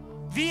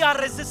 We are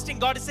resisting.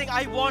 God is saying,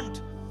 I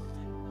want.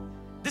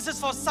 This is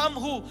for some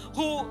who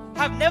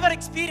have never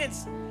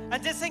experienced,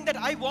 and they're saying that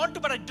I want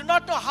to, but I do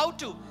not know how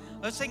to.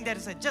 I'm saying there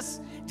is a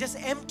just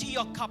empty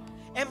your cup,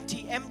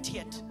 empty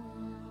it.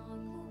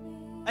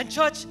 And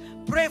church,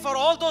 pray for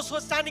all those who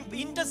are standing.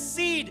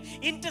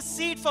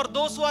 Intercede for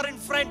those who are in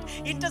front.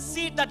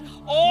 Intercede that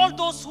all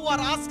those who are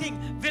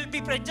asking will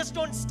be prayed. Just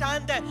don't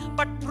stand there,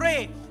 but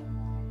pray.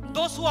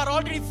 Those who are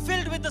already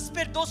filled with the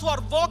Spirit, those who are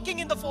walking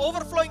in the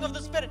overflowing of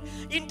the Spirit,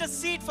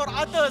 intercede for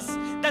others,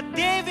 that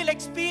they will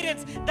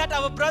experience, that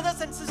our brothers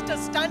and sisters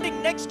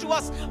standing next to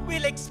us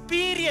will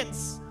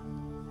experience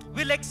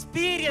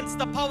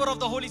the power of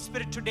the Holy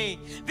Spirit today.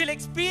 Will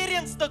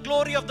experience the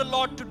glory of the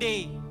Lord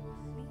today.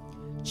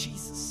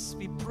 Jesus,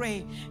 we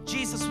pray.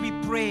 Jesus, we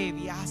pray.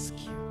 We ask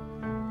you.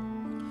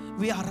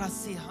 We are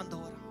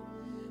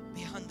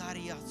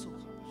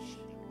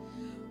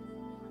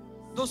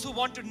those who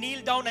want to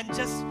kneel down and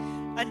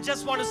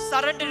just want to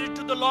surrender it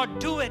to the Lord,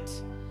 do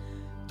it.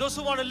 Those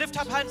who want to lift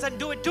up hands and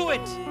do it, do it.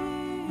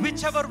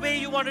 Whichever way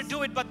you want to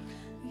do it, but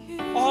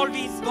all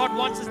God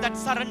wants is that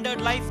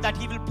surrendered life, that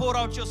He will pour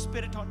out your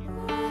Spirit on you.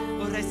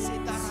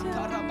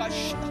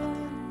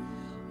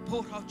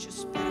 Pour out your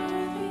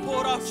Spirit.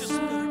 Pour out your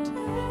Spirit.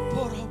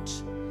 Pour out.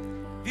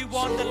 We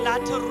want the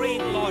latter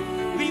rain, Lord.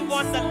 We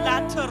want the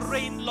latter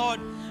rain, Lord.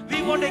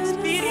 We want to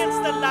experience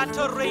the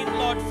latter rain,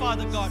 Lord,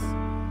 Father God.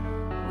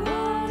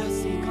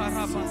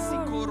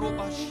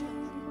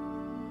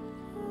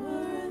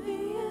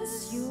 Worthy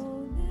is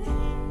your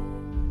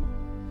name,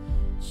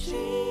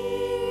 Jesus.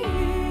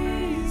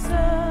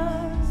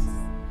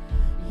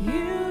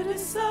 You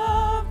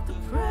deserve the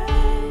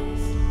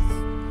praise.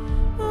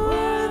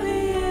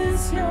 Worthy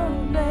is your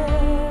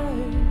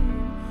name.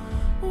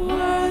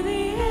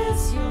 Worthy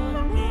is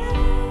your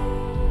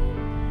name,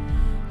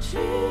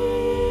 Jesus.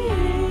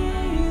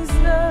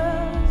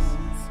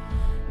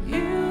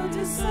 You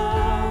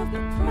deserve the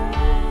praise.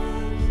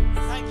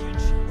 Thank you,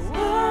 Jesus.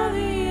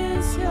 Worthy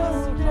is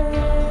your name.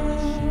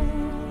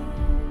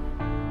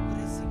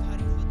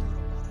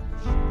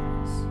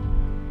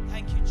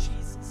 Thank you,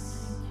 Jesus.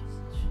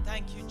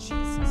 Thank you,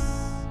 Jesus.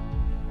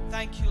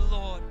 Thank you,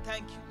 Lord.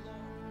 Thank you,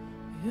 Lord.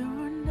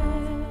 Your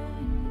name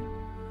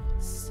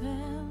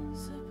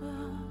stands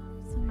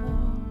above them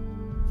all.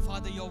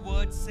 Father, your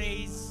word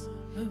says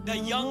the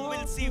young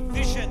will see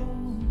vision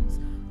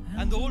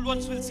and the old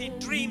ones will see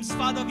dreams.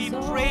 Father, we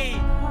pray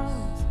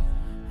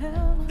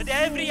that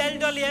every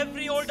elderly,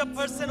 every older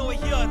person over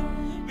here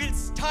will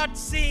start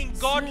seeing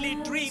godly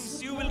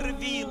dreams you will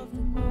reveal.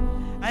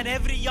 And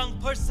every young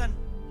person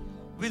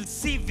will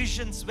see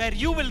visions where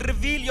you will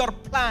reveal your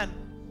plan.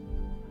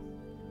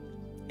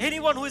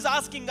 Anyone who is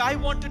asking, I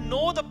want to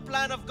know the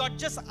plan of God,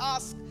 just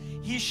ask,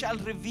 He shall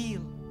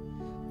reveal.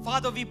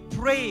 Father, we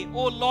pray,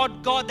 oh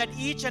Lord God, that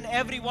each and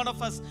every one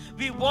of us,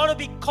 we want to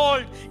be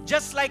called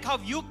just like how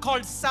you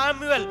called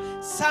Samuel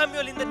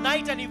in the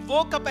night, and he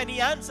woke up and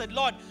he answered.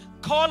 Lord,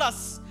 call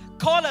us,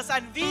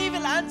 and we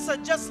will answer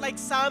just like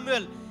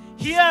Samuel.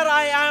 Here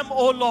I am,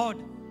 oh Lord.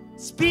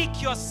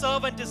 Speak, your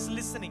servant is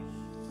listening.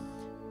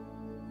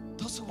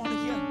 Those who want to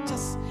hear,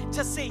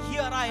 just say,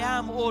 here I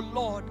am, oh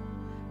Lord.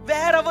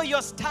 Wherever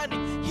you're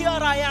standing, here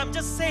I am.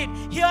 Just say it,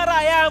 here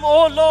I am,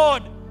 oh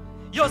Lord.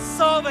 Your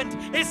servant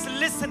is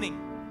listening.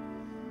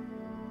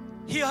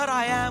 Here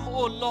I am,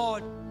 oh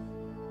Lord.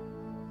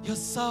 Your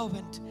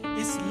servant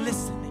is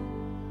listening.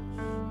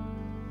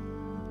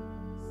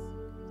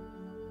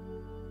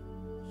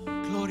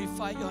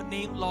 Glorify your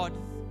name, Lord.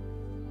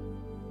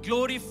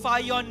 Glorify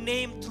your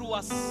name through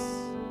us.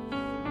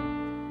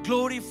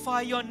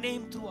 Glorify your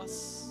name through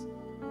us.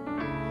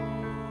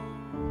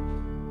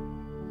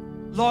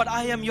 Lord,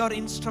 I am your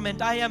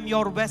instrument. I am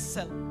your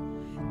vessel.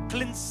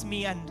 Cleanse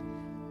me and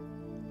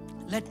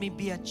let me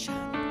be a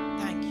channel.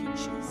 Thank you,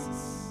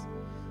 Jesus.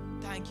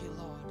 Thank you,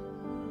 Lord.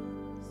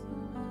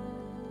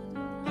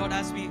 Lord,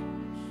 as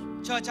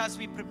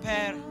we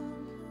prepare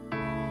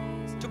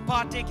to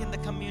partake in the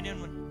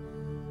communion,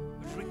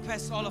 we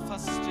request all of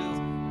us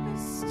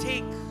to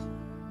take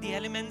the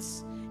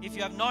elements. If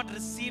you have not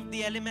received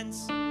the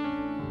elements,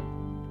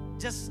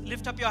 just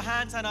lift up your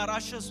hands and our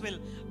ushers will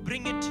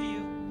bring it to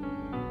you.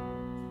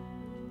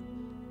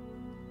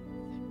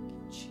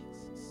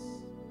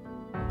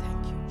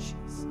 Thank you,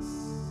 Jesus.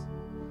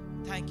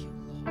 Thank you,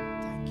 Lord.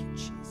 Thank you,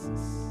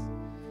 Jesus.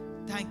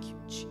 Thank you,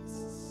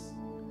 Jesus.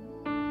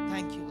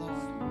 Thank you, Lord.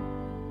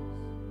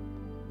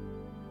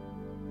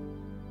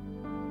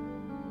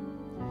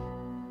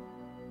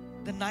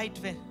 The night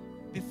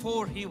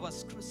before he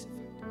was crucified,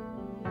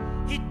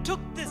 he took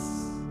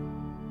this.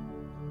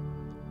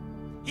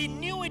 He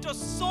knew it was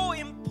so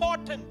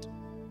important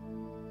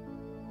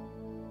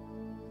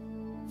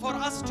for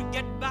us to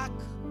get back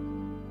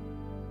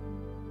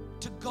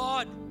to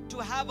God, to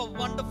have a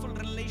wonderful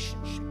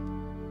relationship.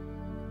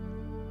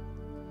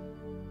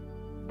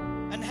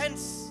 And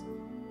hence,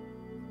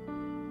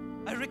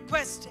 I request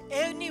request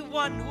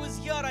anyone who is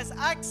here has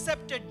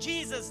accepted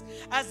Jesus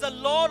as the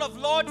Lord of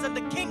Lords and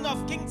the King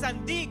of Kings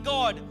and the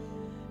God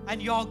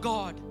and your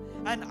God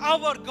and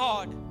our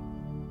God.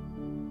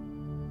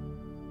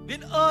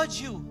 We'll urge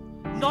you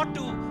not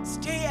to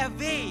stay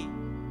away.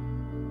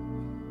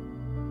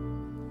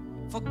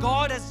 For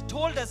God has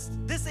told us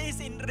this is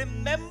in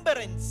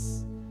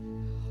remembrance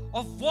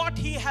of what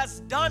He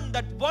has done,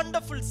 that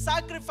wonderful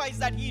sacrifice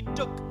that He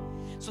took,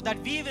 so that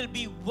we will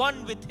be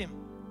one with Him.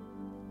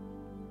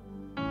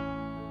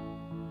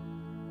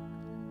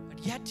 But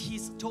yet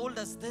He's told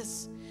us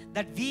this,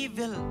 that we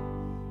will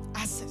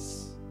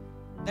assess,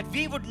 that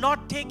we would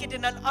not take it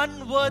in an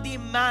unworthy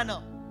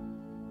manner.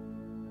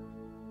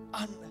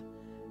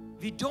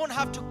 We don't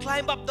have to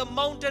climb up the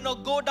mountain or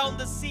go down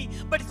the sea,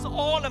 but it's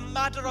all a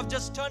matter of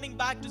just turning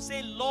back to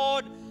say,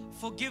 Lord,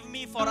 forgive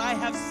me, for I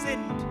have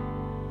sinned.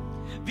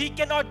 We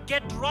cannot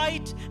get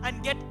right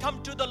and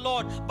come to the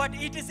Lord, but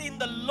it is in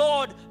the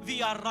Lord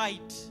we are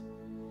right.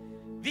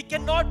 We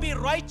cannot be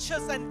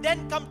righteous and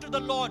then come to the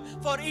Lord,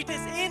 for it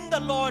is in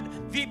the Lord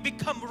we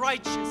become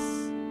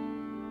righteous.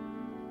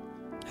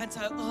 Hence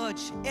I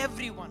urge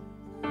everyone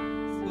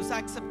who's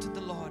accepted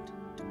the Lord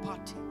to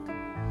partake.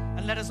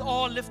 And let us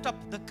all lift up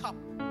the cup.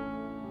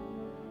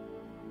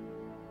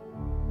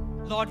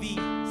 Lord, we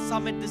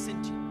submit this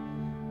into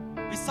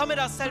you. We submit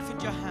ourselves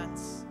into your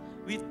hands.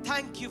 We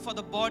thank you for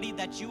the body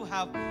that you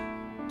have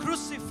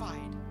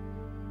crucified,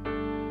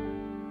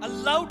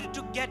 allowed it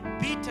to get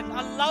beaten,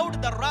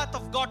 allowed the wrath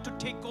of God to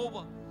take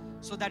over,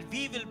 so that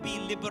we will be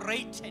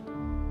liberated.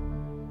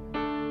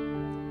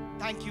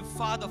 Thank you,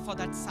 Father, for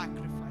that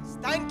sacrifice.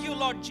 Thank you,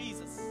 Lord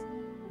Jesus.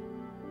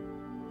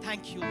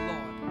 Thank you,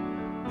 Lord.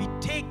 We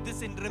take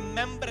this in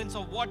remembrance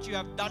of what you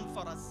have done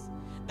for us,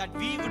 that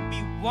we would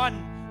be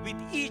one with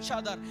each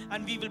other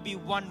and we will be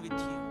one with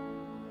you.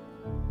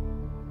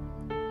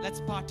 Let's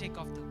partake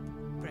of the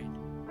bread.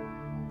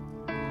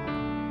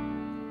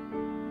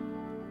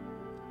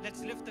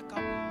 Let's lift the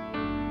cup.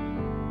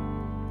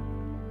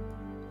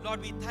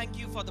 Lord, we thank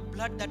you for the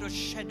blood that was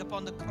shed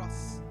upon the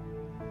cross.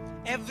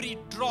 Every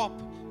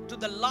drop to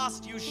the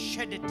last you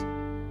shed it,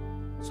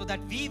 so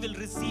that we will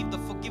receive the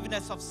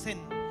forgiveness of sin,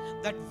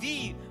 that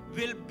we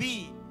will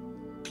be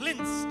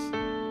cleansed.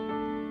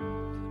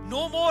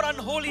 No more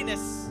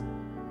unholiness.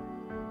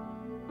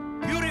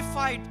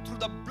 Purified through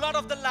the blood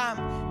of the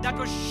Lamb that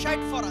was shed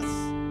for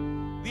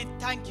us. We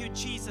thank you,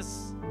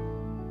 Jesus.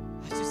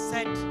 As you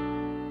said,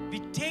 we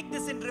take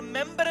this in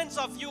remembrance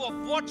of you,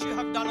 of what you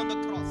have done on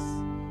the cross.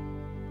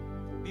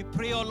 We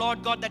pray, oh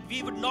Lord God, that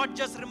we would not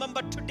just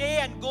remember today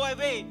and go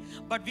away,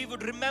 but we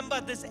would remember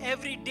this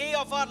every day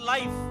of our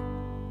life,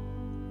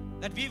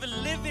 that we will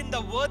live in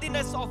the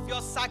worthiness of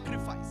your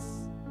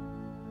sacrifice.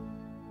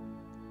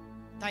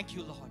 Thank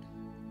you, Lord.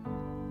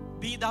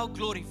 Be thou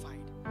glorified.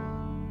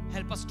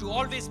 Help us to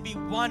always be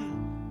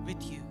one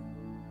with you.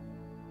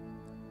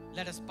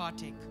 Let us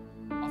partake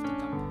of the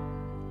cup.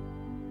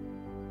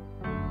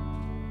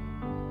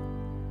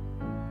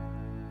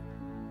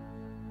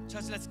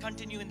 Church, let's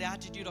continue in the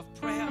attitude of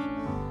prayer,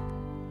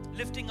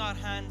 lifting our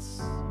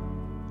hands,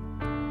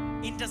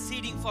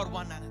 interceding for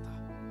one another.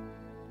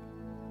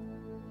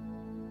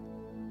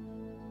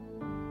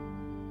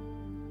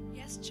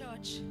 Yes,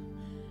 church,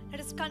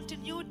 let us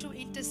continue to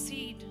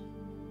intercede,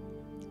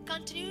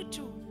 continue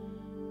to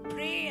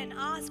pray and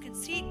ask and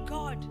seek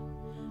God.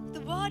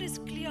 The word is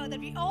clear that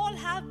we all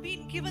have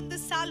been given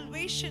this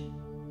salvation,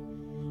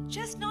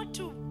 just not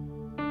to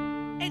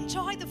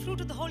enjoy the fruit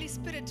of the Holy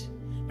Spirit,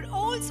 but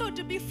also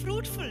to be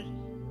fruitful.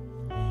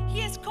 He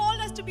has called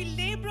us to be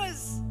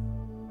laborers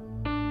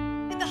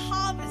in the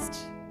harvest.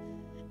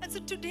 And so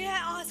today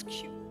I ask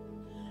you,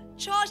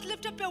 church,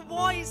 lift up your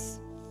voice,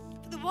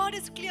 for the word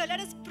is clear. Let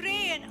us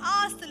pray and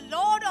ask the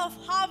Lord of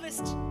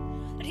harvest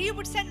that He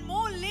would send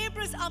more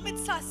laborers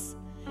amidst us,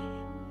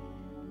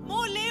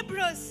 more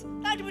laborers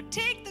that would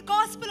take the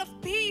gospel of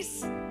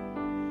peace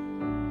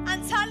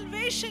and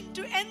salvation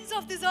to ends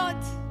of this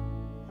earth.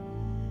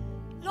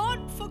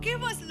 Lord,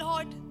 forgive us,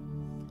 Lord,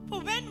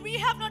 for when we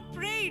have not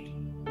prayed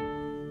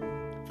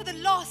for the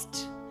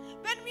lost,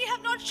 when we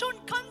have not shown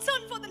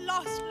concern for the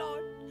lost,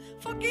 Lord,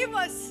 forgive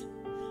us.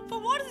 For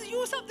what is the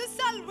use of this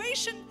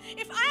salvation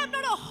if I am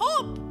not a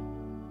hope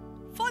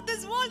for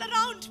this world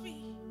around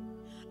me?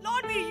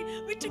 Lord,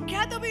 we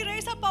together we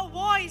raise up our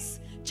voice.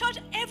 Church,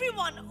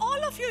 everyone,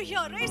 all of you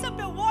here, raise up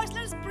your voice.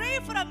 Let us pray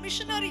for our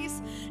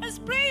missionaries. Let us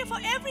pray for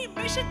every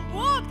mission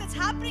work that's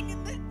happening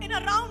in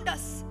around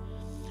us.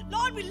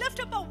 Lord, we lift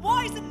up our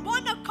voice in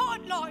one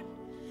accord, Lord.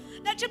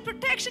 Let your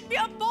protection be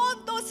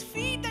upon those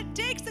feet that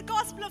takes the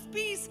gospel of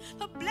peace.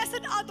 For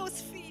blessed are those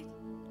feet.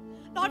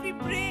 Lord, we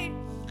pray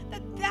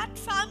that that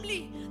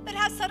family that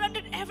has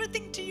surrendered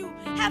everything to you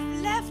have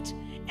left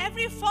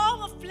every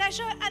form of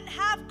pleasure and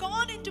have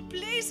gone into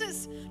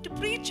places to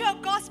preach your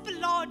gospel,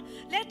 Lord.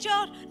 Let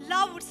your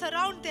love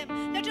surround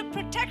them. Let your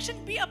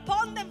protection be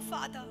upon them,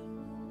 Father.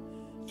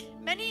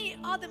 Many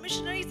are the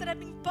missionaries that are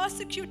being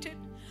persecuted.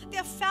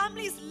 Their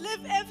families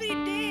live every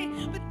day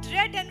with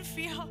dread and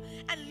fear.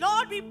 And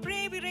Lord, we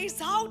pray, we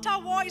raise out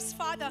our voice,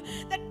 Father,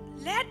 that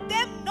Let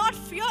them not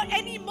fear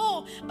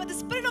anymore, but the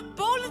spirit of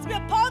boldness be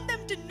upon them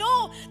to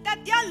know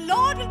that their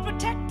Lord will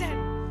protect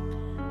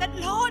them. That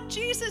Lord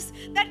Jesus,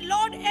 that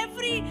Lord,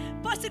 every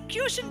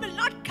persecution will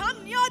not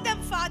come near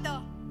them,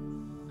 Father.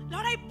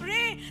 Lord, I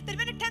pray that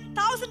when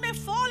 10,000 may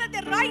fall at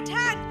their right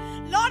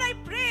hand, Lord, I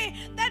pray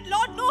that,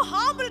 Lord, no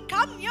harm will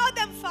come near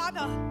them,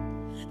 Father.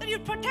 That you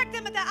protect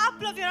them at the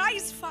apple of your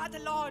eyes, Father,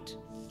 Lord.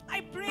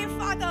 I pray,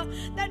 Father,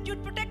 that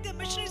you'd protect the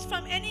missionaries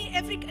from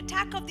every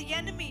attack of the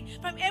enemy,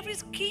 from every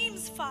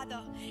schemes,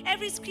 Father,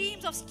 every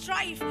schemes of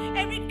strife,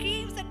 every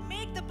schemes that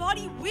make the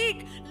body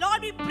weak.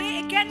 Lord, we pray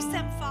against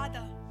them,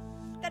 Father.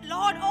 That,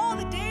 Lord, all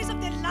the days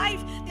of their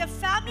life, their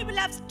family will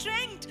have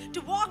strength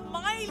to walk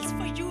miles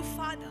for you,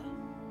 Father.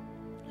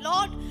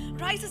 Lord,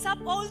 rise us up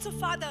also,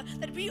 Father,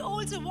 that we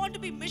also want to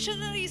be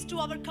missionaries to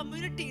our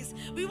communities.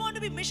 We want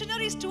to be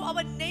missionaries to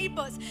our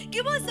neighbors.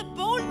 Give us the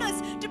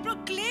boldness to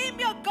proclaim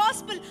your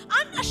gospel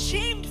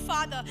unashamed,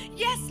 Father.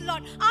 Yes,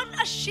 Lord,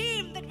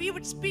 unashamed that we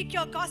would speak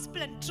your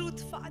gospel and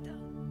truth, Father.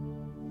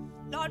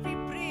 Lord, we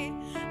pray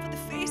for the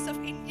face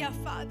of India,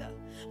 Father.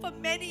 For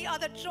many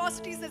other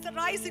atrocities that are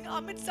rising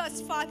amidst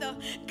us, Father.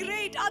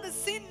 Great are the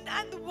sin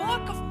and the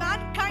work of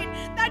mankind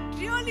that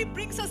really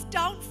brings us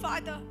down,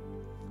 Father.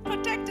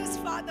 Protect us,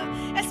 Father,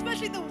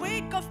 especially in the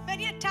wake of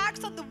many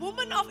attacks on the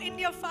women of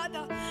India,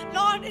 Father.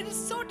 Lord, it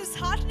is so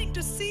disheartening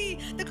to see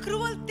the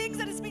cruel things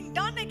that is being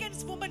done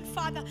against women,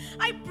 Father.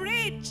 I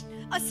pray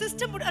a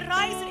system would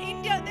arise in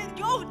India that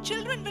your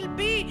children will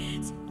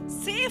be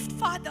saved,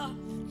 Father.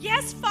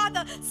 Yes,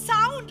 Father,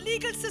 sound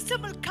legal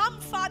system will come,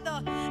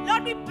 Father.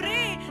 Lord, we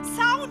pray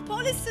sound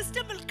police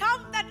system will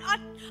come, that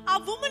our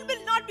women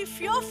will not be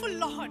fearful,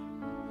 Lord.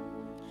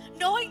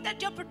 Knowing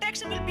that your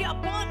protection will be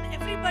upon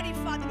everybody,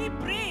 Father. We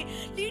pray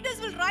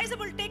leaders will rise up,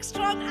 will take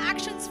strong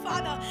actions,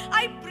 Father.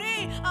 I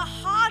pray a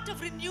heart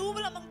of renewal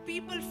among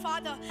people,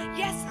 Father.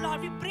 Yes,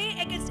 Lord, we pray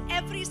against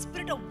every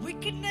spirit of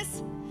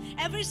wickedness,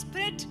 every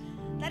spirit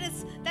that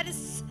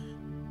is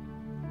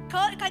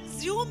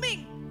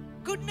consuming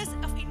goodness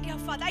of India,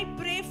 Father. I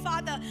pray,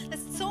 Father, the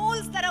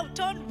souls that have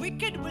turned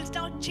wicked will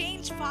now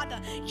change, Father.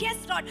 Yes,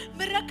 Lord,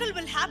 miracle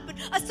will happen.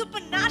 A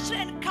supernatural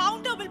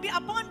encounter will be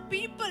upon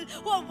people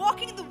who are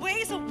walking in the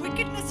ways of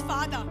wickedness,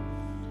 Father.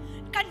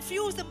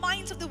 Confuse the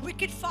minds of the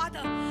wicked,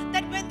 Father,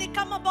 that when they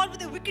come about with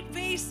the wicked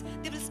ways,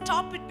 they will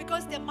stop it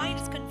because their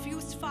mind is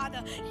confused,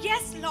 Father.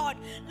 Yes, Lord.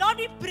 Lord,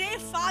 we pray,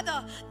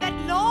 Father, that,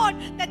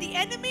 Lord, that the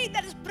enemy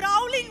that is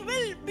prowling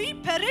will be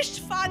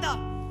perished, Father.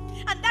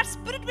 And that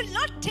spirit will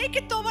not take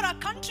it over our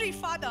country,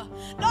 Father.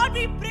 Lord,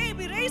 we pray,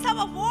 we raise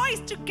our voice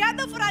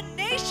together for our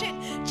nation.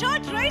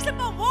 Church, raise up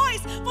our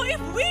voice, for if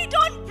we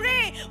don't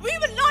pray, we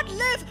will not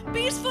live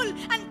peaceful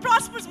and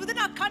prosperous within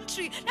our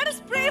country. Let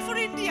us pray for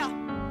India.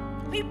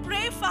 We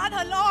pray,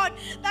 Father, Lord,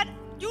 that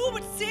you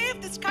would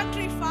save this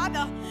country,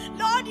 Father.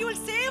 Lord, you will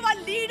save our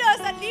leaders.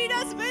 Our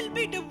leaders will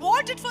be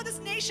devoted for this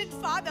nation,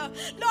 Father.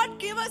 Lord,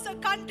 give us a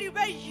country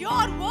where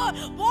your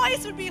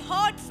voice will be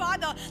heard,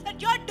 Father.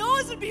 That your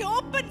doors will be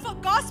open for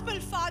gospel,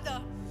 Father.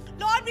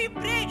 Lord, we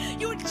pray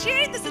you will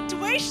change the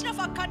situation of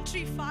our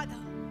country, Father.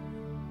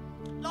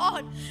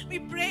 Lord, we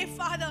pray,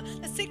 Father,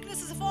 the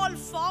sicknesses of all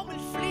form will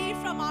flee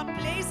from our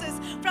places,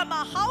 from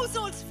our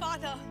households,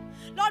 Father.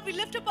 Lord, we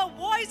lift up our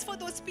voice for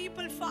those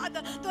people,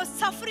 Father, those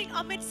suffering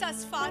amidst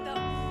us, Father.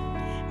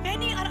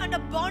 Many are under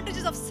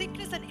bondages of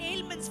sickness and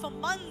ailments for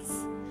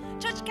months.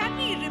 Church, can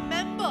we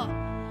remember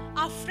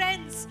our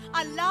friends,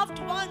 our loved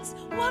ones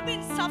who have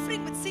been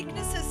suffering with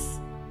sicknesses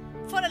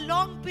for a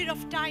long period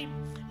of time?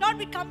 Lord,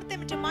 we commit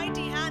them into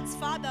mighty hands,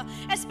 Father.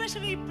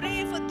 Especially we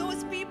pray for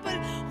those people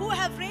who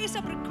have raised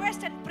up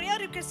requests and prayer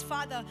requests,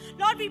 Father.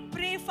 Lord, we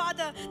pray,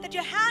 Father, that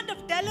your hand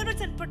of deliverance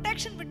and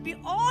protection would be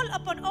all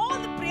upon all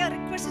the prayer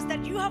requests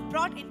that you have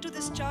brought into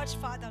this church,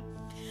 Father.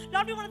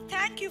 Lord, we want to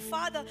thank you,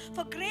 Father,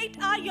 for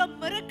great are your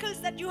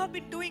miracles that you have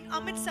been doing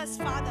amidst us,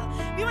 Father.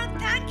 We want to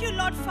thank you,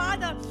 Lord,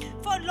 Father,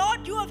 for,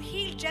 Lord, you have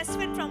healed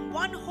Jeswin from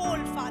one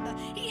hole, Father.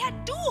 He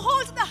had 2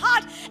 holes in the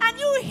heart, and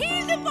you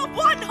healed him from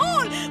one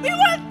hole. We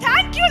want to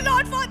thank you,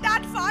 Lord, for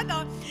that,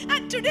 Father.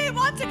 And today,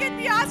 once again,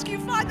 we ask you,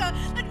 Father,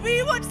 that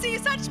we would see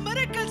such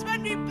miracles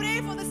when we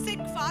pray for the sick,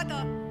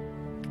 Father.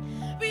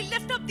 We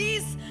lift up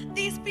these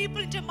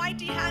people into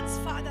mighty hands,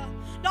 Father.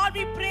 Lord,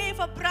 we pray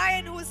for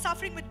Brian, who is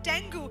suffering with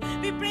dengue.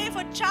 We pray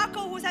for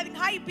Chaco, who is having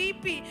high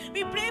BP.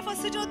 We pray for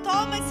Sijo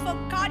Thomas for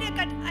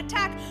cardiac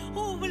attack,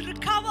 who will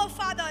recover,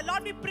 Father.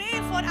 Lord, we pray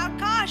for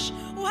Akash,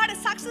 who had a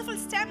successful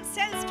stem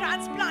cells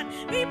transplant.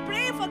 We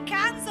pray for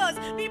cancers.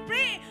 We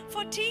pray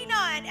for Tina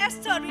and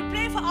Esther. We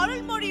pray for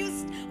Arul Modi,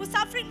 who's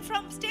suffering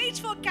from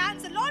stage 4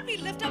 cancer. Lord, we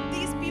lift up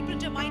these people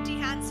into mighty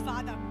hands,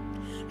 Father.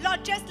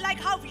 Lord, just like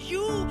how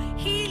you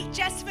healed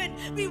Jeswin,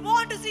 we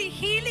want to see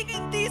healing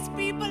in these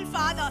people,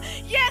 Father.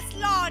 Yes,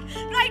 Lord.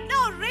 Right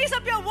now, raise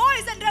up your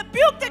voice and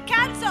rebuke the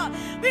cancer.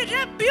 We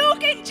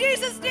rebuke in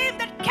Jesus' name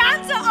that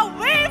cancer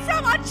away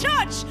from our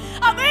church,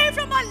 away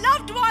from our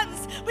loved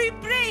ones. We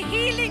pray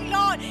healing,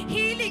 Lord,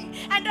 healing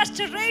and and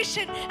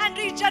restoration and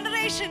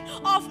regeneration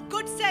of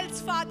good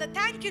cells, Father.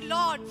 Thank you,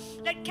 Lord.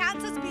 Let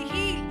cancers be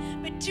healed.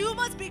 May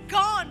tumors be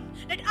gone.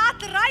 Let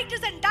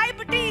arthritis and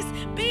diabetes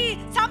be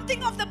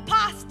something of the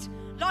past.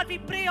 Lord, we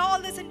pray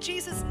all this in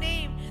Jesus'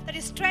 name, that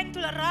His strength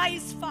will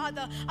arise,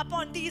 Father,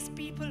 upon these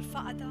people,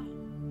 Father.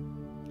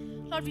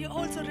 Lord, we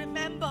also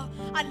remember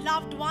our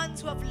loved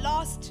ones who have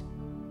lost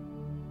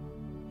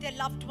their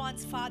loved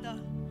ones, Father.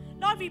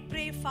 Lord, we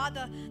pray,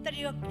 Father, that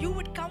you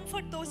would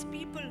comfort those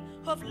people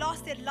who have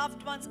lost their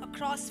loved ones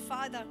across,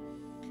 Father.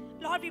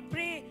 Lord, we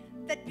pray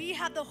that we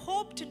have the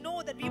hope to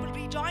know that we will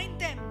rejoin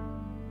them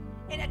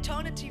in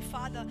eternity,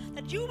 Father,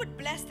 that you would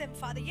bless them,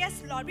 Father.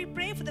 Yes, Lord, we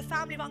pray for the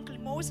family of Uncle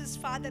Moses,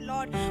 Father,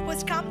 Lord, who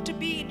has come to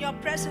be in your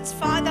presence,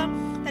 Father,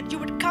 that you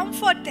would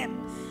comfort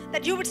them,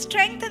 that you would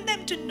strengthen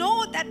them to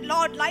know that,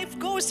 Lord, life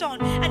goes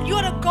on, and you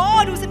are a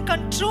God who's in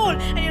control,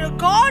 and you're a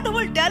God who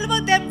will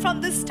deliver them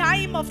from this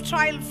time of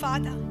trial,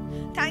 Father.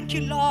 Thank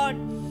you, Lord.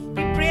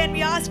 We pray and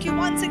we ask you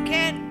once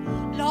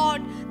again,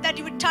 Lord, that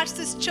you would touch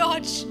this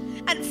church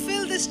and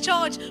fill this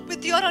church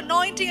with your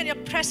anointing and your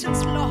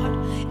presence, Lord.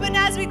 Even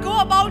as we go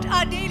about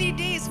our daily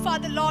days,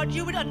 Father, Lord,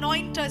 you would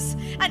anoint us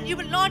and you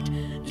will not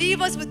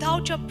leave us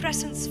without your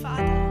presence,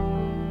 Father.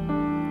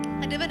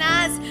 And even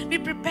as we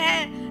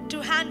prepare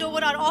to hand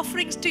over our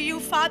offerings to you,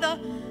 Father,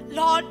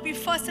 Lord, we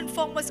first and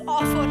foremost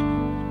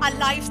offer our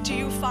lives to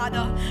you,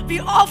 Father. We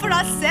offer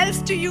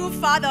ourselves to you,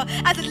 Father,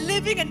 as a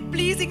living and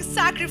pleasing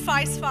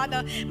sacrifice,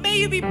 Father. May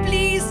you be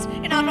pleased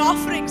in our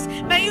offerings.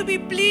 May you be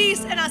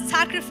pleased in our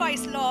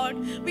sacrifice, Lord.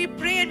 We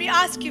pray and we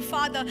ask you,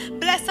 Father,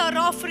 bless our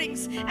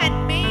offerings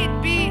and may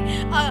it be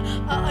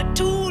a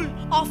tool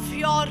of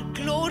your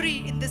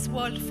glory in this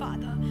world,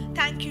 Father.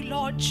 Thank you,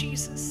 Lord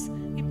Jesus.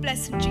 We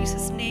bless in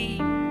Jesus'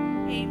 name.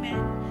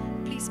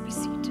 Amen. Please be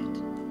seated.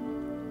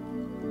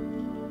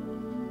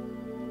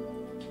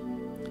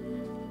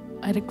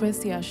 I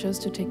request the ushers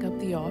to take up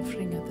the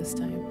offering at this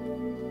time.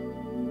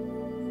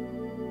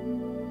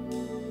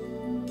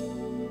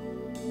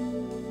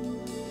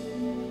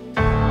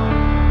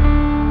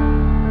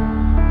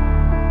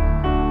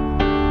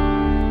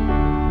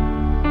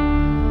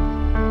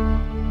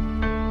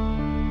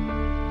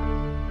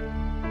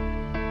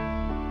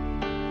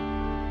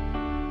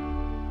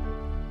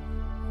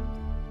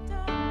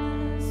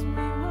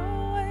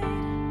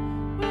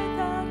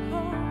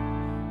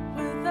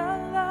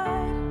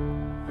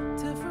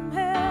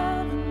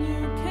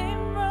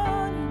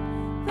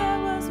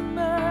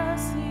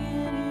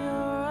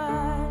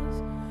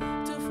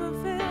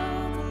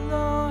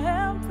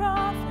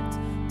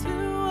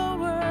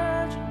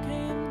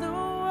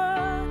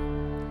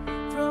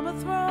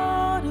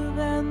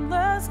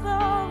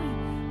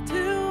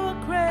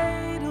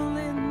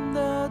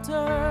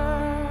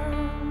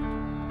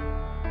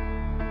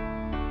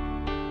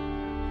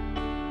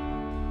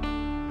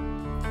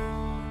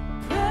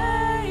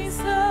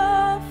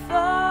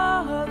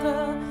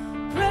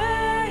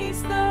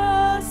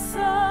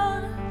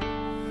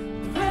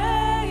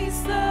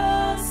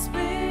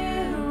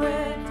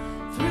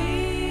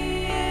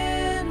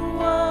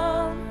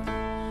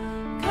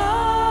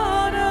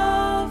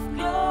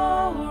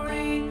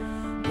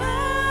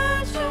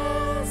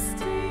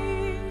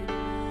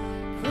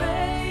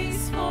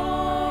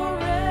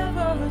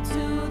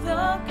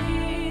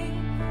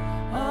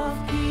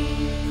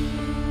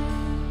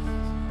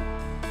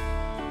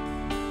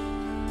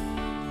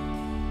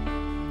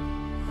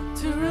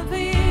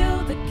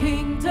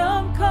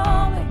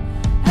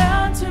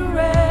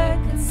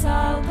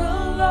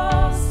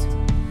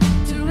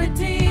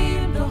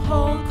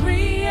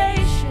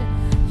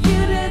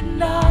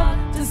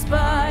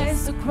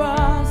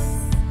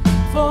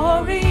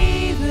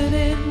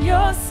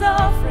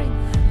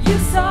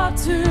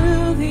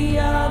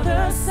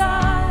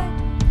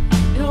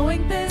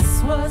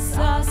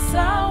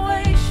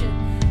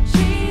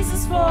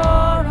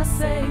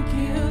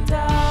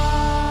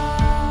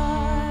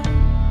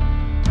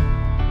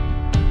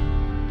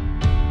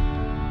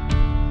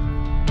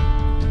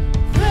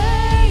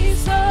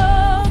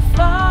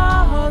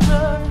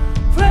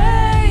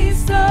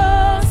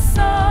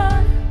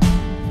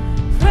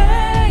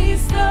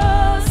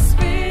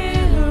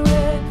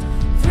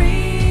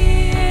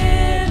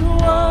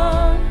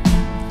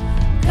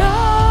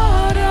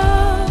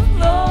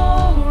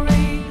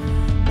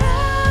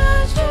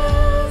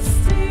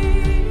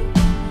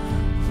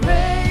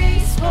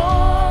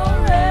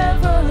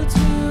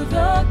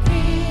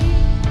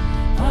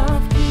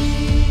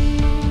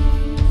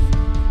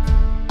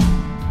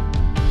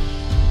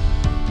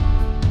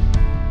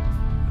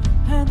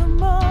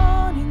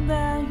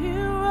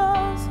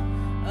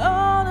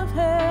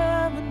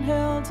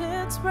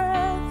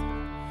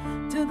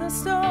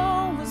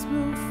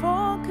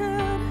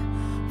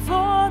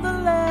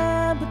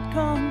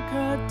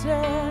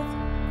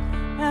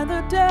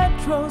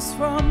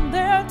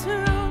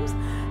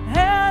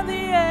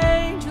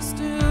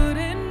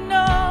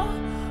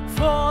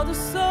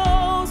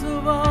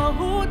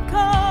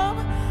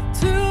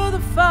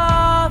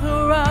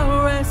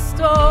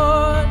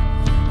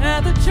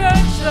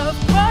 Church of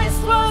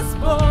Christ was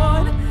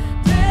born,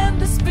 then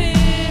the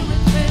Spirit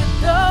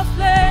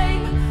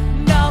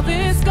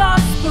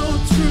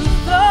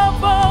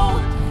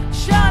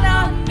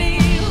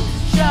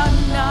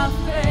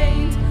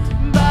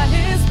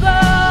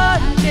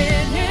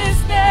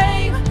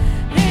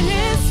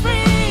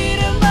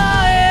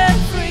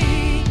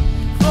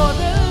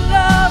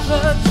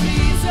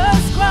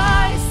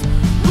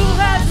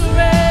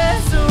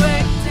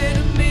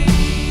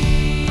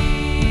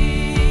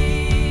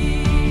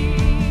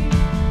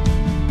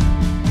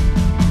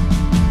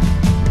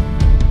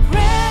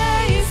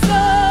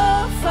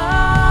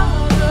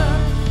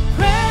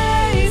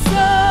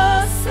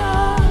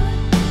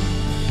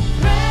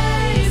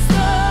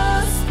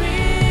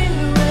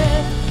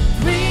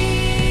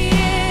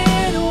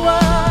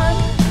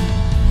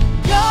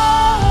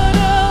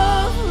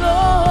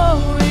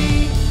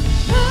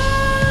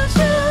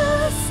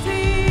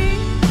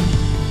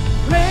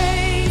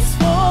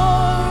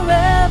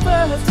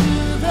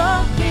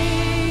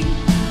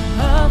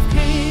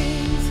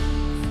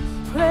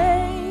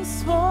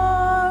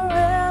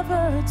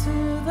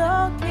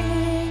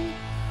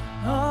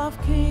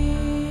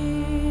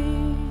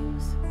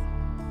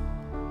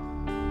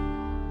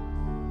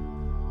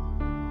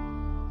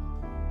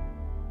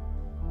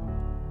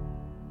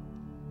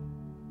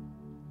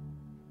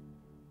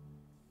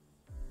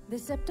The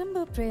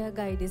September prayer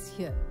guide is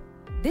here.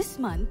 This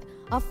month,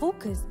 our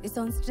focus is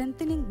on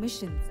strengthening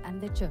missions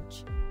and the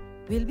church.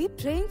 We'll be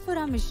praying for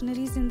our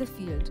missionaries in the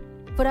field,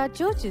 for our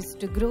churches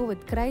to grow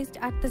with Christ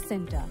at the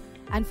center,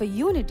 and for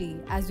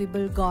unity as we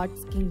build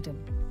God's kingdom.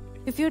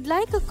 If you'd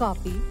like a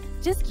copy,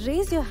 just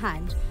raise your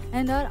hand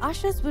and our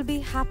ushers will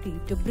be happy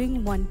to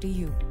bring one to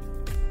you.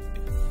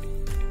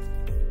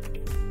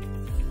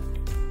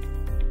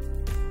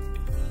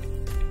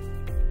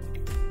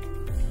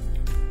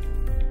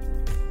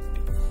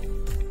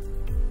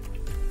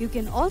 You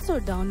can also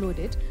download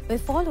it by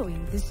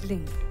following this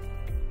link.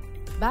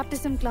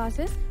 Baptism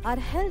classes are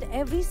held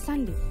every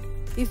Sunday.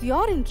 If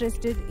you're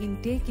interested in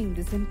taking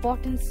this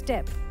important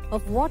step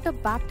of water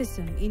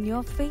baptism in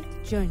your faith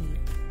journey,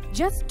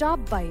 just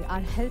stop by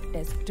our help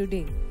desk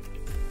today.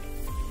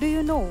 Do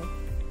you know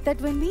that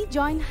when we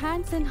join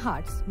hands and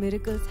hearts,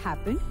 miracles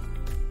happen?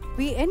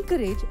 We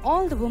encourage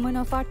all the women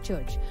of our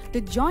church to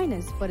join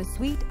us for a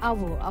sweet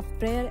hour of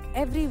prayer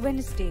every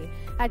Wednesday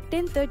at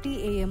 10:30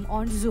 a.m.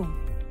 on Zoom.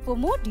 For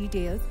more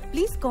details,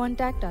 please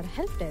contact our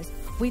help desk.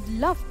 We'd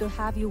love to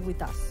have you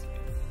with us.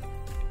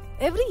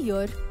 Every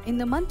year, in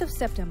the month of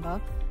September,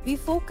 we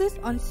focus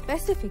on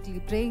specifically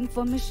praying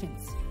for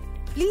missions.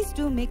 Please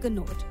do make a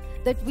note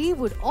that we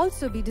would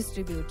also be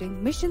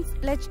distributing missions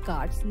pledge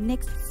cards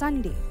next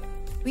Sunday.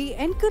 We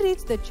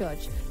encourage the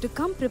church to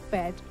come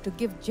prepared to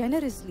give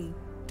generously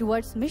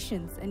towards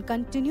missions and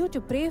continue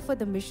to pray for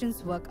the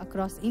missions work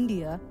across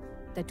India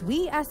that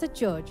we as a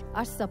church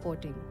are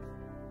supporting.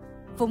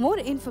 For more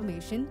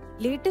information,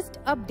 latest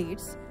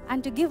updates,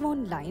 and to give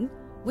online,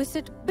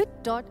 visit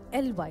bit.ly/NLAG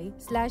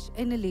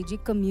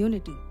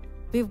community.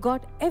 We've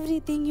got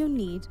everything you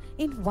need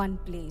in one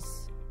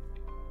place.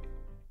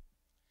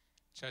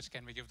 Church,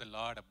 can we give the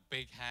Lord a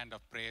big hand of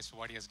praise for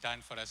what He has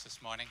done for us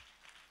this morning?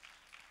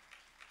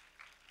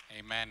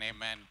 Amen,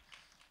 amen.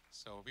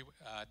 So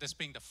this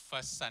being the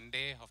first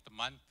Sunday of the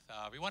month,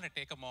 we want to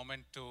take a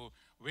moment to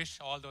wish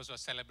all those who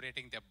are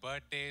celebrating their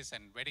birthdays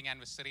and wedding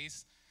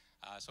anniversaries.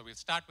 So we'll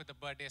start with the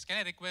birthdays. Can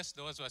I request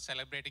those who are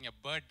celebrating your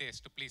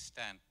birthdays to please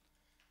stand?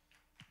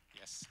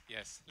 Yes,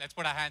 yes. Let's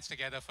put our hands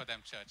together for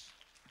them, church.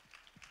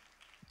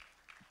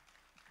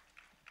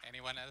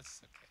 Anyone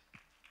else? Okay.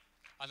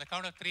 On the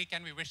count of 3,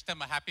 can we wish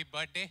them a happy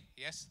birthday?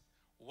 Yes?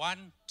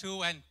 1,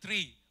 2, and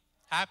 3.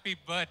 Happy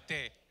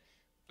birthday.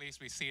 Please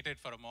be seated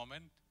for a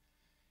moment.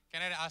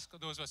 Can I ask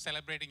those who are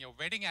celebrating your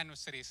wedding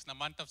anniversaries in the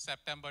month of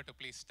September to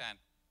please stand?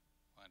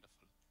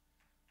 Wonderful.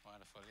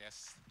 Wonderful,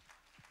 yes.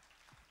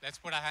 Let's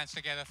put our hands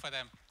together for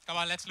them. Come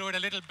on, let's do it a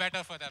little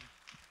better for them.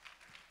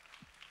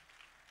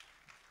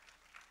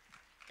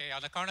 Okay,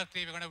 on the count of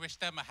 3, we're going to wish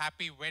them a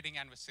happy wedding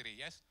anniversary.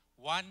 Yes?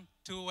 1,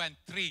 2, and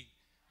 3.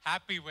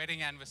 Happy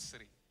wedding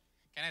anniversary.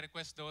 Can I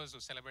request those who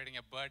are celebrating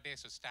your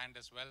birthdays to stand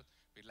as well?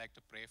 We'd like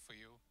to pray for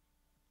you.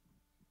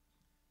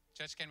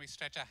 Church, can we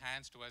stretch our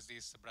hands towards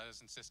these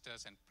brothers and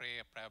sisters and pray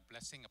a prayer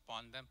blessing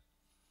upon them?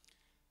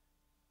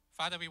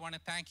 Father, we want to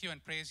thank you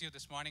and praise you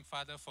this morning,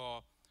 Father,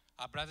 for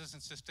our brothers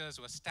and sisters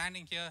who are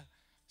standing here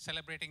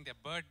celebrating their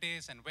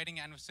birthdays and wedding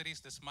anniversaries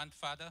this month,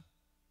 Father.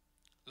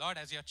 Lord,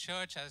 as your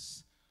church,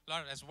 as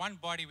one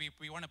body,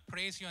 we want to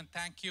praise you and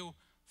thank you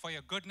for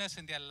your goodness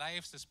in their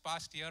lives this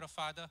past year, oh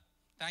Father.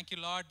 Thank you,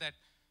 Lord, that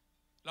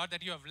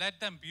you have led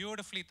them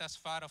beautifully thus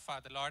far, oh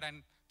Father, Lord,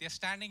 and they're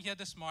standing here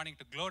this morning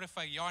to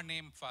glorify your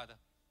name, Father.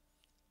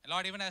 And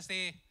Lord, even as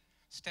they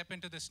step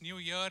into this new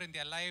year in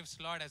their lives,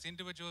 Lord, as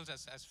individuals,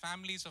 as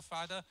families, oh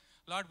Father,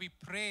 Lord, we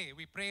pray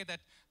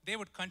that they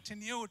would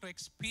continue to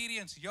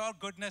experience your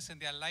goodness in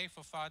their life,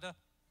 oh Father.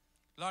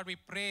 Lord, we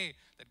pray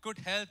that good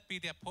health be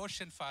their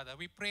portion, Father.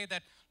 We pray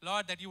that,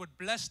 Lord, that you would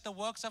bless the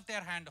works of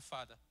their hand, oh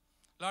Father.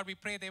 Lord, we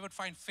pray they would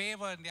find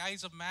favor in the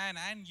eyes of man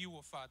and you,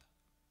 oh Father.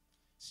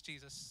 It's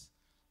Jesus.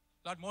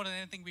 Lord, more than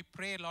anything, we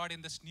pray, Lord,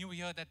 in this new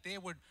year that they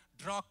would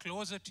draw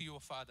closer to you, oh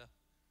Father.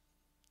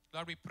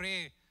 Lord, we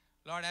pray,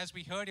 Lord, as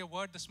we heard your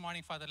word this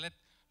morning, Father,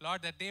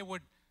 Lord, that they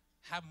would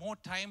have more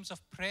times of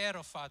prayer,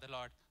 oh Father,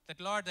 Lord.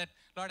 Lord,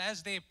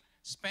 as they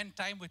spend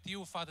time with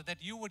you, Father,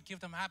 that you would give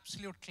them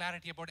absolute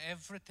clarity about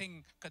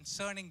everything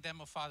concerning them,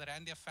 oh Father,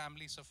 and their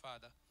families, oh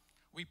Father.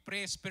 We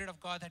pray, Spirit of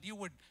God, that you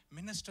would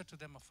minister to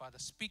them, oh Father.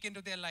 Speak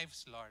into their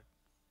lives, Lord.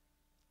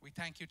 We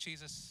thank you,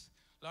 Jesus.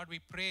 Lord, we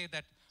pray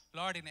that,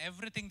 Lord, in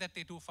everything that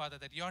they do, Father,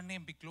 that your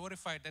name be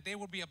glorified, that they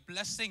would be a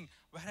blessing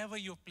wherever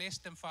you have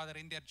placed them, Father,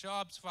 in their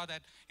jobs,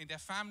 Father, in their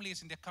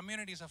families, in their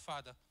communities, oh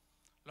Father.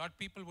 Lord,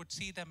 people would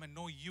see them and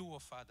know you, oh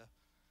Father.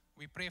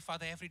 We pray,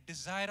 Father, every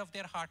desire of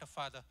their heart, oh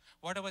Father,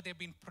 whatever they've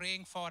been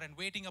praying for and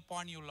waiting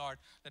upon you, Lord,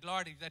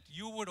 that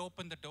you would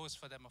open the doors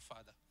for them, oh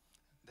Father,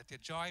 that their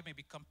joy may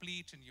be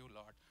complete in you,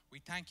 Lord. We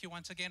thank you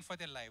once again for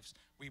their lives.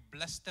 We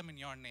bless them in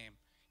your name.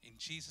 In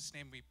Jesus'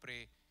 name we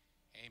pray.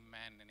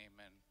 Amen and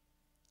amen.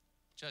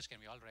 Church, can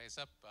we all rise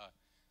up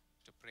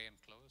to pray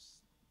and close?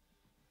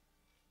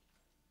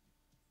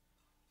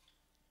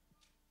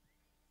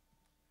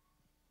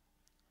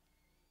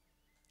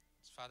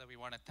 Father, we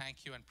want to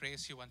thank you and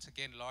praise you once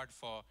again, Lord,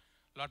 for,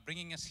 Lord,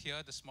 bringing us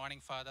here this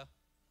morning, Father.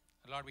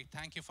 Lord, we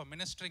thank you for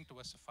ministering to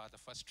us, Father,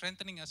 for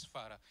strengthening us,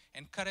 Father,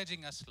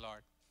 encouraging us,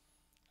 Lord.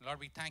 Lord,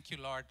 we thank you,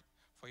 Lord,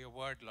 for your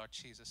word, Lord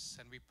Jesus.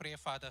 And we pray,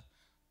 Father,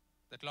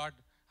 that, Lord,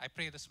 I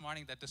pray this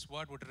morning that this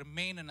word would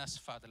remain in us,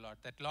 Father, Lord.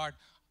 That, Lord,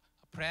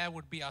 prayer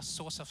would be our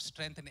source of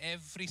strength in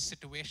every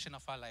situation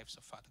of our lives,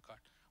 oh Father God.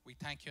 We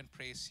thank you and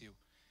praise you.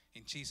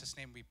 In Jesus'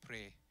 name we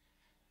pray.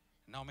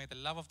 Now may the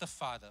love of the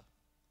Father,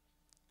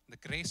 the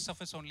grace of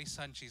his only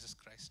Son, Jesus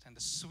Christ, and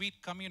the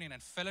sweet communion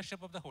and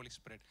fellowship of the Holy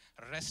Spirit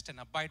rest and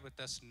abide with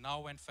us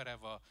now and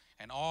forever.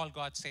 And all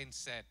God's saints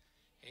said,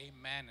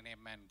 amen and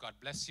amen. God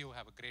bless you.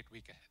 Have a great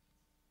week ahead.